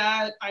something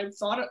that I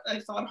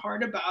thought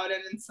hard about,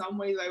 and in some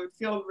ways I would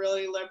feel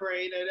really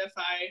liberated if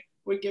I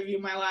would give you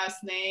my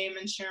last name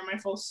and share my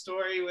full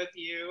story with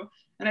you.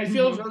 And I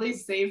feel really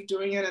safe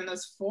doing it in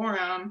this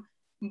forum,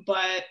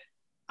 but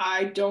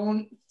I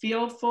don't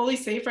feel fully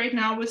safe right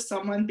now with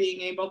someone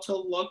being able to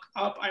look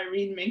up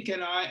Irene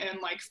Minkina and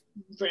like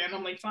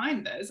randomly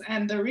find this.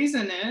 And the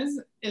reason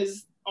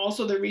is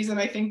also the reason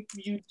I think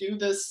you do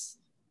this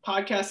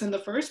podcast in the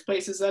first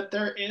place, is that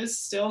there is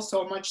still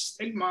so much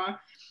stigma,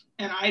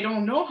 and I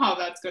don't know how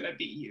that's going to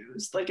be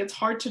used. Like, it's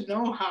hard to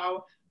know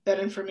how that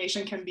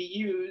information can be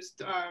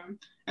used.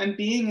 And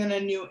being in a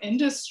new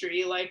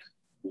industry, like,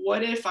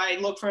 what if I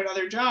look for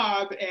another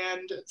job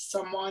and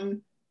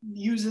someone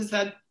uses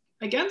that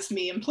against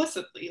me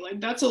implicitly?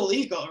 Like, that's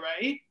illegal,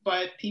 right?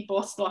 But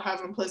people still have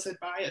implicit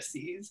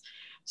biases.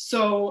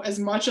 So as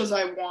much as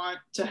I want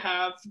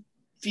to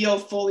feel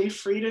fully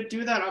free to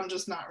do that, I'm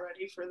just not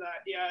ready for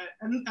that yet.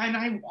 And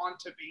I want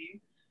to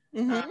be.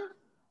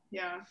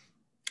 Yeah.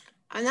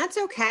 And that's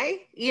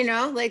okay,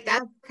 like,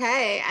 that's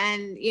okay.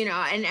 And,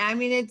 and I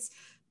mean, it's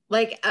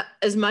like,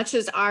 as much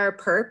as our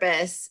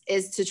purpose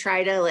is to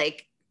try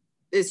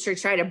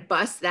to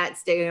bust that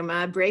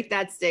stigma, break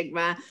that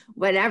stigma,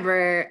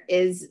 whatever,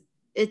 it's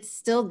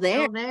still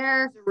there.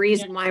 The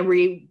reason why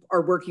we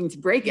are working to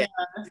break it,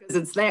 because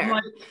it's there.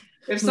 Like,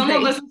 if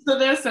someone listens to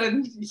this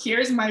and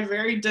hears my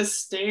very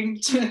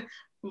distinct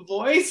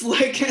voice,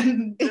 like,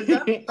 and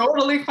that's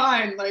totally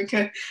fine. Like,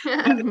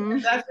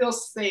 that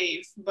feels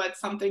safe. But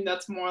something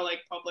that's more like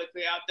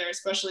publicly out there,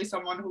 especially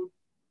someone who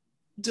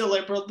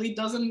deliberately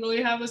doesn't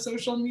really have a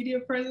social media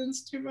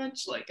presence too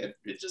much, like,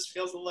 it just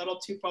feels a little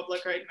too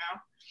public right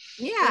now.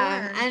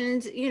 Yeah.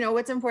 And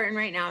what's important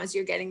right now is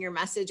you're getting your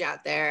message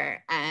out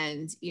there,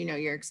 and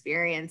your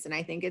experience. And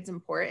I think it's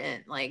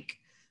important, like,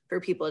 for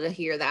people to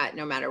hear that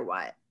no matter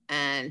what.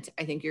 And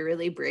I think you're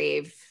really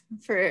brave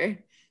for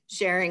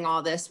sharing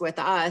all this with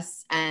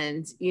us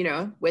and,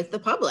 with the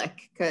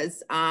public,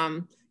 because,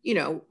 our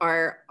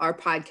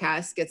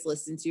podcast gets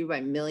listened to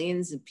by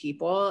millions of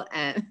people,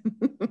 and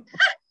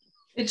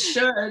it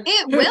should.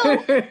 It will.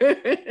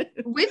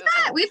 We've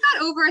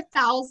got over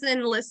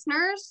 1,000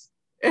 listeners.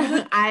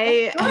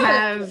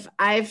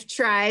 I've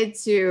tried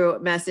to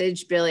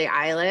message Billie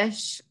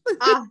Eilish.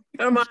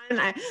 Come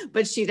on.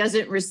 But she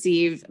doesn't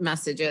receive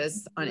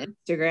messages on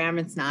Instagram.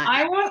 It's not.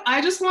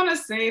 I just want to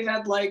say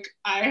that, like,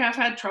 I have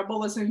had trouble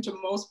listening to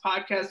most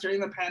podcasts during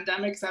the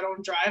pandemic because I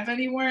don't drive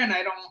anywhere and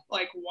I don't,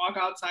 like, walk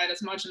outside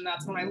as much, and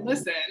that's when I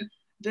listen.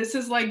 This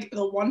is, like,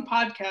 the one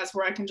podcast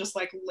where I can just,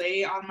 like,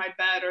 lay on my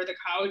bed or the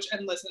couch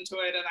and listen to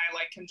it, and I,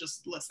 like, can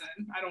just listen.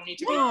 I don't need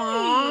to be.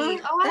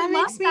 That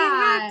makes me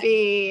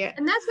happy.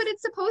 And that's what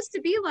it's supposed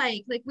to be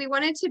like. Like, we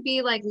want it to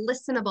be, like,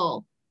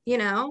 listenable,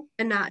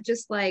 and not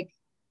just, like,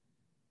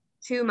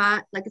 too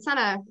much. Like, it's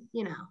not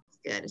good.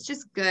 It's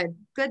just good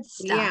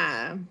stuff.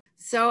 Yeah.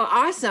 So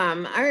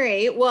awesome. All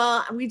right.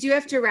 Well, we do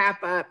have to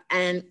wrap up,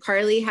 and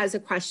Carly has a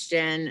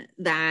question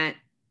that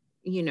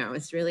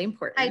it's really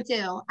important. I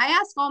do. I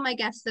ask all my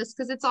guests this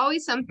because it's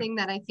always something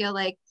that I feel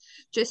like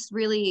just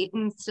really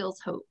instills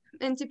hope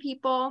into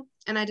people.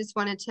 And I just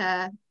wanted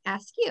to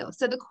ask you.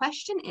 So the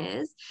question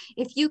is,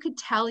 if you could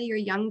tell your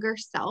younger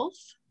self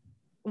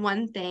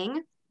one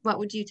thing, what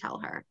would you tell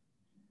her?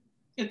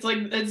 It's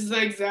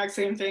the exact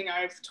same thing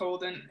I've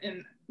told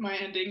in my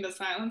Ending the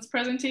Silence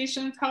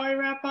presentations, how I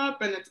wrap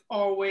up. And it's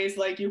always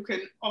like, you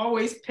can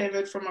always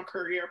pivot from a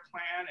career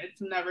plan.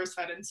 It's never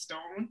set in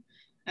stone.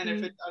 And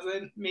if it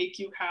doesn't make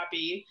you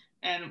happy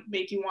and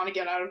make you want to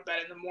get out of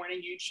bed in the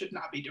morning, you should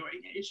not be doing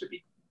it. You should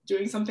be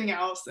doing something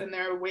else. And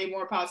there are way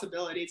more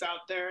possibilities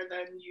out there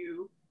than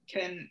you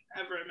can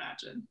ever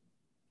imagine.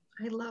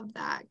 I love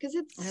that, because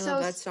it's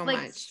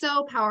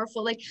so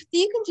powerful. Like,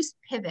 you can just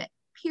pivot,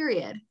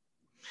 period.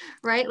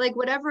 Right? Like,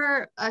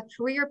 whatever a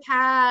career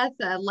path,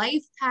 a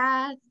life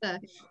path,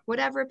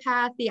 whatever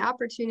path, the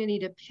opportunity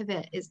to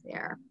pivot is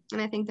there. And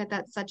I think that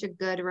that's such a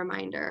good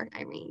reminder,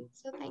 Irene.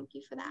 So thank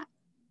you for that.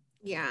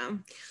 Yeah.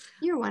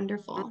 You're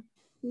wonderful.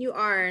 You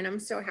are, and I'm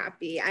so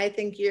happy. I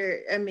think you're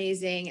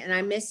amazing, and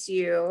I miss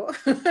you.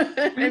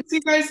 I miss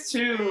you guys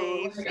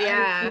too.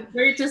 It's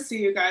great to see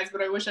you guys,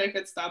 but I wish I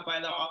could stop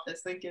by the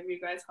office and give you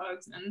guys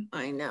hugs. And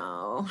I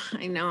know.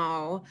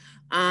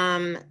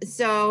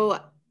 So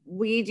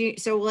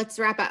let's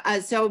wrap up.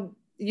 So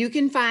you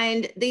can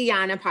find the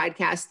Yana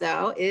podcast,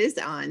 though, is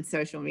on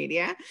social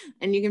media,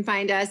 and you can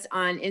find us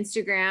on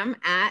Instagram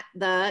at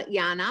the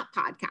Yana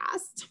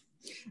podcast.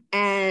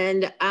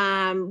 And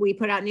we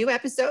put out new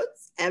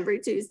episodes every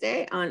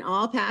Tuesday on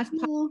all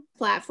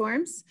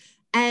platforms.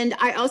 And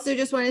I also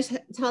just want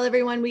to tell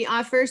everyone, we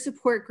offer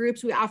support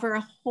groups. We offer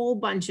a whole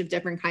bunch of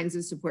different kinds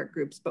of support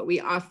groups, but we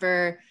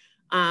offer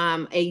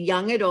a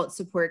young adult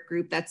support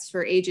group that's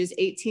for ages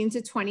 18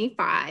 to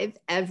 25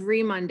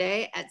 every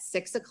Monday at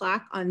 6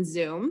 o'clock on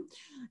Zoom.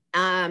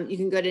 You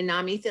can go to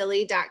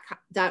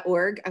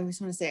namiphilly.org. I always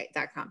want to say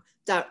 .com.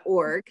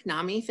 .org,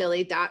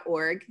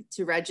 namiphilly.org,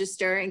 to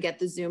register and get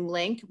the Zoom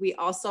link. We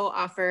also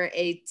offer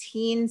a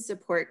teen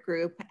support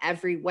group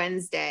every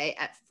Wednesday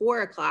at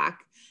 4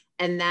 o'clock,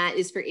 and that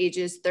is for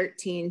ages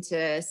 13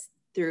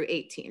 through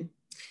 18.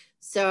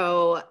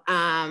 So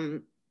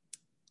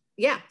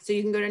so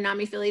you can go to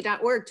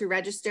namiphilly.org to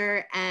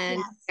register and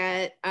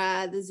get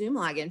the Zoom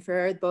login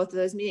for both of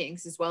those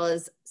meetings, as well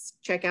as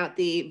check out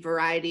the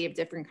variety of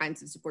different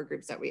kinds of support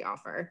groups that we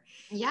offer.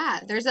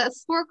 Yeah, there's a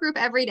support group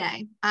every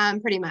day,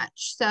 pretty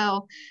much.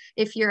 So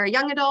if you're a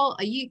young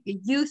adult, a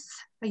youth,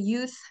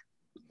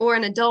 or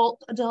an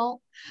adult,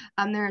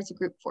 there is a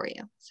group for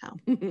you. So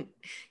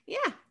yeah.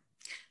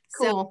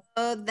 cool.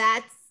 So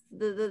that's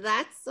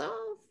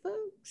all,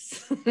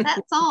 folks.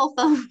 That's all,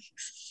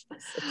 folks.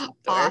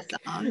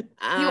 Awesome. You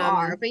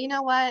are, but you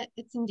know what?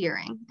 It's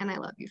endearing, and I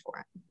love you for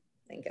it.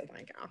 Thank you,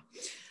 my girl.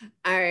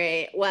 All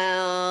right.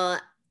 Well,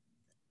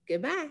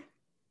 goodbye.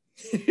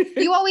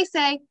 You always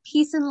say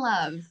peace and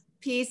love.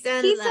 Peace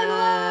and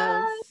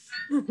love.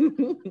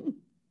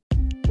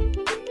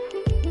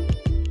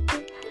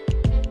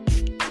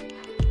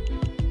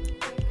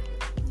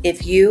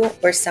 If you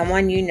or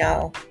someone you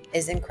know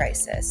is in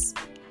crisis,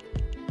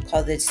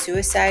 call the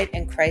Suicide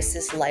and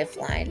Crisis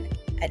Lifeline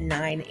at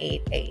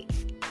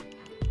 988.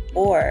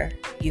 Or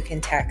you can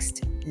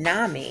text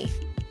NAMI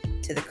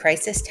to the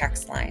crisis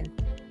text line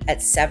at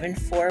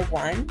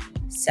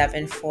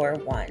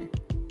 741-741.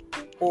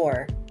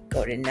 Or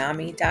go to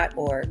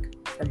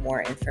NAMI.org for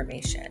more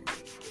information.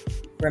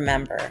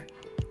 Remember,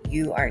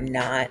 you are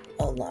not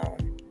alone.